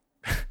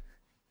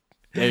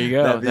 There you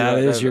go. That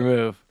is your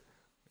move.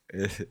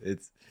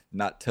 It's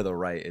not to the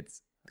right.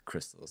 It's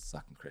crystals,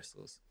 sucking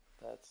crystals.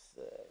 That's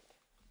sick.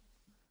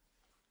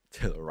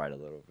 To the right a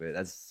little bit.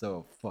 That's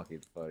so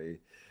fucking funny.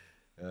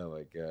 Oh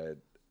my god.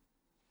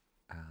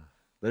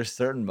 There's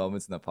certain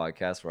moments in the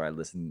podcast where I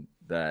listen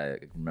that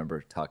I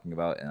remember talking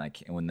about, and I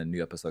can't. When the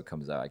new episode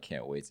comes out, I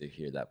can't wait to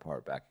hear that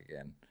part back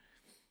again.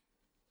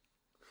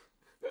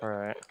 All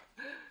right.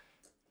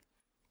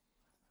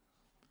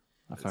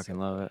 I fucking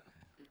love it.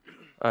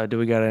 Do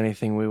we got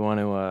anything we want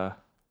to?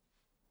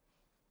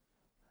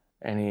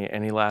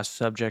 Any last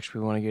subjects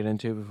we want to get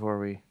into before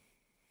we?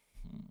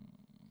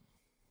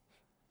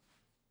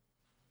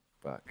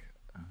 Fuck.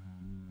 I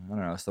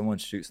don't know. Someone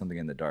shoot something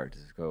in the dark.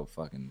 Just go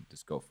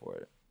for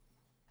it.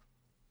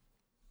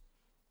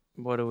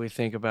 What do we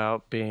think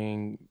about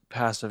being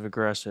passive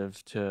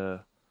aggressive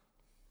to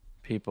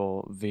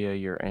people via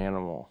your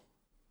animal?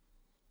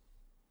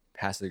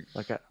 Passive.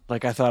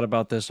 Like I thought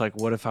about this. Like,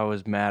 what if I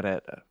was mad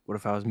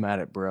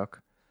at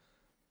Brooke,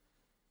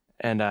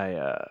 and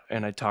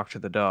I talked to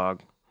the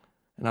dog,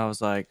 and I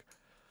was like,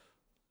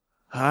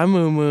 "Hi,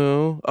 Moo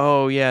Moo.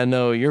 Oh yeah,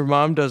 no, your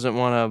mom doesn't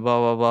want to blah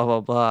blah blah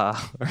blah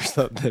blah or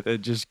something."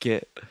 And just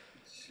get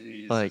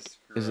Jesus like,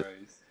 Christ.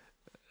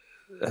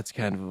 That's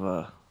kind of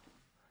a.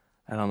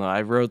 I don't know.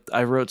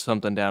 I wrote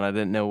something down. I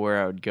didn't know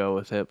where I would go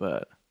with it,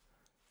 but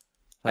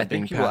I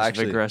think being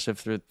passive aggressive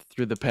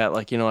through the pet,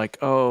 like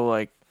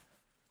like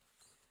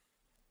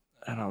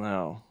I don't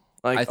know,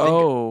 like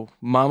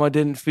Mama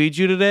didn't feed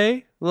you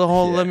today.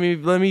 Let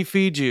me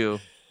feed you.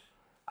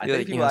 I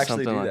think people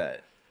actually do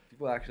that.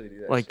 People actually do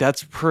that. Like,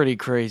 that's pretty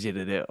crazy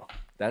to do.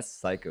 That's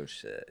psycho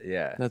shit.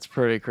 Yeah, that's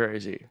pretty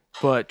crazy.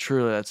 But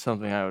truly, that's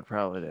something I would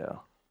probably do.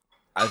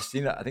 I've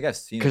seen it. I think I've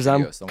seen it because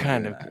I'm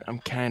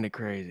kind of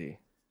crazy.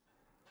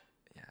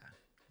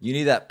 You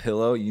need that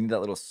pillow. You need that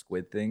little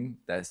squid thing.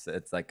 It's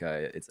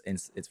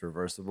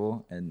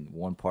reversible, and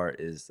one part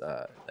is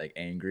like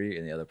angry,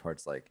 and the other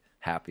part's like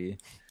happy.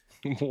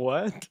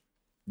 What?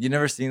 You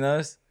never seen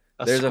those?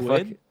 There's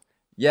squid?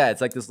 Yeah,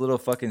 it's like this little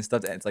fucking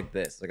stuffed. It's like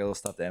this, like a little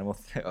stuffed animal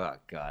thing. Oh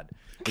god,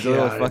 it's a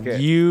little fucking.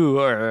 You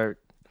are.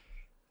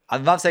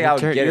 I'm not saying I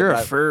would get it. You're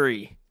a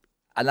furry.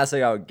 I'm not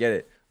saying I would get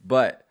it,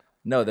 but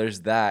no,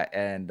 there's that,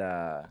 and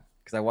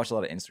because I watch a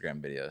lot of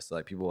Instagram videos, so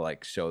like people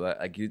like show that,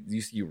 like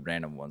you see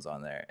random ones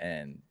on there,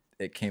 and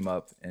it came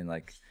up, and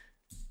like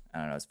I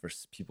don't know, it's for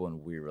people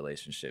in weird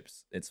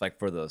relationships. It's like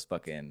for those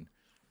fucking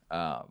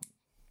what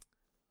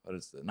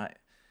is the night?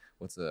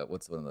 What's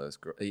one of those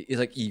girl? It's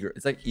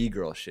like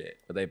e-girl shit,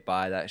 where they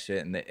buy that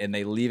shit and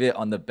they leave it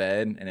on the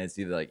bed, and it's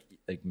either like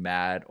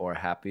mad or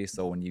happy.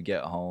 So when you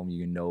get home,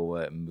 you know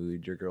what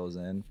mood your girl's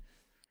in.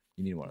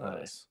 You need one of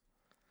those.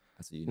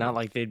 That's what you need. Not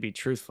like they'd be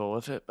truthful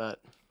with it, but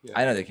yeah,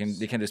 I know they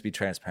can just be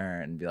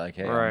transparent and be like,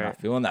 hey, I'm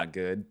not feeling that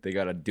good. They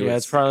gotta do it. Yeah,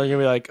 it's probably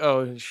gonna be like,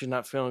 oh, she's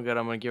not feeling good.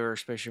 I'm gonna give her a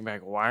space. She'll be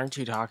like, why aren't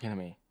you talking to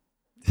me?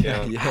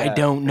 Yeah. I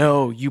don't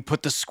know. You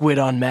put the squid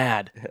on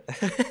mad.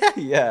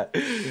 yeah.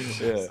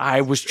 I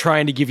was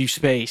trying to give you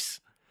space.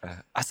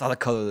 I saw the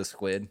color of the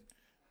squid.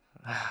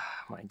 Oh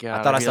my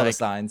god! I thought I saw the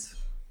signs.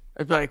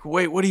 I'd be like,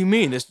 wait, what do you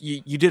mean? This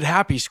you did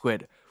happy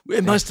squid?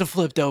 It must have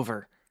flipped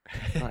over.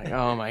 Like,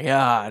 oh my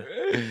god!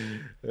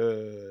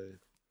 You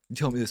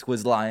told me the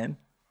squid's lying.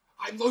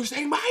 I'm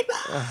losing my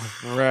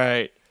mind.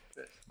 Right.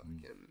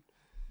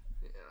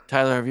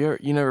 Tyler, have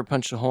you never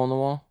punched a hole in the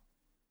wall?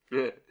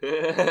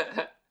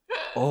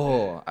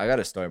 Oh, I got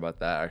a story about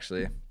that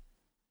actually.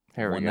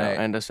 Here we go.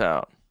 End us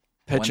out.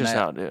 Pitch us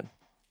out, dude.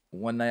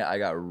 One night I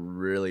got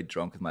really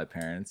drunk with my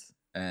parents,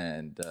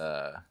 and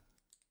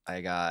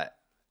I got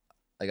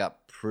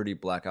pretty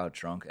blackout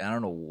drunk. And I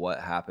don't know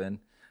what happened,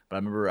 but I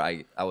remember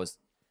I was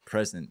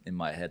present in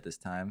my head this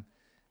time,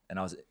 and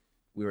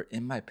we were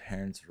in my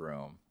parents'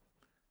 room.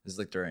 This is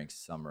like during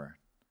summer.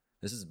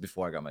 This is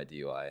before I got my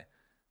DUI.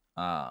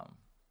 But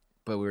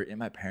we were in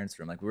my parents'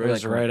 room. Like we were. It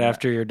was like right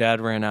after your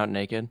dad ran out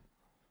naked.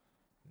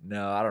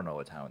 No, I don't know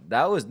what time.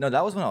 That was when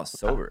I was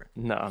sober.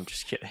 No, I'm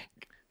just kidding.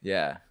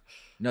 Yeah.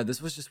 No,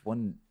 this was just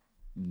one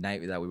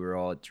night that we were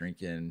all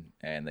drinking,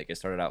 and like it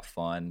started out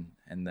fun,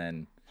 and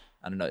then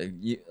I don't know,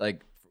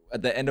 like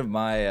at the end of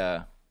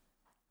my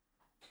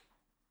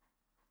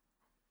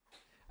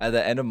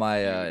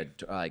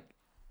like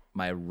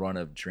my run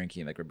of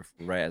drinking, like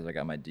right as I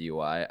got my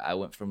DUI, I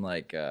went from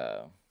like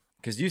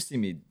because you see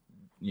me,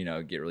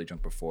 get really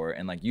drunk before,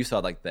 and like you saw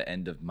like the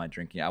end of my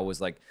drinking. I was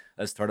like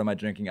at the start of my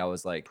drinking, I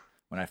was like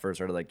when I first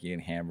started like getting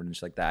hammered and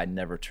shit like that, I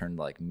never turned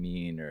like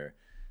mean or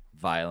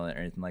violent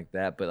or anything like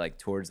that. But like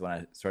towards when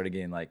I started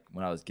getting like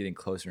when I was getting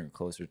closer and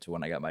closer to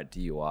when I got my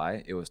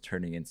DUI, it was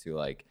turning into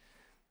like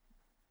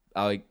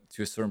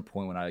to a certain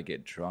point when I would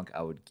get drunk,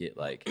 I would get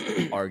like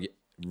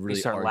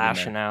really start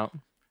lashing out.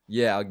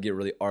 Yeah, I'd get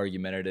really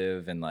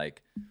argumentative and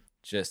like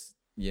just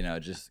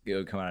it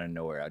would come out of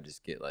nowhere. I'd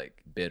just get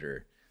like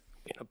bitter.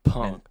 Being a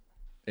punk.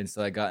 And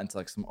so I got into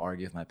like some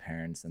argue with my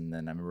parents, and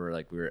then I remember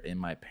like we were in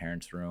my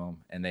parents'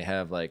 room, and they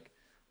have like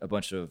a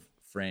bunch of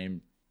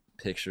framed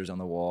pictures on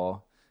the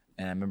wall,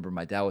 and I remember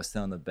my dad was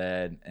sitting on the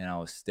bed, and I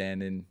was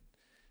standing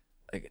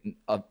like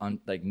up on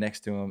like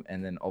next to him,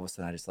 and then all of a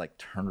sudden I just like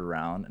turned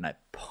around and I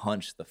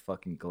punched the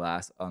fucking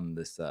glass on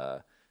this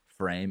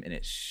frame, and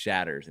it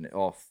shatters, and it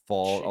all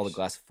falls. All the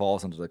glass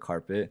falls onto the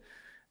carpet,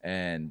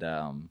 and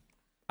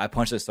I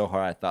punched it so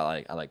hard I thought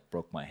like I like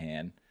broke my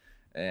hand,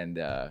 and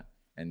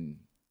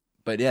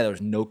but yeah, there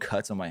was no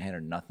cuts on my hand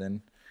or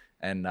nothing,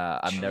 and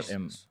I'm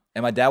never.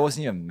 And my dad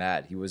wasn't even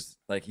mad. He was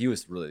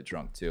really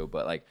drunk too.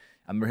 But like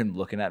I remember him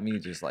looking at me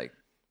just like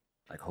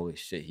holy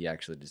shit, he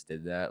actually just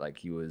did that. Like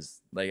he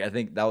was like I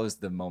think that was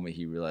the moment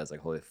he realized like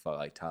holy fuck,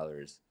 like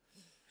Tyler's.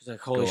 He's like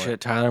holy shit,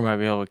 Tyler might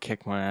be able to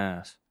kick my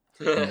ass.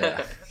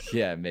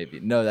 Yeah, maybe.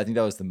 No, I think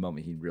that was the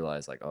moment he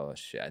realized like oh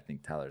shit, I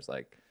think Tyler's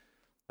like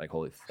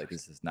holy like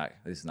this is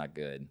not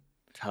good.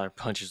 Tyler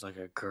punches like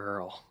a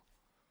girl.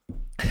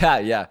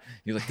 Yeah.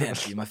 He was like, damn,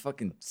 dude, my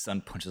fucking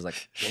son punches like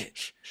a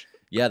bitch.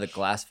 Yeah, the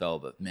glass fell,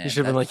 but man. You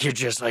should have been like, you're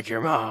just like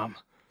your mom.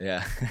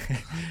 Yeah.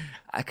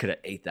 I could have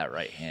ate that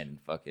right hand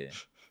and fucking.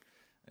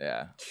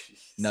 Yeah.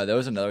 No, there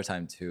was another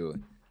time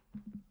too.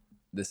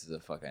 This is a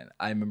fucking.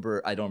 I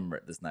don't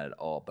remember this night at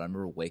all, but I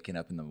remember waking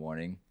up in the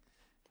morning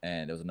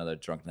and it was another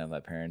drunk night with my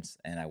parents.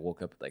 And I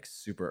woke up like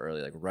super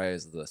early, like right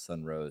as the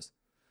sun rose.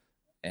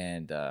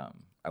 And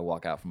I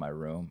walk out from my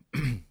room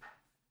and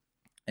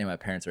my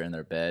parents are in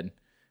their bed.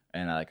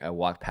 And I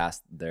walk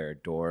past their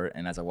door.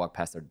 And as I walk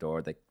past their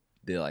door, they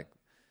like,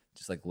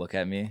 just like look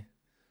at me,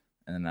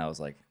 and then I was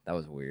like, that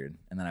was weird.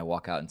 And then I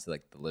walk out into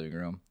like the living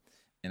room,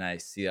 and I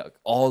see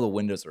all the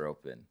windows are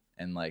open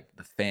and like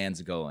the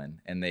fans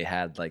going, and they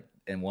had like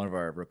in one of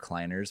our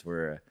recliners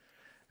were,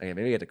 okay,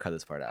 maybe I had to cut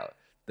this part out,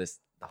 the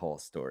whole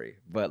story,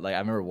 but like I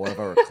remember one of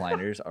our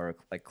recliners, our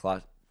like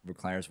cloth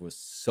recliners was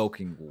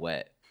soaking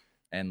wet,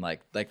 and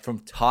like from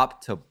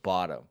top to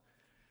bottom,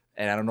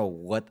 and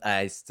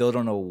I still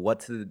don't know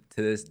what to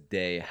this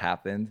day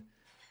happened.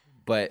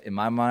 But in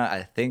my mind,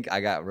 I think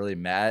I got really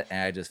mad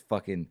and I just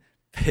fucking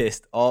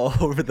pissed all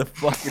over the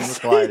fucking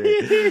recliner.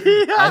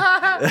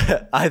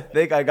 I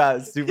think I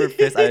got super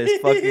pissed. I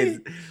just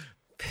fucking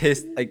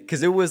pissed, like,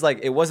 because it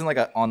wasn't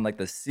like on like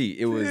the seat.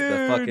 It was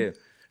the fucking.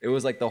 It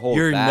was like the whole.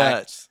 You're back.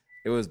 Nuts.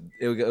 It was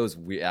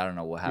weird. I don't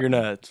know what happened.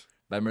 You're nuts.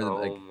 But I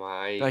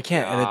remember I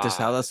can't edit this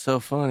out. That's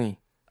so funny.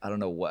 I don't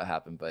know what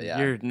happened, but yeah.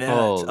 You're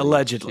nuts.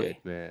 Allegedly.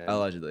 Shit, man.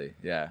 Allegedly,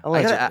 yeah.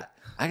 Allegedly.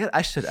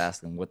 I should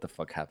ask them what the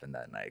fuck happened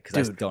that night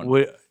because I don't.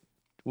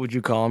 Would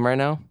you call them right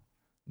now?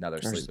 No, they're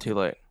Or is sleeping. it too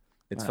late?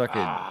 It's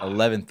fucking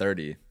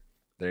 11:30.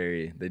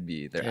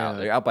 They're out.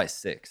 They're out by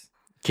 6.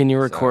 Can you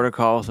record a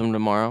call with them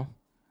tomorrow?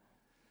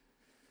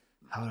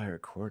 How would I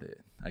record it?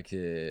 I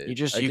could.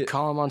 You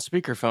call them on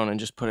speakerphone and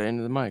just put it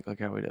into the mic like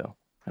how we do.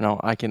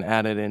 I can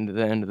add it into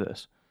the end of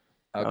this.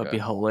 That would be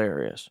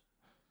hilarious.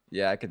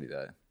 Yeah, I could do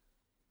that.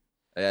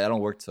 I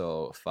don't work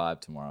till 5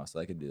 tomorrow, so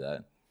I could do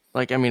that.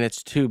 Like, I mean,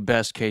 it's 2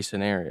 best case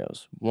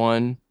scenarios.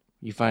 1,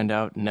 you find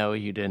out, no,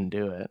 you didn't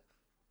do it,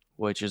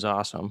 which is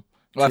awesome.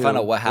 Well, 2, I find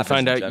out what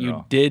happened. You find out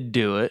you did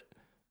do it,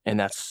 and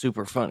that's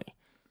super funny.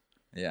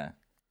 Yeah.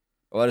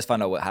 Well, I just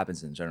find out what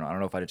happens in general. I don't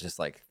know if I just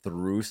like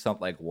threw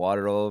something like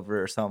water all over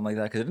it or something like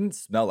that because it didn't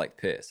smell like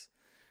piss.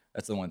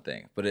 That's the one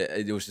thing. But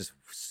it was just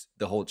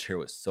the whole chair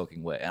was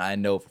soaking wet, and I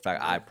know for a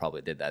fact I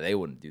probably did that. They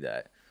wouldn't do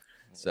that.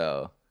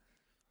 So,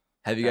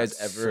 have you guys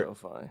ever? So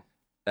funny.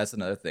 That's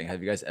another thing.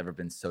 Have you guys ever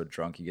been so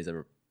drunk? You guys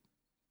ever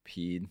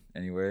peed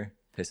anywhere?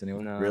 Pissed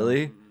anywhere? No.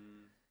 Really?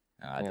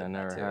 No, I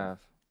never have.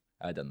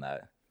 I've done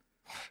that.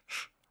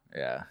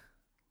 Yeah.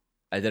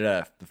 I did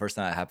it the first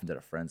time it happened at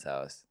a friend's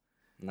house.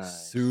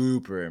 Nice.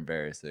 Super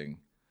embarrassing.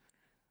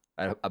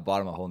 I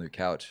bought him a whole new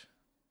couch.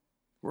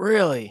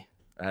 Really?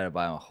 I had to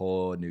buy him a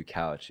whole new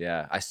couch.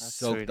 Yeah. I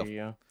soaked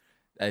the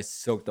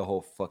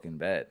whole fucking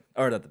bed.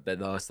 Or not the bed,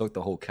 though. I soaked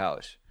the whole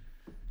couch.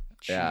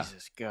 Yeah.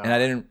 Jesus God.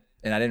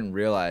 And I didn't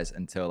realize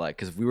until like,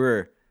 cause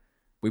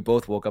we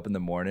both woke up in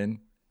the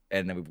morning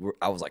and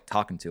I was like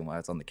talking to him while I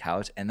was on the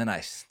couch, and then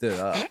I stood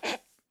up,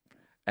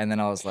 and then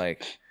I was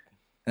like,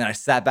 and then I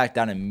sat back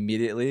down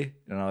immediately,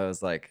 and I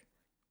was like,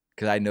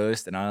 cause I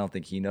noticed, and I don't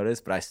think he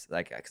noticed, but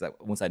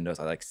once I noticed,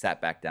 I like sat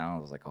back down.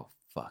 I was like, oh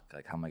fuck,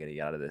 like how am I gonna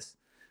get out of this?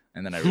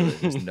 And then I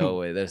realized there's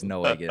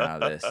no way getting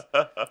out of this.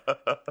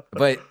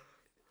 But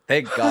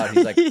thank God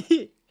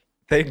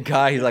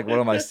he's like one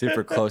of my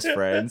super close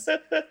friends.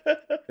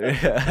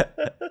 Yeah.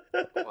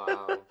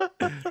 Wow.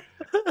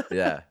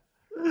 Yeah.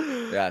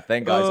 Yeah.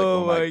 Thank God.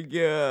 Oh my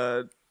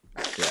God.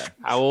 Yeah.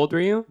 How old were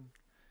you?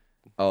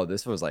 Oh,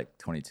 this was like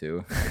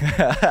 22.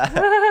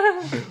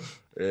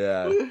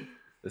 Yeah.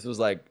 This was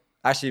like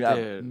actually,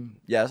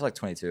 yeah, it was like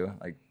 22.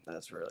 Like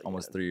that's really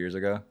almost good. 3 years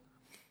ago.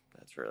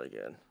 That's really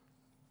good.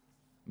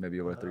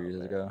 Maybe over 3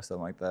 years ago,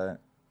 something like that.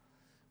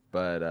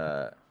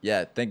 But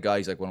yeah, thank God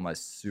he's like one of my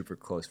super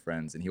close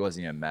friends, and he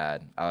wasn't even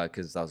mad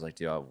because I was like,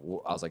 dude, I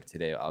was like,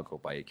 today I'll go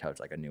buy you a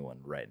couch, like a new one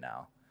right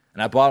now.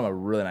 And I bought him a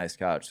really nice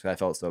couch because I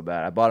felt so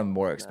bad. I bought him a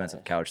more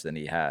expensive couch than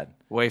he had.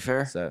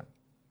 Wayfair? So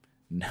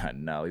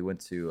no, we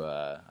went to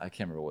I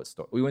can't remember what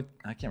store we went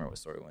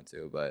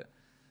to, but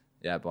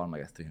yeah, I bought him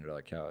like a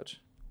 $300 couch.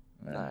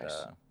 And,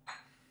 nice.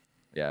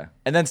 Yeah,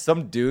 and then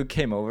some dude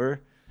came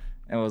over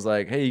and was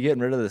like, "Hey, you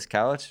getting rid of this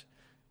couch?"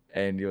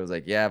 And he was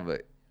like, "Yeah,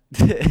 but."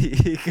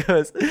 He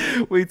goes,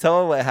 we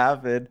told him what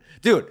happened,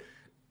 dude.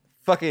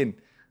 Fucking,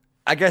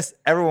 I guess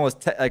everyone was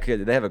like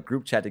they have a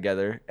group chat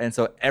together, and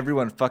so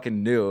everyone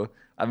fucking knew.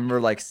 I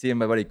remember like seeing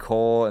my buddy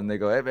Cole, and they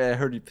go, "Hey man, I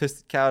heard you pissed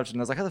the couch," and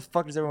I was like, "How the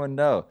fuck does everyone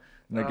know?"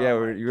 And like, "Yeah,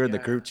 you were in the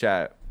group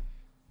chat,"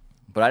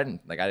 but I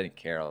didn't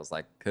care. I was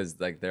like, because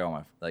like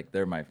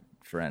they're my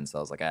friends, so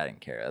I was like, I didn't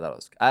care.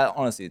 I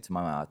honestly, to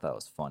my mind, I thought it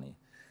was funny,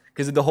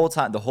 because the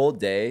whole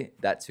day,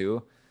 that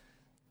too.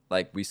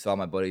 Like we saw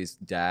my buddy's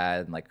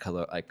dad and like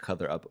color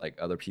up like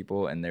other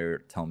people, and they're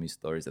telling me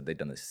stories that they've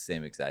done the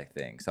same exact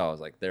thing. So I was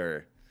like,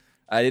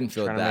 I didn't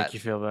feel trying that. To make you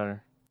feel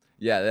better.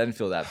 Yeah, I didn't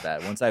feel that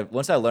bad.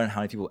 Once I learned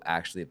how many people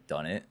actually have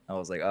done it, I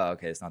was like, oh,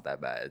 okay, it's not that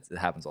bad. It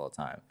happens all the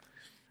time.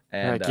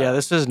 And like, yeah,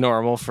 this is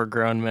normal for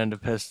grown men to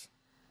piss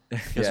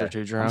because they're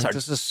too drunk.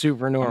 This is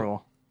super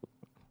normal.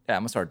 I'm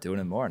gonna start doing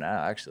it more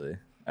now, actually.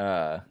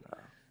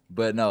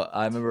 But no,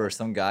 I remember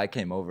some guy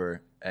came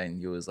over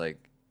and he's like,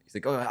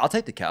 "Oh, I'll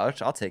take the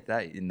couch. I'll take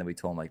that." And then we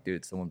told him like,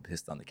 "Dude, someone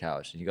pissed on the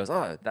couch." And he goes,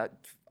 "Oh,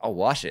 I'll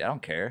wash it. I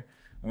don't care."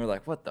 And we're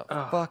like, "What the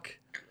fuck?"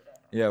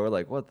 Yeah, we're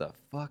like, "What the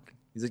fuck?"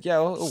 He's like,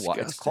 "Yeah,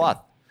 it's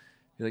cloth."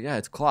 He's like, "Yeah,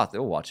 it's cloth.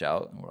 It'll watch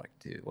out." And we're like,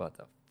 "Dude, what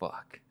the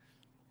fuck?"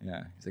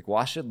 Yeah. He's like,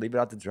 "Wash it, leave it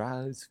out to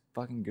dry. It's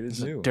fucking good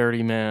as new." A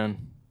dirty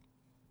man.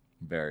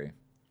 Very.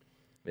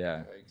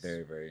 Yeah. Thanks.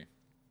 Very, very.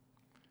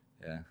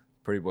 Yeah.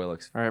 Pretty boy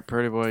looks. All right,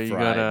 pretty boy.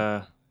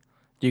 Fried.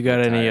 You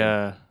got any?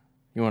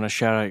 You want to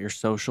shout out your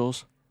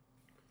socials?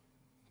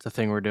 It's a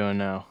thing we're doing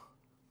now.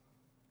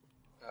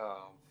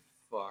 Oh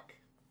fuck.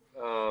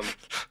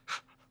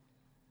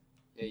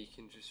 Yeah, you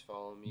can just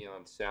follow me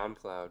on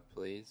SoundCloud,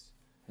 please.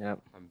 Yep.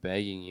 I'm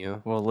begging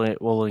you. We'll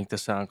link the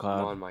SoundCloud.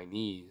 I'm on my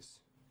knees.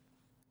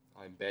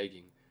 I'm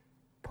begging.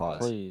 Pause.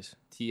 Please.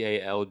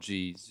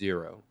 TALG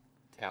 0.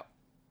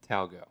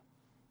 Talgo.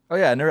 Oh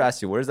yeah, I never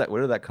asked you. Where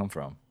did that come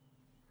from?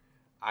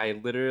 I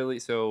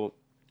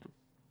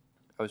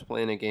was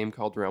playing a game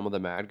called Realm of the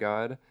Mad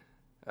God,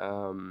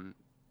 and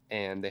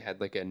they had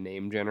like a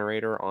name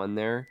generator on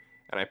there,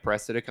 and I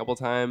pressed it a couple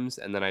times,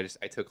 and then I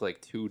took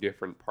like 2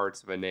 different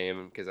parts of a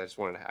name because I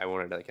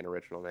wanted like an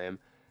original name,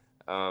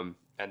 and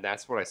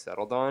that's what I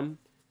settled on.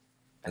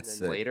 And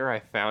then later I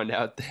found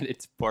out that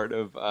it's part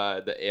of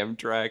the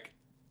Amtrak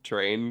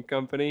train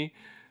company.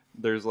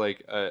 There's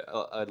like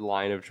a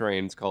line of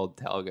trains called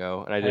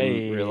Talgo, and I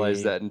didn't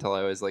realize that until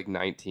I was like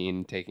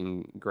 19,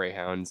 taking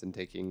Greyhounds and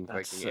taking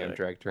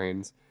Amtrak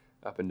trains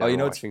up and down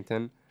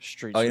Washington.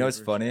 You know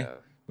what's funny? Yeah.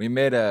 We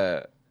made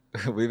a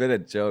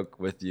joke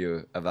with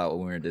you about when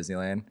we were in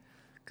Disneyland,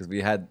 because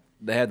they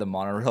had the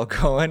monorail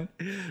going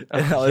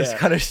and all this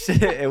kind of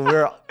shit, and we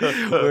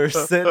were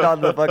sitting on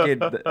the fucking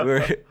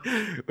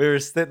we were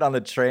sitting on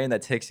the train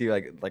that takes you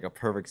like a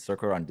perfect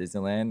circle around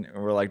Disneyland,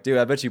 and we're like, dude,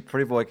 I bet you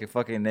Pretty Boy can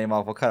fucking name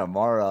off what kind of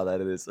monorail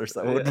that is or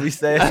something. What did we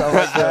say? Something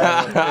like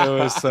that. It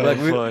was so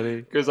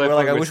funny because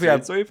I wish we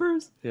had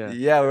sweepers.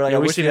 Yeah, we're like, I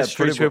wish we had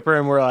Street Sweeper,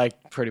 and we're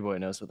like, Pretty Boy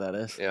knows what that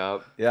is.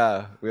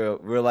 Yeah.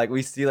 We're like,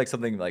 we see like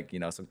something like,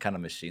 some kind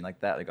of machine like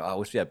that. Like, oh, I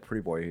wish we had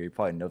Pretty Boy here. He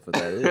probably knows what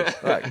that is.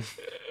 Fuck.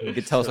 You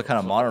could tell us what kind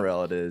of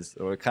monorail it is,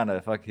 or what kind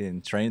of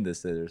fucking train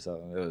this is, or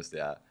something.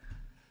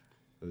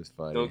 It was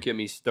funny. Don't get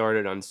me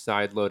started on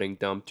side-loading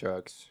dump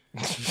trucks.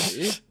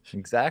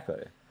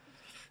 Exactly.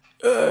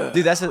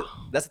 Dude, that's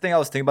the thing I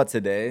was thinking about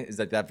today, is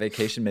like that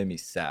vacation made me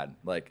sad.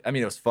 Like, I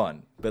mean, it was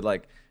fun, but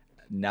like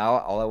now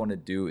all I want to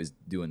do is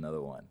do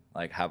another one.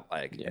 Like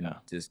and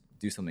just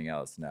do something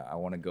else now. I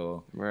want to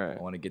go. Right.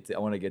 I want to get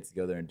to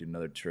go there and do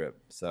another trip.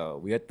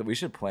 So we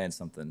should plan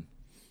something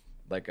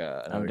like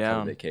another kind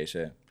of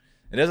vacation.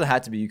 It doesn't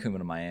have to be you coming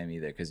to Miami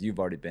either, because you've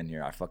already been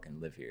here. I fucking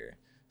live here,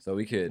 so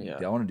we could. Yeah.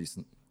 I want to do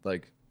some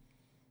like.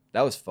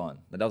 That was fun.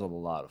 That was a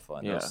lot of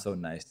fun. Yeah. It was so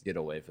nice to get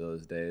away for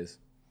those days.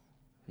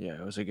 Yeah,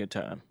 it was a good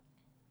time.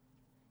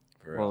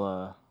 For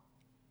real.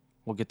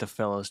 We'll get the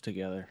fellas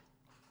together.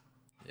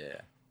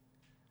 Yeah.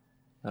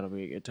 That'll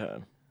be a good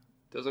time.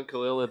 Doesn't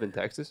Khalil live in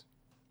Texas?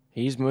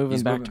 He's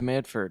moving back to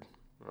Medford.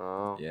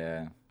 Oh.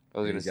 Yeah. I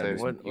was gonna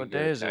say what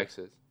day is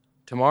Texas?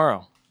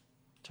 Tomorrow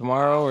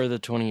or the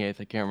 28th.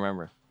 I can't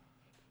remember.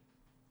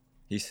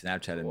 He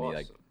Snapchatted me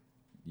like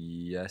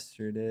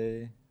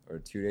yesterday or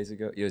 2 days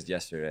ago. It was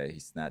yesterday. He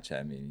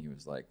Snapchatted me and he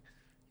was like,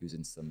 he was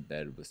in some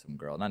bed with some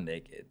girl, not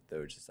naked. They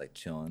were just like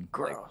chilling,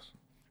 like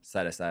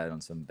side to side on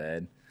some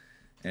bed.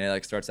 And it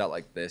like starts out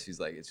like this.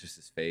 He's like, it's just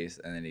his face,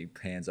 and then he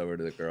pans over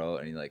to the girl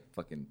and he like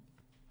fucking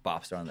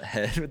bops her on the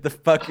head with the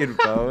fucking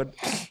phone.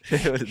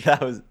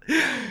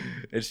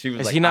 And she was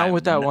like, is he not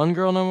with that one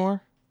girl no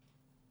more?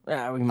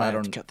 Yeah, we might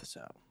have to cut this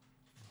out.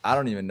 I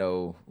don't even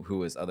know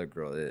who his other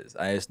girl is.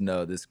 I just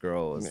know this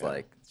girl was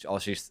like,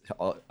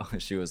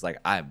 she was like,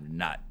 I'm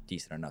not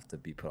decent enough to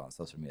be put on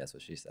social media. That's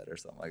what she said, or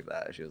something like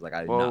that. She was like,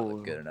 I do not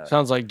look good enough.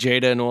 Sounds like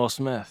Jada and Will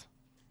Smith.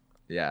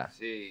 Yeah.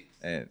 Jeez.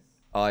 And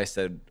all I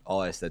said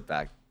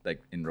back, like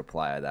in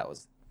reply to that,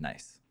 was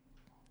nice.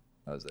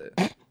 That was it.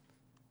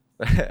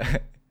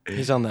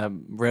 He's on that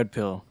red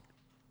pill.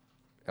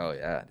 Oh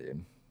yeah,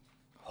 dude.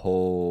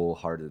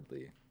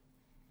 Wholeheartedly.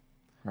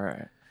 All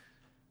right.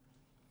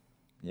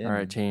 Yeah, all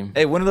right, team.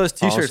 Hey, one of those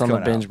T-shirts coming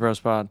on the Binge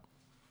Bros Pod.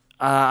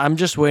 I'm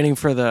just waiting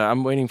for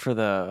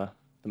the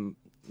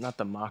not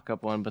the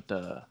mock-up one, but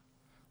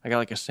I got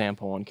like a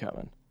sample one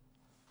coming.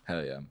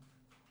 Hell yeah.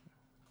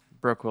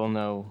 Brooke will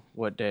know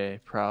what day,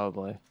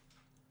 probably.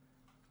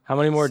 How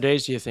many more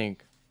days do you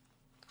think?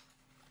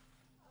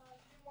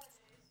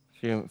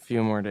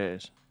 Few more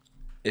days.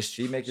 Is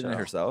she making it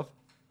herself?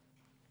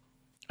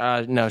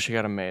 No, she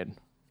got a maid.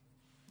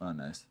 Oh,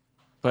 nice.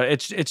 But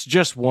it's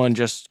just one,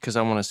 just because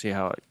I want to see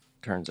how it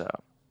turns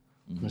out.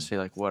 I'm gonna see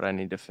like what I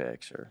need to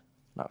fix or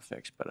not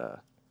fix,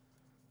 but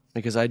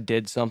because I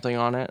did something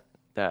on it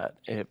that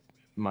it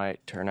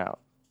might turn out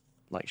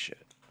like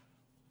shit,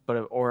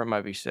 or it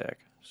might be sick.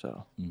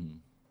 So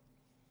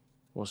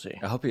we'll see.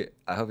 I hope you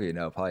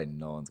know. Probably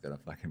no one's gonna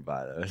fucking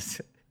buy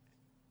those.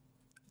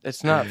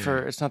 It's not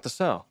the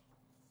sell.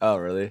 Oh,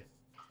 really?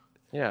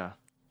 Yeah.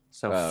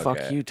 So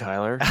fuck you,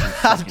 Tyler. You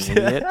fucking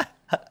idiot.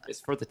 It's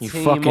for the You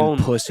team fucking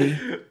only. pussy.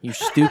 You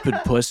stupid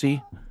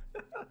pussy.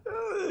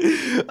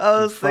 I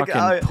was fucking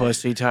thinking,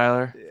 pussy,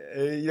 Tyler.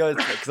 You know,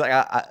 it's like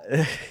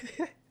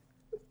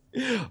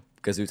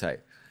Kazoo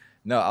tight.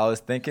 No, I was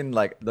thinking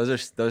like those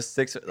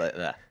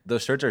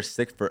shirts are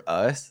sick for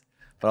us,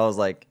 but I was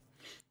like,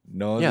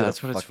 no one's Yeah, gonna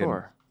that's what fucking, it's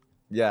for.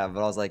 Yeah,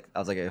 but I was like,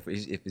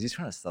 if he's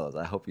trying to sell us,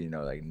 I hope you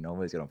know, like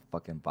nobody's gonna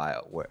fucking buy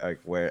it.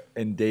 Where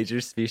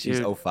endangered species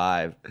Dude.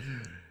 05.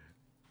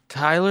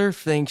 Tyler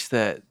thinks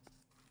that.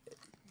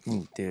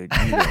 Dude, you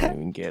don't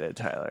even get it,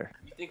 Tyler.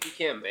 You think we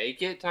can't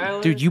make it,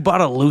 Tyler? Dude, you bought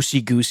a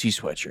loosey goosey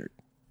sweatshirt.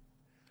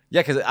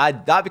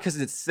 Yeah, not because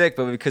it's sick,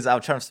 but because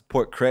I'm trying to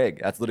support Craig.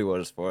 That's literally what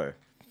it's for.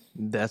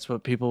 That's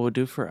what people would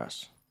do for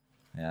us.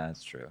 Yeah,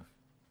 that's true.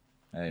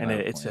 And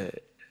it's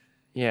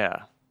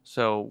yeah.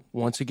 So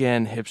once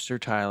again, hipster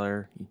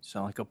Tyler, you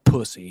sound like a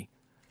pussy.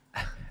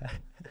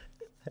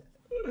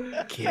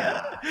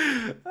 Yeah.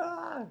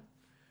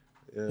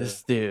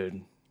 This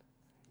dude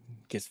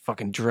gets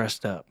fucking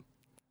dressed up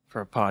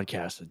for a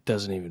podcast that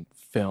doesn't even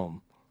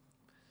film.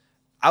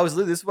 This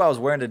is what I was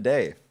wearing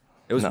today.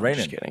 It was raining. I'm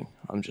just kidding.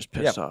 I'm just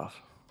pissed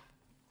off.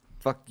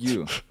 Fuck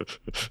you. I'm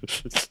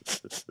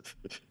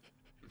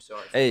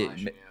sorry for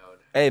lashing out.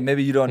 Hey,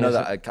 maybe you don't know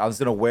that. I was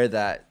gonna wear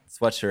that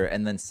sweatshirt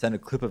and then send a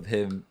clip of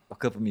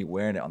me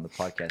wearing it on the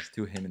podcast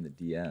to him in the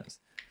DMs.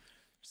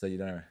 So you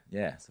don't.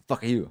 Yeah. So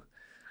fuck you.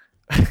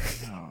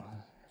 Fucking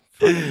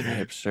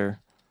hipster.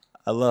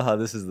 I love how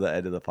this is the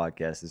end of the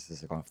podcast. This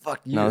is going fuck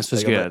you. No, this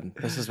is good.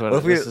 This is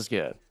what. This is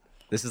good.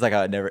 This is like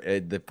how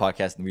the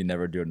podcast, and we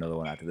never do another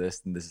one after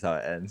this, and this is how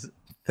it ends.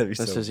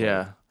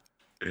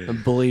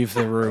 And believe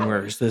the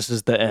rumors. This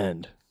is the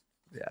end.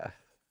 Yeah.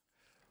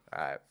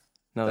 All right.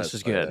 No, this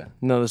is good.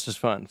 No, this is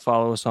fun.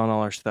 Follow us on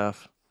all our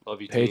stuff.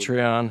 Love you,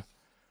 Patreon.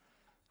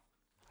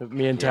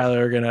 Me and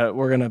Tyler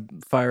we're gonna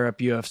fire up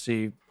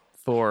UFC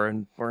 4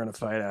 and we're gonna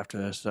fight after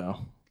this. So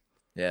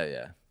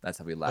yeah, that's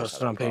how we lash.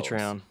 Post it on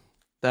Patreon.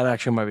 That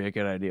actually might be a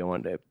good idea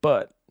one day.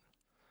 But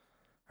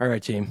all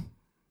right, team.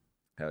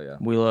 Hell yeah.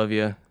 We love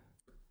you.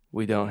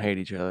 We don't hate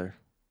each other.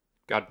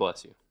 God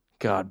bless you.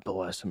 God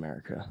bless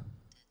America.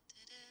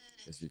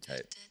 Is you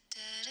tight.